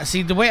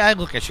the way I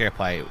look at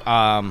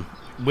SharePlay,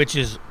 which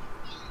is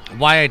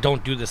why I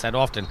don't do this that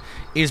often,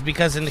 is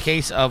because in the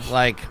case of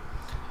like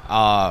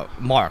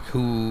Mark,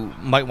 who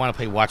might want to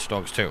play Watch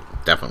Dogs 2,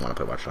 Definitely want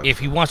to play Watch Dogs.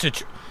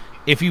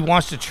 if he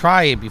wants to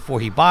try it before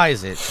he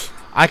buys it,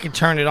 I can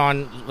turn it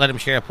on, let him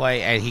SharePlay,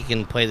 and he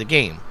can play the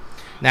game.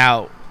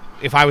 Now,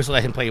 if I was to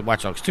let him play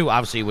Watch Dogs 2,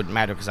 obviously it wouldn't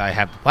matter because I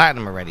have the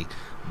platinum already.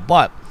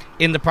 But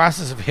in the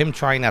process of him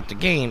trying out the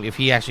game, if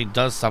he actually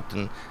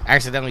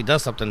accidentally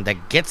does something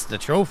that gets the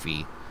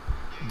trophy,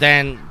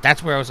 then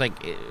that's where I was like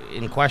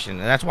in question.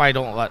 And that's why I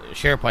don't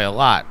SharePlay a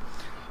lot.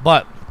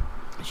 But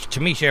to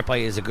me,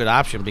 SharePlay is a good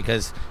option,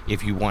 because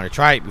if you want to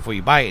try it before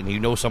you buy it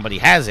and somebody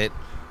has it,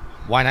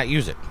 why not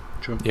use it?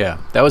 True. Yeah,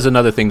 that was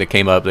another thing that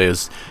came up.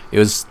 It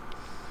was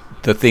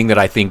the thing that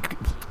I think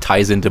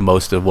ties into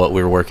most of what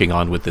we're working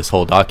on with this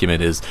whole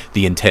document is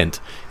the intent.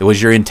 It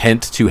was your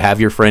intent to have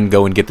your friend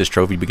go and get this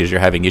trophy because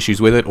you're having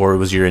issues with it, or it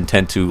was your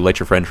intent to let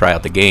your friend try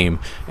out the game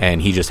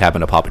and he just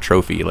happened to pop a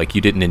trophy. Like,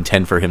 you didn't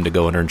intend for him to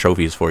go and earn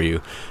trophies for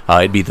you.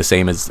 It'd be the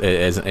same as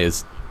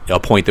a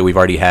point that we've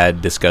already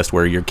had discussed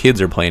where your kids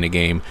are playing a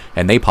game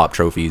and they pop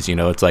trophies.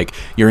 It's like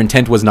your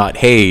intent was not,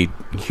 hey,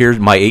 here's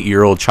my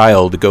 8-year-old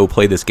child, go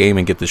play this game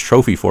and get this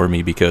trophy for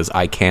me because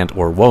I can't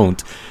or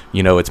won't.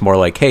 It's more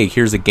like, hey,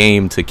 here's a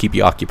game to keep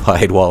you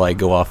occupied while I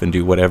go off and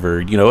do whatever,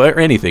 or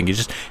anything. It's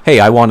just, hey,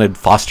 I want to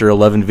foster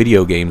 11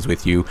 video games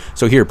with you,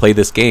 so here, play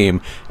this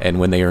game. And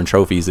when they earn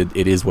trophies, it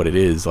is what it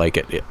is.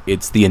 Like,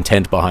 it's the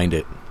intent behind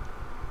it.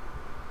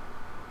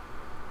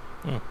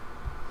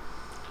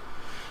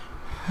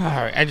 All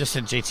right, I just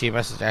sent JT a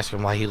message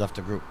asking why he left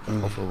the group.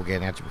 Hopefully we'll get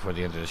an answer before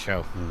the end of the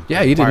show.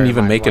 Yeah, you didn't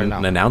even make an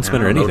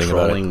announcement or anything no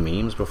about it. trolling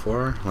memes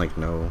before? Like,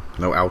 no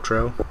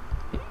outro?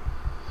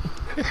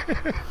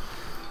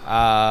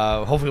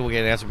 Hopefully we'll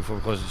get an answer before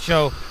we close the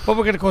show. But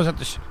we're going to close out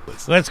the show.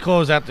 Let's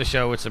close out the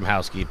show with some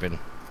housekeeping.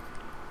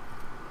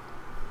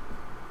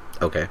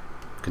 Okay,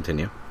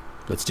 continue.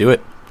 Let's do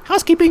it.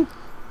 Housekeeping.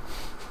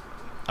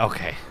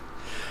 Okay.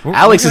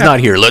 Alex is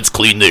not here. Let's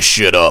clean this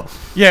shit up.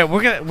 Yeah,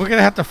 we're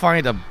gonna have to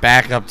find a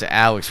backup to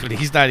Alex, but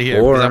he's not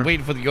here. Or I'm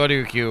waiting for the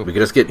audio cue. We could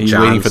just get He's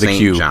John waiting for the St.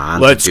 cue.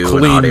 John Let's to do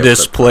clean an audio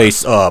this clip.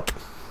 place up.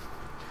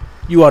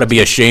 You ought to be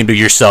ashamed of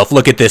yourself.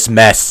 Look at this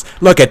mess.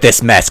 Look at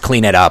this mess.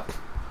 Clean it up.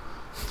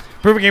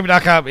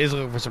 ProvenGamer.com is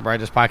looking for some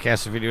writers,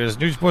 podcasts, videos,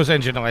 news reports,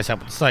 and generalized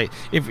help with the site.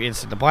 If you're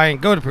interested in applying,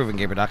 go to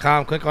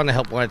ProvenGamer.com, click on the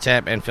Help Wanted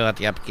tab, and fill out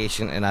the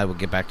application, and I will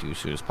get back to you as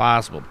soon as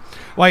possible.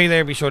 While you're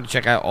there, be sure to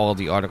check out all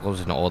the articles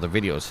and all the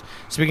videos.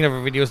 Speaking of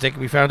our videos, they can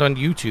be found on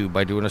YouTube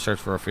by doing a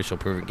search for Official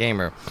Proven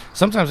Gamer.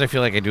 Sometimes I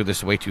feel like I do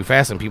this way too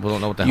fast, and people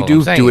don't know what the hell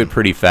I'm saying. You do it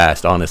pretty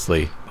fast,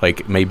 honestly.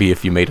 Like, maybe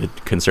if you made a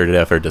concerted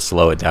effort to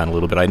slow it down a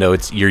little bit. I know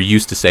you're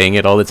used to saying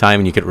it all the time,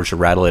 and you could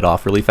rattle it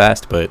off really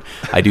fast, but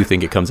I do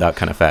think it comes out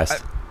kind of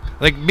fast.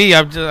 Like me,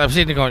 I'm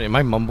sitting there going, am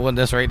I mumbling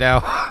this right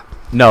now?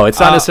 No,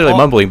 it's not necessarily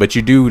mumbling, but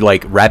you do,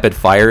 like, rapid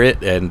fire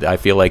it, and I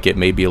feel like it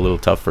may be a little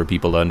tough for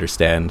people to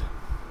understand,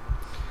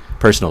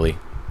 personally.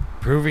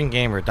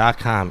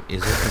 ProvenGamer.com is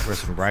looking for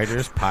some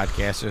writers,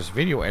 podcasters,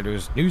 video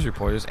editors, news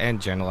reporters,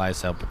 and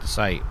generalized help with the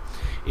site.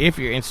 If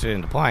you're interested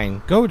in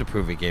applying, go to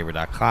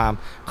ProvenGamer.com,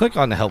 click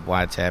on the Help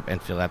Wanted tab,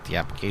 and fill out the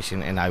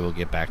application, and I will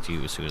get back to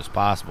you as soon as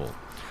possible.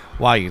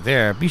 While you're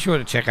there, be sure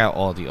to check out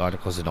all the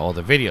articles and all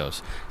the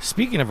videos.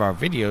 Speaking of our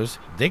videos,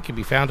 they can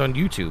be found on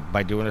YouTube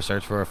by doing a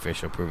search for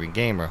Official Proven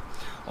Gamer.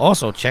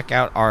 Also, check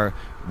out our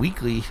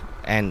weekly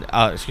and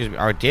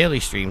our daily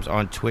streams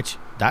on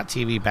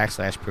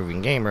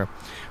twitch.tv/Proven Gamer,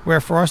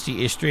 where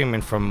Frosty is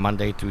streaming from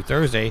Monday through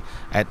Thursday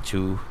at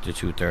 2 to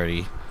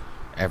 2:30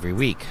 every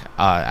week.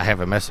 I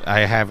have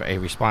a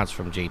response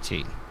from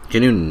JT.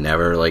 Can you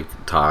never, like,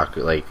 talk,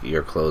 like,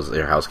 your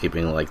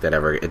housekeeping like that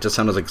ever? It just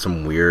sounded like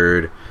some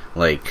weird,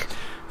 like,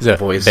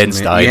 voice.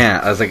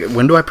 Yeah, I was like,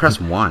 when do I press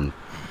 1?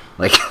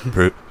 Like,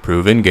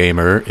 Proven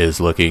Gamer is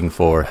looking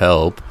for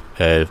help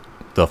at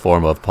the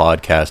form of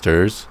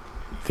podcasters,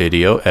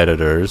 video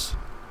editors,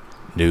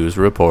 news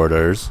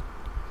reporters,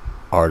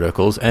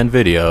 articles, and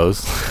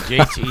videos.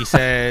 JT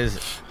says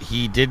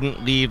he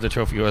didn't leave the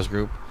Trophy Horse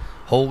group.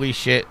 Holy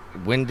shit,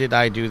 when did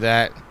I do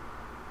that?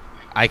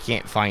 I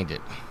can't find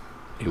it.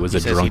 It was he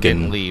a says drunken. He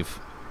didn't leave.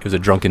 It was a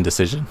drunken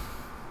decision.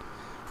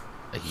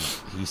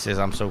 He says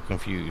I'm so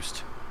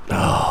confused.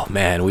 Oh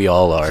man, we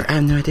all are. I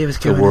have no idea what's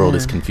going on. The world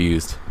is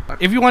confused.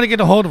 If you want to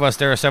get a hold of us,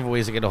 there are several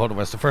ways to get a hold of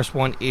us. The first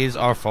one is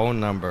our phone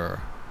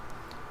number.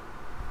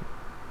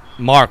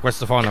 Mark, what's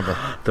the phone number?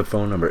 The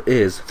phone number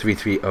is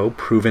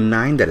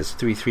 330-PROVEN-9. That is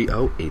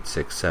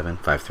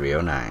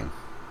 330-867-5309.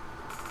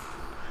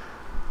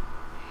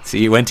 See,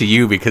 he went to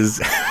you because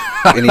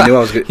and he knew I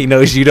was. He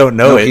knows you don't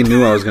know it. He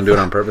knew I was going to do it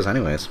on purpose,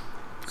 anyways.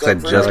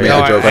 Because I just made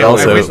a joke.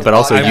 But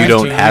also, you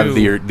don't have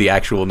the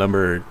actual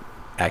number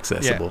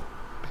accessible.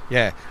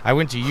 Yeah, I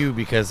went to you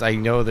because I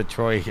know that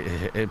Troy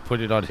had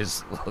put it on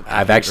his.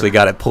 I've actually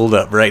got it pulled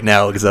up right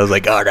now because I was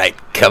like, "All right,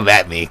 come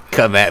at me,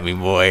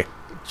 boy."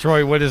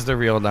 Troy, what is the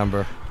real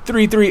number?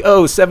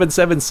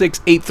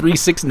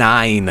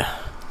 330-776-8369.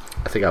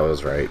 I think I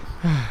was right.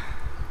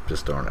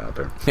 Just throwing it out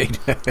there.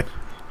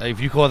 If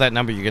you call that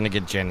number, you're gonna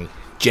get Jenny.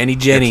 Jenny.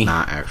 It's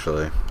not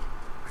actually.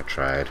 I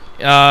tried.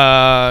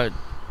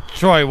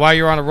 Troy, while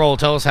you're on a roll,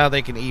 tell us how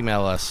they can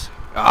email us.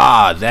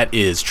 That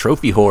is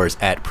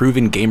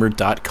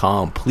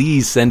trophyhorse@provengamer.com.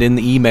 Please send in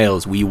the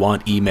emails. We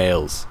want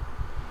emails.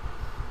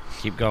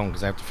 Keep going,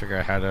 because I have to figure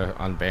out how to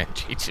unban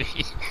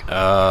GT.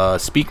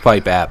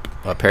 SpeakPipe app.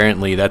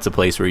 Apparently, that's a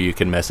place where you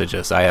can message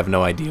us. I have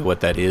no idea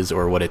what that is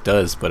or what it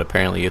does, but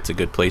apparently it's a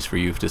good place for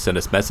you to send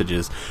us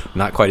messages.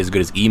 Not quite as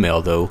good as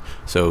email, though.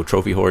 So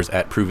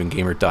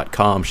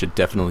trophyhorse@provengamer.com should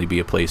definitely be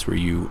a place where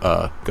you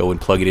go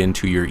and plug it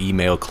into your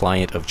email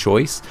client of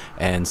choice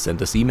and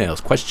send us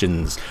emails,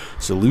 questions,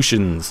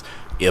 solutions,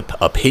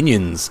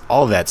 opinions,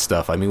 all that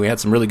stuff. I mean, we had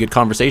some really good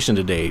conversation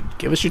today.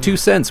 Give us your 2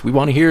 cents. We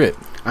want to hear it.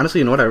 Honestly,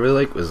 you know what I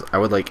really like was I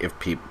would like if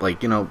people,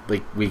 like, you know,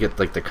 like we get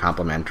like the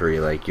complimentary,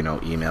 like, you know,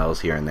 emails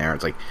here and there.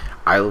 It's like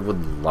I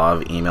would love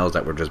emails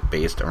that were just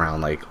based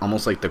around like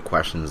almost like the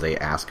questions they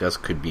ask us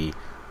could be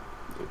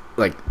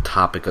like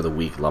topic of the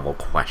week level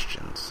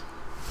questions.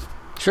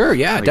 Sure,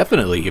 yeah,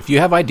 definitely. If you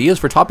have ideas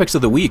for topics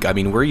of the week, I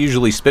mean, we're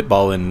usually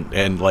spitballing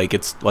and like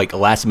it's like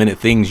last minute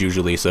things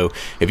usually. So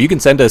if you can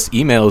send us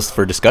emails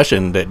for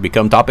discussion that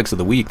become topics of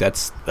the week,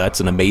 that's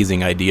an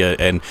amazing idea.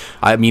 And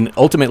I mean,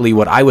 ultimately,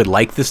 what I would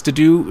like this to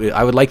do,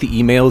 I would like the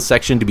emails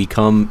section to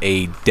become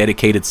a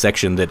dedicated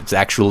section that's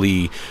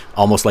actually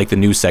almost like the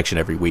news section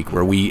every week,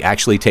 where we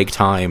actually take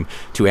time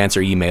to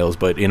answer emails.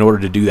 But in order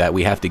to do that,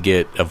 we have to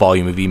get a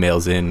volume of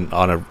emails in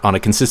on a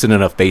consistent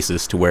enough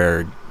basis to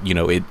where, you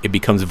know, it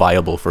becomes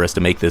viable for us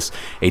to make this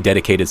a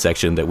dedicated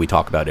section that we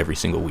talk about every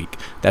single week.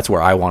 That's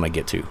where I want to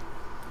get to.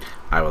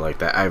 I would like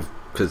that.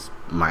 Because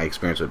my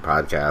experience with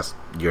podcasts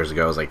years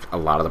ago was like a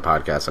lot of the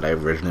podcasts that I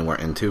originally were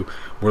into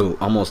were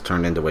almost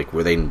turned into like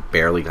where they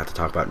barely got to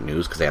talk about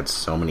news because they had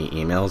so many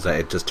emails that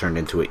it just turned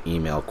into an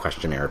email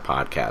questionnaire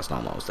podcast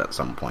almost at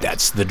some point.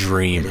 That's the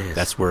dream.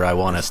 That's where I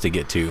want us to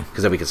get to.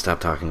 Because then we could stop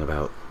talking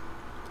about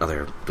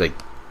other, like,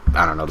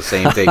 I don't know, the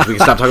same things. We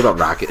can stop talking about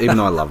Rocket, even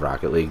though I love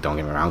Rocket League, don't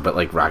get me wrong, but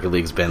like Rocket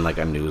League's been like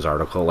a news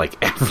article like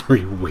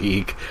every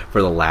week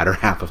for the latter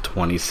half of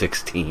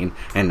 2016,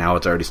 and now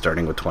it's already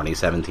starting with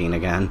 2017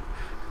 again.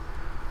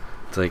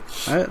 It's like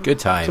good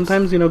times.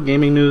 Sometimes, you know,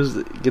 gaming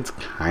news gets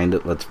kind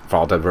of, let's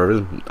fault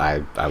advertisers.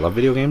 I love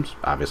video games,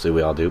 obviously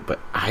we all do, but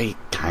I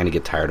kind of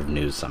get tired of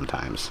news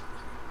sometimes.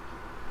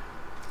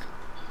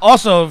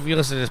 Also, if you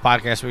listen to this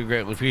podcast, we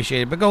greatly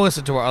appreciate it. But go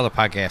listen to our other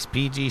podcasts,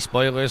 PG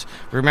Spoilers,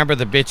 Remember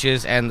the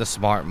Bitches, and The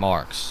Smart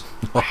Marks.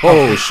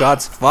 Oh,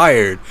 shots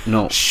fired.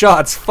 No.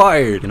 Shots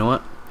fired. You know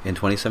what? In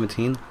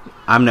 2017,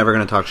 I'm never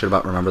going to talk shit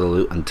about Remember the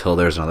Loot until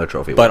there's another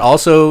trophy. But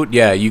also,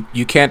 yeah,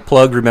 you can't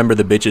plug Remember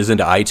the Bitches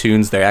into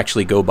iTunes. They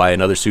actually go by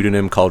another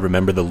pseudonym called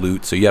Remember the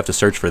Loot, so you have to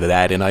search for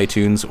that in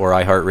iTunes or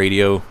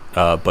iHeartRadio.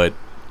 But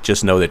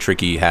just know that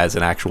Tricky has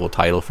an actual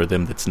title for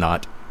them that's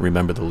not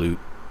Remember the Loot.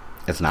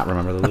 It's not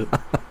Remember the Loot?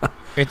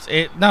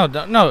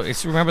 No,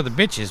 it's Remember the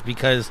Bitches,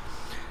 because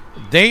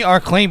they are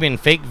claiming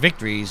fake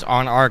victories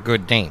on our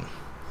good name.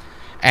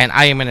 And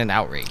I am in an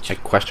outrage. I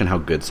question how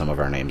good some of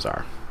our names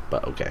are,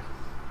 but okay.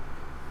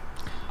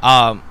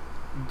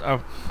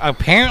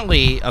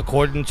 Apparently,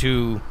 according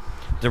to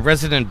the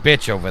resident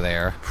bitch over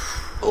there,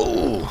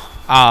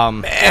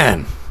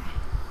 Man,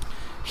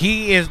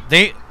 he is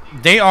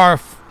they are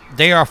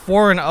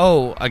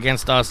 4-0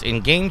 against us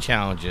in game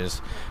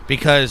challenges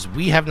because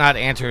we have not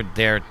entered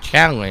their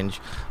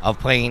challenge of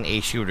playing a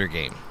shooter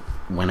game.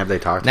 When have they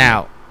talked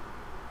Now,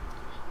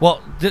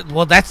 well,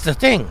 that's the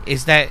thing,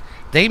 is that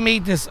they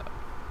made this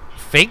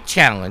fake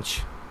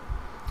challenge,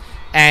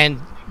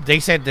 and they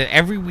said that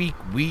every week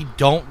we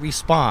don't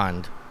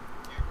respond,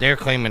 they're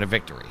claiming a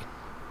victory.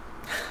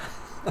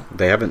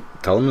 They haven't.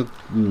 Tell them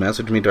to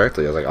message me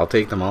directly. I was like, I'll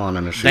take them all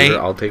on a shooter.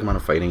 I'll take them on a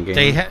fighting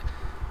game.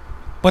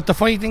 But the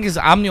funny thing is,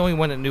 I'm the only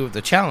one that knew of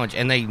the challenge,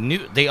 and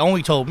they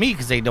only told me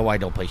because they know I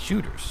don't play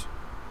shooters.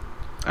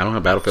 I don't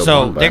have Battlefield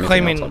So 1, but they're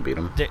claiming else, I'll beat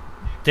them.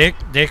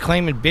 they're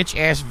claiming bitch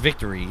ass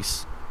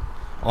victories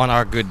on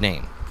our good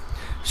name.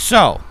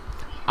 So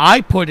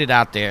I put it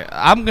out there.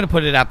 I'm going to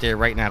put it out there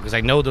right now because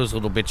I know those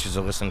little bitches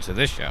are listening to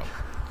this show.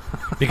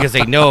 Because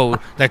they know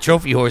that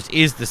Trophy Horse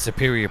is the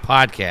superior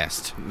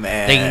podcast.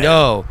 Man. They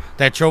know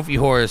that Trophy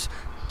Horse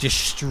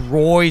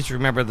destroys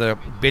Remember the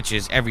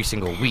Bitches every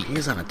single week.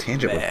 He's on a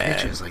tangent with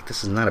bitches. Like,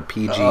 this is not a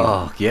PG.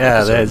 Oh,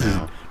 yeah, that's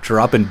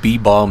dropping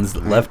B-bombs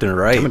left and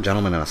right. I'm a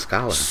gentleman and a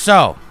scholar.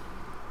 So,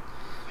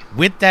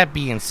 with that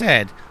being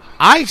said,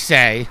 I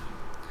say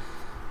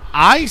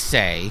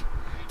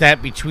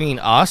that between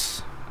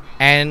us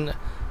and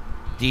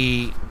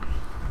the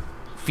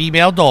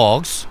female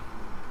dogs,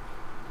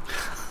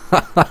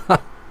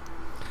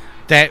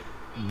 that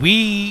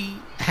we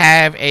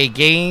have a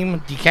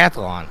game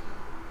decathlon.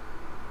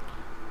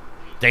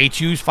 They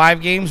choose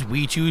 5 games,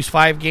 we choose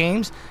 5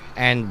 games,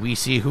 and we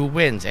see who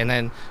wins. And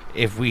then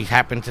if we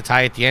happen to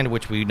tie at the end,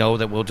 which we know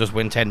that we'll just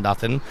win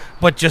 10-0,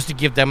 but just to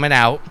give them an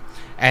out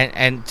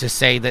and to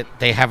say that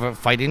they have a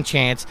fighting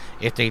chance,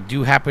 if they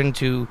do happen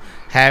to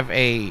have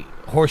a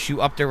horseshoe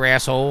up their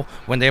asshole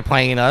when they're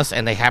playing us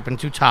and they happen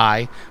to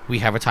tie, we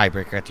have a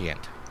tiebreaker at the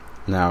end.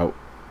 Now,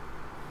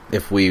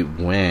 if we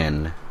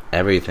win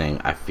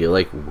everything, I feel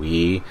like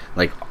we,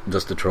 like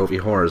just the Trophy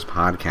Horrors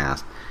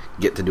podcast,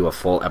 get to do a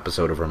full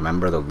episode of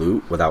Remember the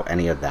Loot without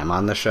any of them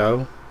on the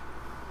show.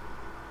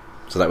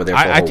 So that way they're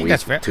I think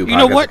that's fair. 2 You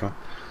know podcasts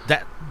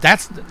what?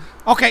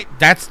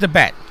 That's the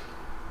bet.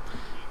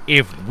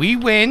 If we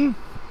win,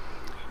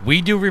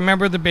 we do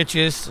Remember the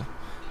Bitches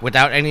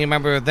without any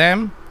member of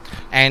them.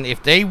 And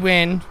if they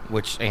win,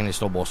 which ain't a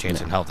snowball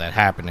chance in hell of that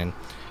happening,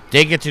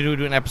 they get to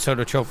do an episode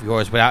of Trophy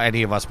Horrors without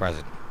any of us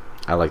present.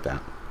 I like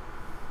that.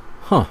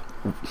 Huh.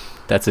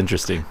 That's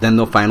interesting. Then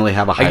they'll finally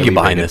have a highly get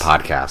behind rated this.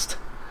 podcast.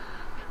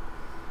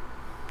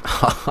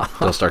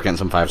 They'll start getting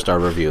some 5-star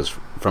reviews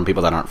from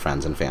people that aren't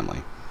friends and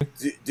family.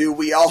 Do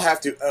we all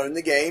have to own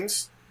the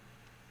games?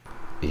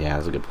 Yeah,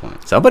 that's a good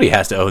point. Somebody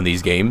has to own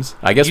these games.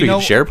 I guess we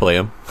can share play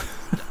them.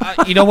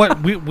 You know what?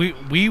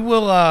 We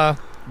will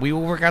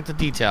work out the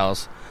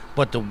details.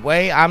 But the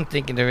way I'm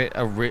thinking of it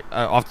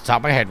off the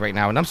top of my head right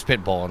now, and I'm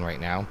spitballing right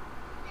now,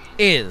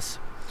 is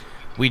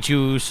we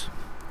choose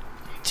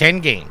 10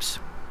 games.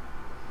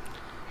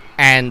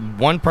 And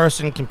one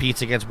person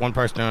competes against one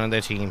person on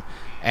their team.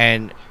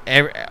 And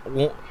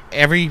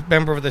every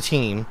member of the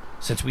team,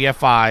 since we have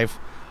 5,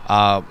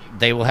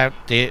 they will have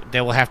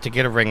to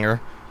get a ringer,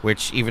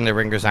 which even the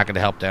ringer's not going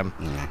to help them.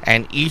 Mm.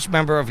 And each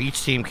member of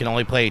each team can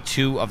only play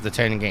 2 of the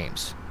 10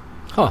 games.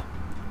 Huh.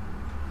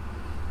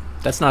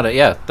 That's not a...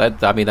 Yeah,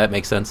 that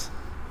makes sense.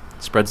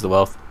 Spreads the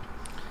wealth.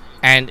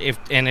 And if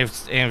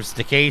it's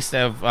the case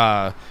of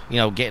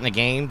getting a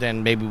game,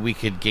 then maybe we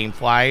could game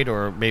fly it,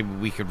 or maybe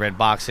we could red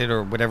box it,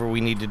 or whatever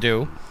we need to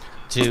do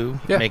to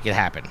make it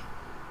happen.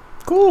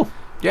 Cool.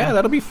 Yeah,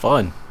 that'll be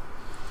fun.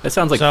 That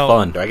sounds like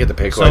fun. Do I get to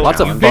pick Lots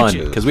of fun,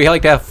 because we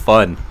like to have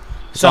fun.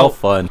 It's all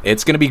fun.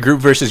 It's going to be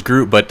group versus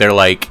group, but they're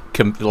like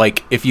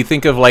if you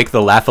think of like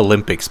the Laugh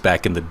Olympics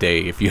back in the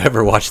day, if you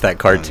ever watched that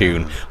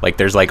cartoon, like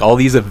there's like all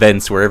these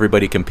events where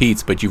everybody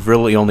competes, but you've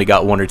really only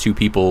got 1 or 2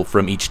 people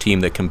from each team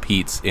that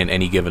competes in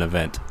any given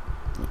event.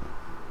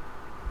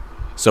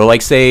 So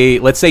let's say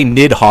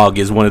Nidhogg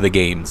is one of the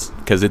games,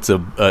 because it's a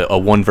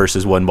 1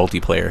 versus 1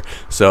 multiplayer.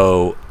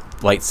 So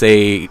like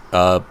say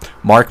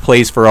Mark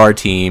plays for our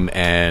team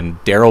and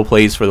Daryl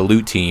plays for the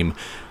Loot team.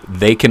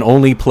 They can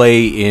only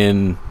play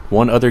in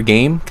 1 other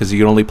game, because you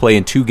can only play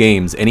in 2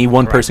 games. Any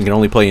one person can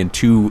only play in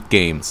 2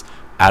 games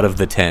out of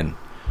the 10.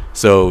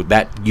 So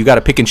that you got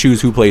to pick and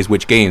choose who plays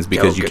which games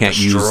because you can't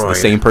use the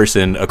same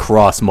person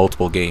across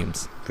multiple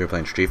games. If you're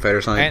playing Street Fighter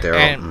or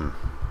something,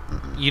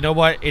 you know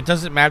what? It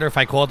doesn't matter if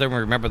I call them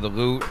Remember the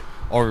Loot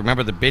or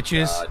Remember the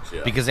Bitches,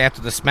 because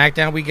after the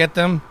SmackDown we get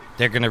them,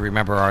 they're going to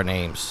remember our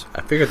names.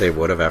 I figured they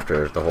would have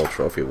after the whole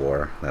trophy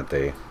war that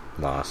they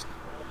lost.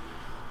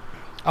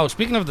 Oh,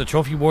 speaking of the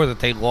trophy war that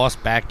they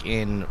lost back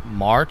in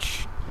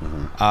March,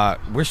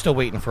 we're still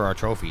waiting for our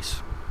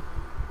trophies.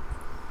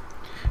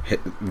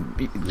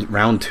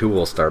 Round 2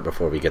 will start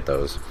before we get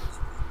those.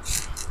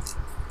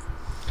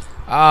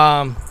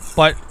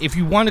 But if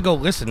you want to go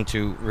listen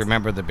to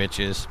Remember the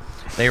Bitches,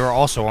 they are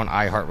also on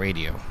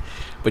iHeartRadio.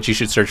 But you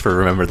should search for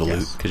Remember the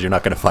Loot, because you're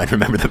not going to find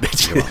Remember the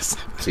Bitches.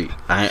 See,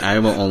 I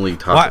will only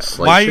talk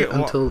slight shit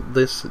until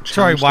this challenge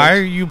Sorry, why starts.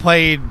 are you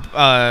playing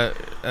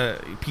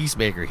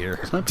Peacemaker here?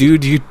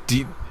 Dude,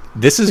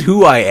 this is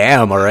who I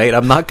am, all right?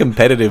 I'm not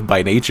competitive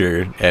by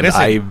nature, and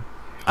Listen,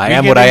 I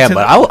am what I am,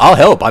 but I'll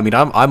help. I mean,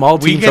 I'm all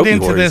team Trophy We get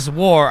into Wars. this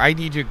war, I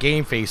need your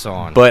game face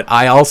on. But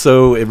I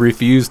also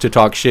refuse to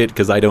talk shit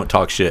because I don't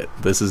talk shit.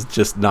 This is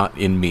just not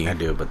in me. I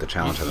do, but the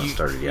challenge hasn't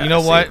started yet. You know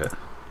what?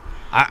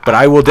 But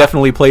I will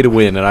definitely play to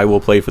win, and I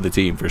will play for the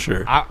team for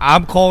sure.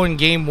 I'm calling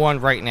game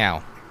 1 right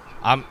now.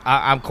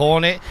 I'm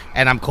calling it,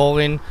 and I'm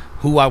calling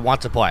who I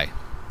want to play.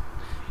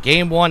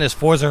 Game 1 is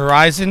Forza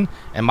Horizon,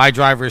 and my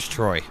driver is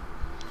Troy.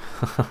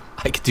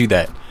 I could do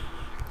that.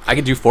 I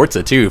could do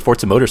Forza too.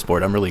 Forza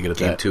Motorsport. I'm really good at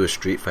Game that. 2 is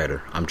Street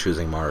Fighter. I'm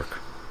choosing Mark.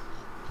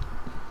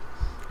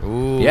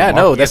 Ooh, Yeah, Mark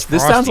no, gets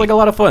this frosty. sounds like a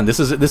lot of fun. This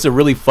is a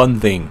really fun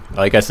thing.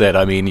 Like I said,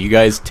 I mean, you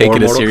guys take Or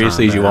it as Mortal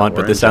seriously as you Kombat want,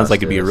 but or this sounds like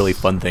it'd be a Injustice. really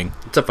fun thing,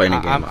 It's a fighting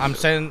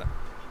game.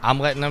 I'm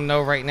letting them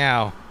know right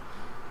now.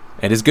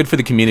 and it's good for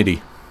the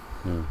community.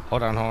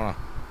 Hold on.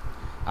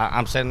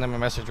 I'm sending them a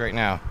message right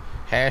now.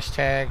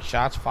 Hashtag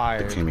shots The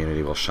fired.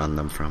 community will shun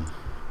them from.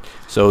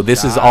 So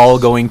this is all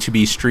going to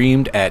be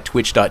streamed at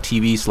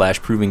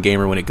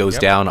twitch.tv/provengamer when it goes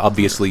down.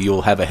 Obviously,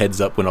 you'll have a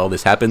heads up when all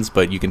this happens,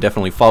 but you can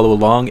definitely follow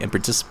along and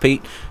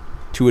participate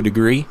to a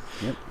degree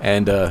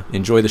and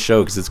enjoy the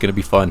show because it's going to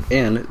be fun.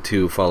 And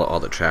to follow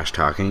all the trash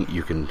talking,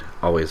 you can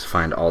always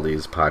find all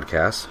these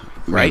podcasts,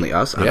 mainly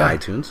us, on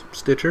iTunes,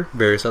 Stitcher,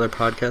 various other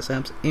podcast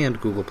apps, and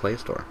Google Play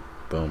Store.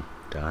 Boom.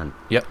 Done.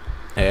 Yep.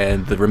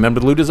 And the Remember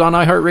the Loot is on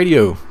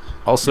iHeartRadio.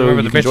 Also,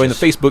 Remember you the can join the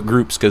bitches. Facebook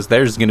groups because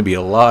there's going to be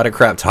a lot of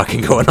crap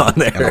talking going on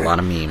there. And a lot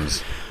of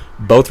memes.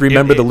 Both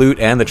Remember the Loot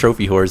and the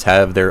Trophy Whores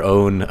have their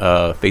own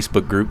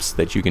Facebook groups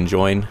that you can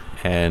join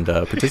and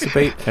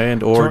participate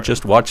and or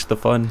just watch the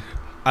fun.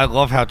 I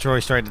love how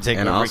Troy's trying to take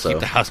And over and also- keep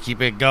the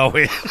housekeeping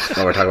going.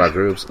 While we're talking about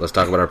groups, let's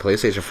talk about our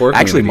PlayStation 4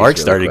 Actually, communities Mark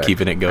really started quick.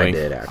 keeping it going. I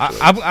did, actually.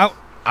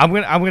 I'm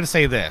gonna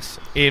say this: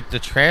 if the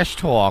trash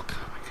talk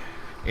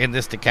in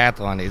this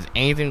decathlon is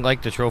anything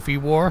like the trophy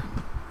war,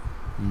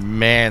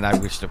 man, I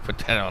wish to put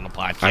that on the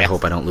podcast. I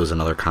hope I don't lose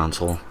another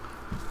console.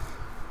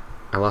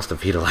 I lost a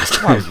Vita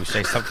last Why would time. you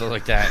say something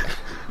like that?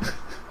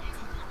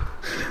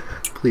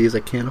 Please, I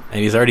can't.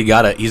 And he's already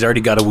got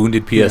a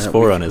wounded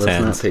PS4 on his let's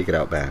hands. Let's not take it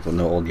out back.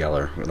 No old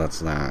Yeller.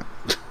 Let's not.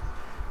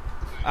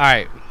 All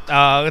right,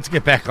 let's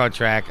get back on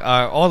track.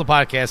 All the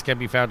podcasts can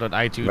be found on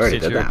iTunes, We already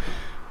did Stitcher. that.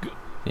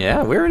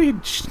 Yeah, we're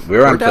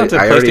We're on. down to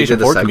I already did PlayStation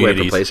the 4 segue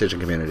communities. for PlayStation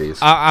communities.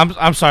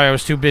 I'm sorry, I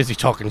was too busy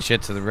talking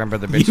shit to Remember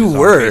the Bitches You on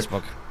were.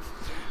 Facebook.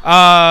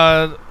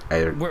 I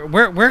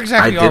Where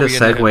exactly did are a we in the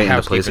segue into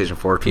housekeeping? PlayStation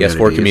 4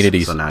 PS4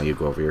 communities. So now you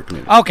go over your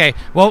community. Okay,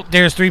 well,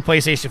 there's 3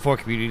 PlayStation 4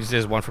 communities.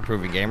 There's one for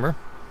Proven Gamer.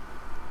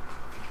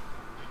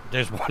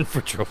 There's one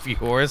for Trophy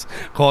Whores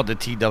called the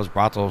T-Dubs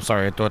Brothel.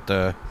 Sorry, I thought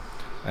an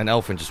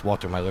elephant just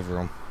walked through my living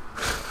room.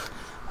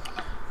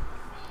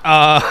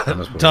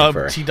 must be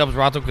fur. T-Dubs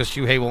Brothel because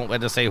Shuhei won't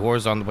let us say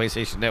whores on the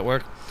PlayStation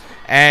Network.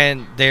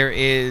 And there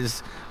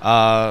is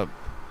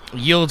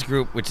Yields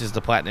Group, which is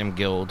the Platinum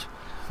Guild.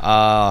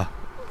 That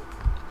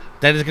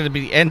is going to be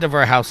the end of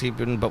our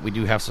housekeeping, but we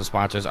do have some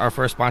sponsors. Our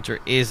first sponsor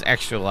is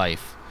Extra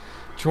Life.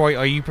 Troy,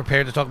 are you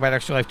prepared to talk about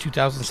Extra Life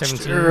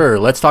 2017? Sure,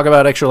 let's talk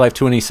about Extra Life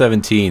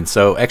 2017.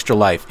 So, Extra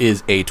Life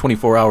is a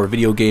 24-hour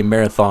video game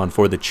marathon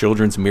for the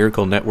Children's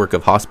Miracle Network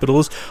of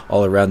hospitals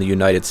all around the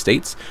United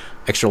States.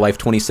 Extra Life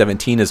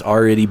 2017 has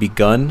already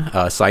begun.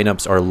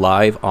 Sign-ups are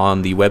live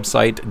on the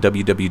website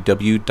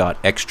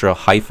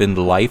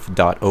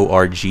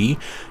www.extra-life.org. You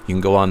can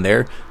go on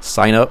there,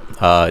 sign up.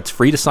 It's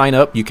free to sign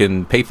up. You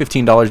can pay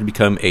 $15 to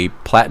become a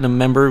platinum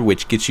member,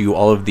 which gets you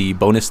all of the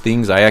bonus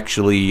things. I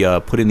actually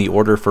put in the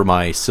order for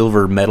my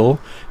silver medal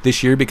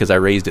this year because I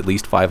raised at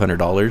least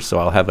 $500, so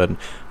I'll have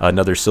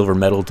another silver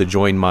medal to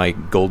join my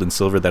gold and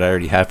silver that I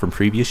already have from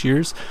previous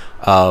years.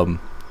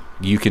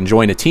 You can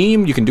join a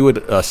team. You can do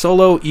it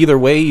solo. Either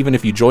way, even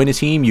if you join a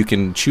team, you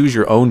can choose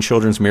your own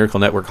Children's Miracle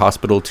Network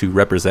hospital to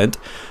represent.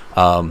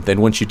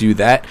 Then once you do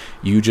that,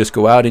 you just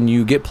go out and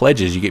you get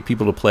pledges. You get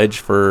people to pledge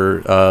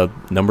for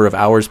number of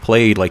hours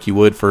played like you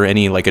would for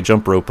any, like a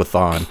jump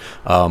rope-a-thon.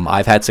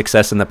 I've had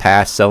success in the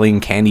past selling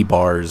candy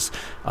bars,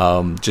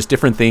 just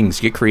different things.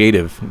 Get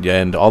creative.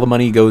 And all the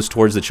money goes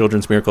towards the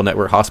Children's Miracle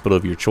Network hospital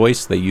of your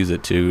choice. They use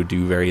it to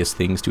do various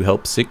things to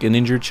help sick and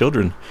injured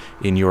children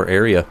in your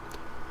area.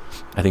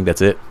 I think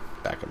that's it.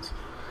 Backends.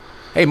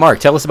 Hey, Mark,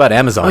 tell us about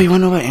Amazon. Oh, you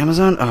want to know about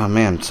Amazon? Oh,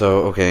 man.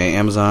 So, okay,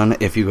 Amazon,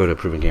 if you go to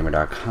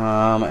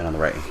provengamer.com and on the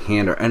right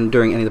hand and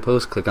during any of the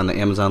posts, click on the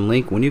Amazon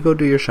link. When you go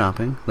do your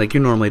shopping, like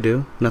you normally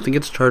do, nothing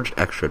gets charged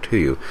extra to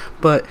you.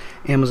 But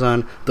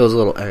Amazon, those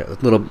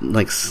little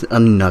like a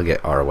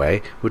nugget our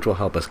way, which will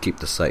help us keep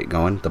the site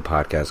going, the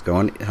podcast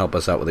going, help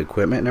us out with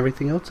equipment and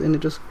everything else, and it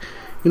just...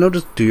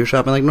 just do your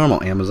shopping like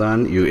normal.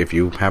 Amazon, if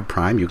you have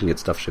Prime, you can get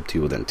stuff shipped to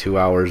you within 2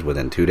 hours,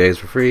 within 2 days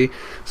for free.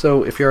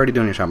 So if you're already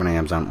doing your shopping on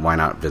Amazon, why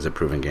not visit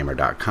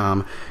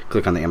provengamer.com,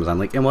 click on the Amazon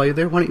link, and while you're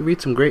there, why don't you read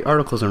some great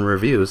articles and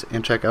reviews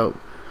and check out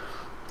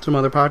some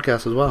other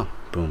podcasts as well.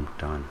 Boom,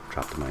 done.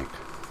 Drop the mic.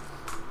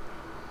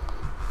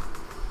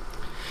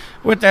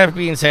 With that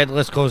being said,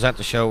 let's close out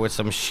the show with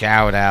some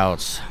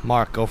shout-outs.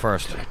 Mark, go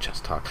first. Did I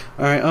just talk?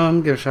 Alright,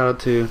 give a shout-out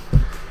to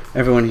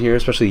everyone here,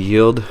 especially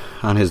Yield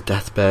on his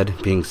deathbed,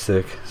 being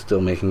sick,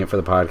 still making it for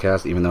the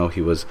podcast, even though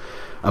he was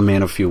a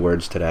man of few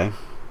words today.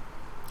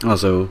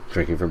 Also,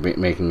 Tricky for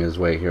making his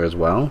way here as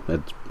well.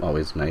 It's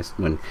always nice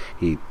when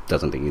he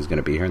doesn't think he's going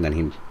to be here, and then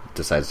he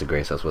decides to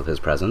grace us with his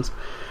presence.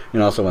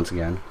 And also, once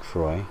again,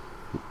 Troy.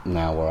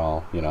 Now we're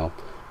all,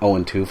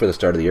 0-2 for the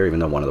start of the year, even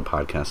though one of the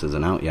podcasts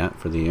isn't out yet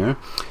for the year.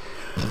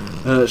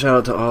 Shout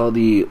out to all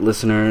the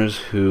listeners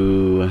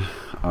who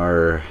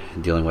are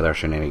dealing with our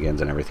shenanigans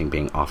and everything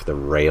being off the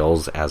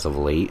rails as of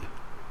late.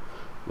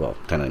 Well,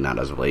 technically not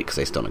as of late because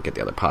they still don't get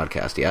the other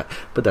podcast yet,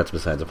 but that's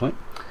besides the point.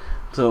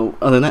 So,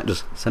 other than that,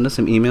 just send us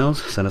some emails,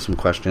 send us some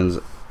questions.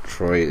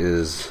 Troy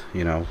is,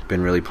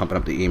 been really pumping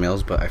up the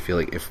emails, but I feel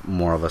like if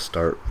more of us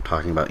start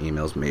talking about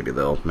emails, maybe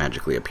they'll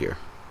magically appear.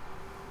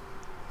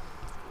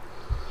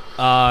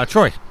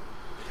 Troy.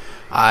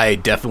 I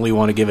definitely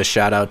want to give a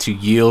shout out to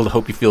Yield.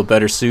 Hope you feel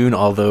better soon,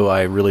 although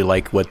I really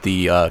like what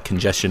the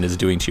congestion is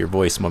doing to your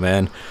voice, my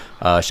man.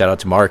 Shout out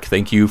to Mark.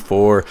 Thank you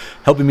for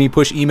helping me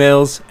push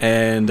emails,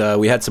 and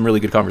we had some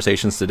really good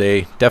conversations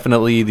today.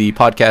 Definitely the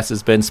podcast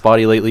has been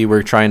spotty lately.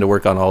 We're trying to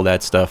work on all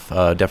that stuff.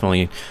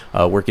 Definitely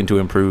working to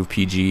improve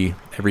PG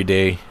every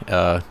day.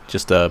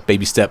 Just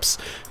baby steps.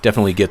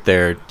 Definitely get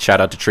there.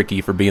 Shout out to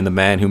Tricky for being the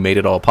man who made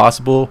it all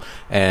possible,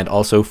 and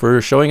also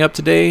for showing up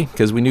today,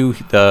 because we knew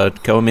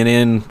coming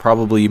in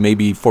probably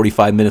maybe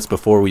 45 minutes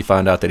before we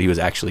found out that he was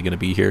actually going to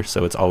be here,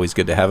 so it's always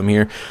good to have him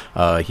here.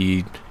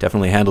 He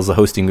definitely handles the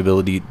hosting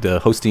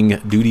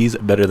duties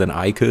better than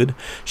I could.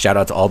 Shout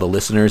out to all the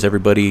listeners,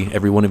 everybody,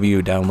 every one of you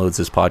who downloads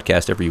this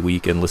podcast every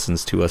week and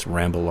listens to us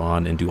ramble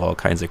on and do all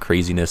kinds of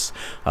craziness.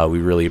 We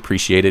really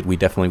appreciate it. We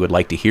definitely would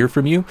like to hear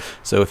from you.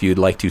 So if you'd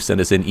like to send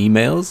us in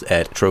emails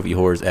at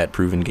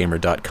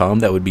trophyhorrors@provengamer.com,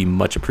 that would be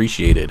much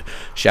appreciated.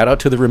 Shout out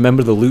to the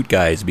Remember the Loot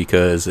guys,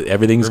 because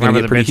everything's going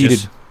to get pretty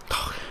heated.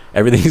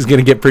 Everything's going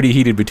to get pretty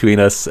heated between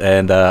us,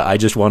 and I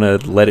just want to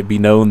let it be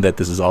known that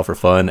this is all for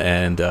fun,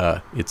 and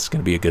it's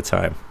going to be a good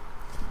time.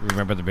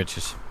 Remember the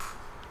bitches.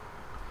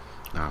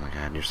 Oh my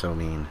god, you're so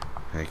mean.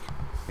 Like,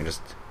 you're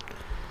just...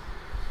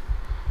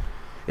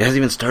 It hasn't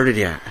even started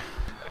yet.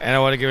 And I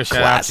want to give a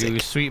shout out to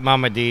Sweet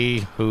Mama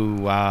D,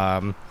 who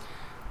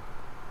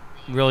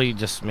really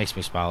just makes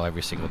me smile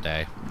every single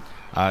day.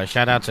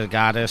 Shout out to the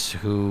Goddess,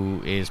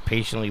 who is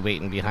patiently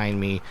waiting behind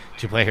me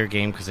to play her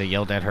game because I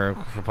yelled at her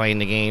for playing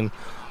the game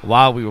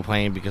while we were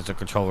playing because the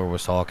controller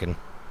was talking.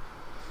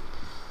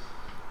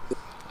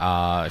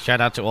 Shout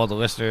out to all the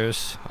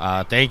listeners.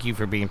 Thank you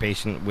for being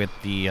patient with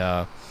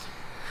the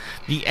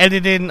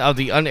editing of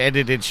the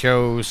unedited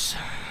shows.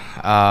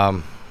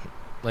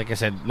 Like I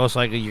said, most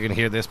likely you're going to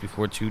hear this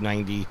before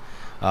 290.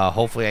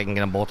 Hopefully I can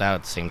get them both out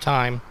at the same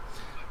time,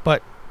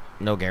 but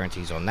no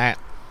guarantees on that.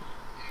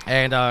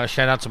 And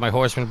shout out to my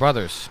Horseman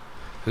brothers,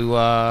 who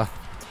I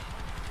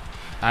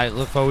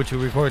look forward to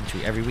recording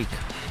to every week.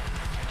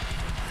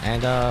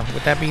 And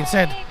with that being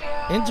said,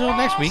 until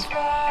next week,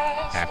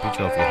 happy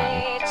trophy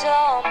hunting.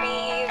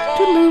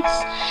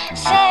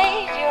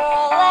 Say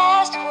your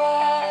last words.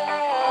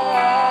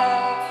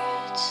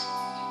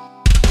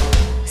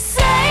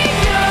 Say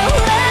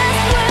your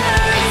last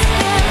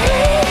words.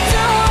 You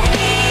don't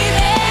mean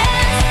it.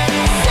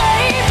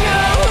 Say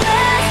your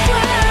last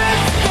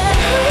words.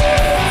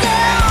 You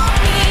don't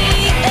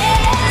mean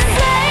it.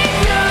 Say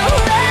your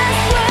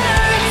last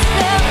words.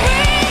 We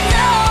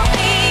don't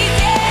mean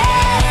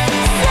it.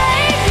 Say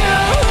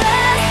your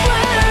last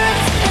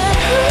words. You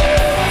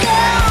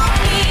don't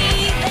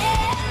mean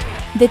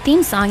it. The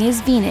theme song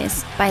is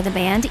Venus by the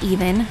band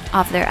Even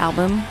off their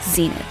album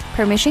Zenith.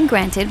 Permission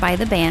granted by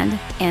the band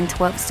and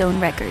 12 Stone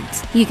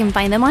Records. You can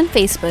find them on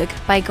Facebook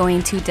by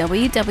going to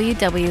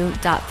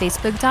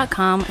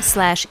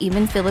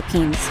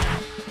www.facebook.com/evenphilippines.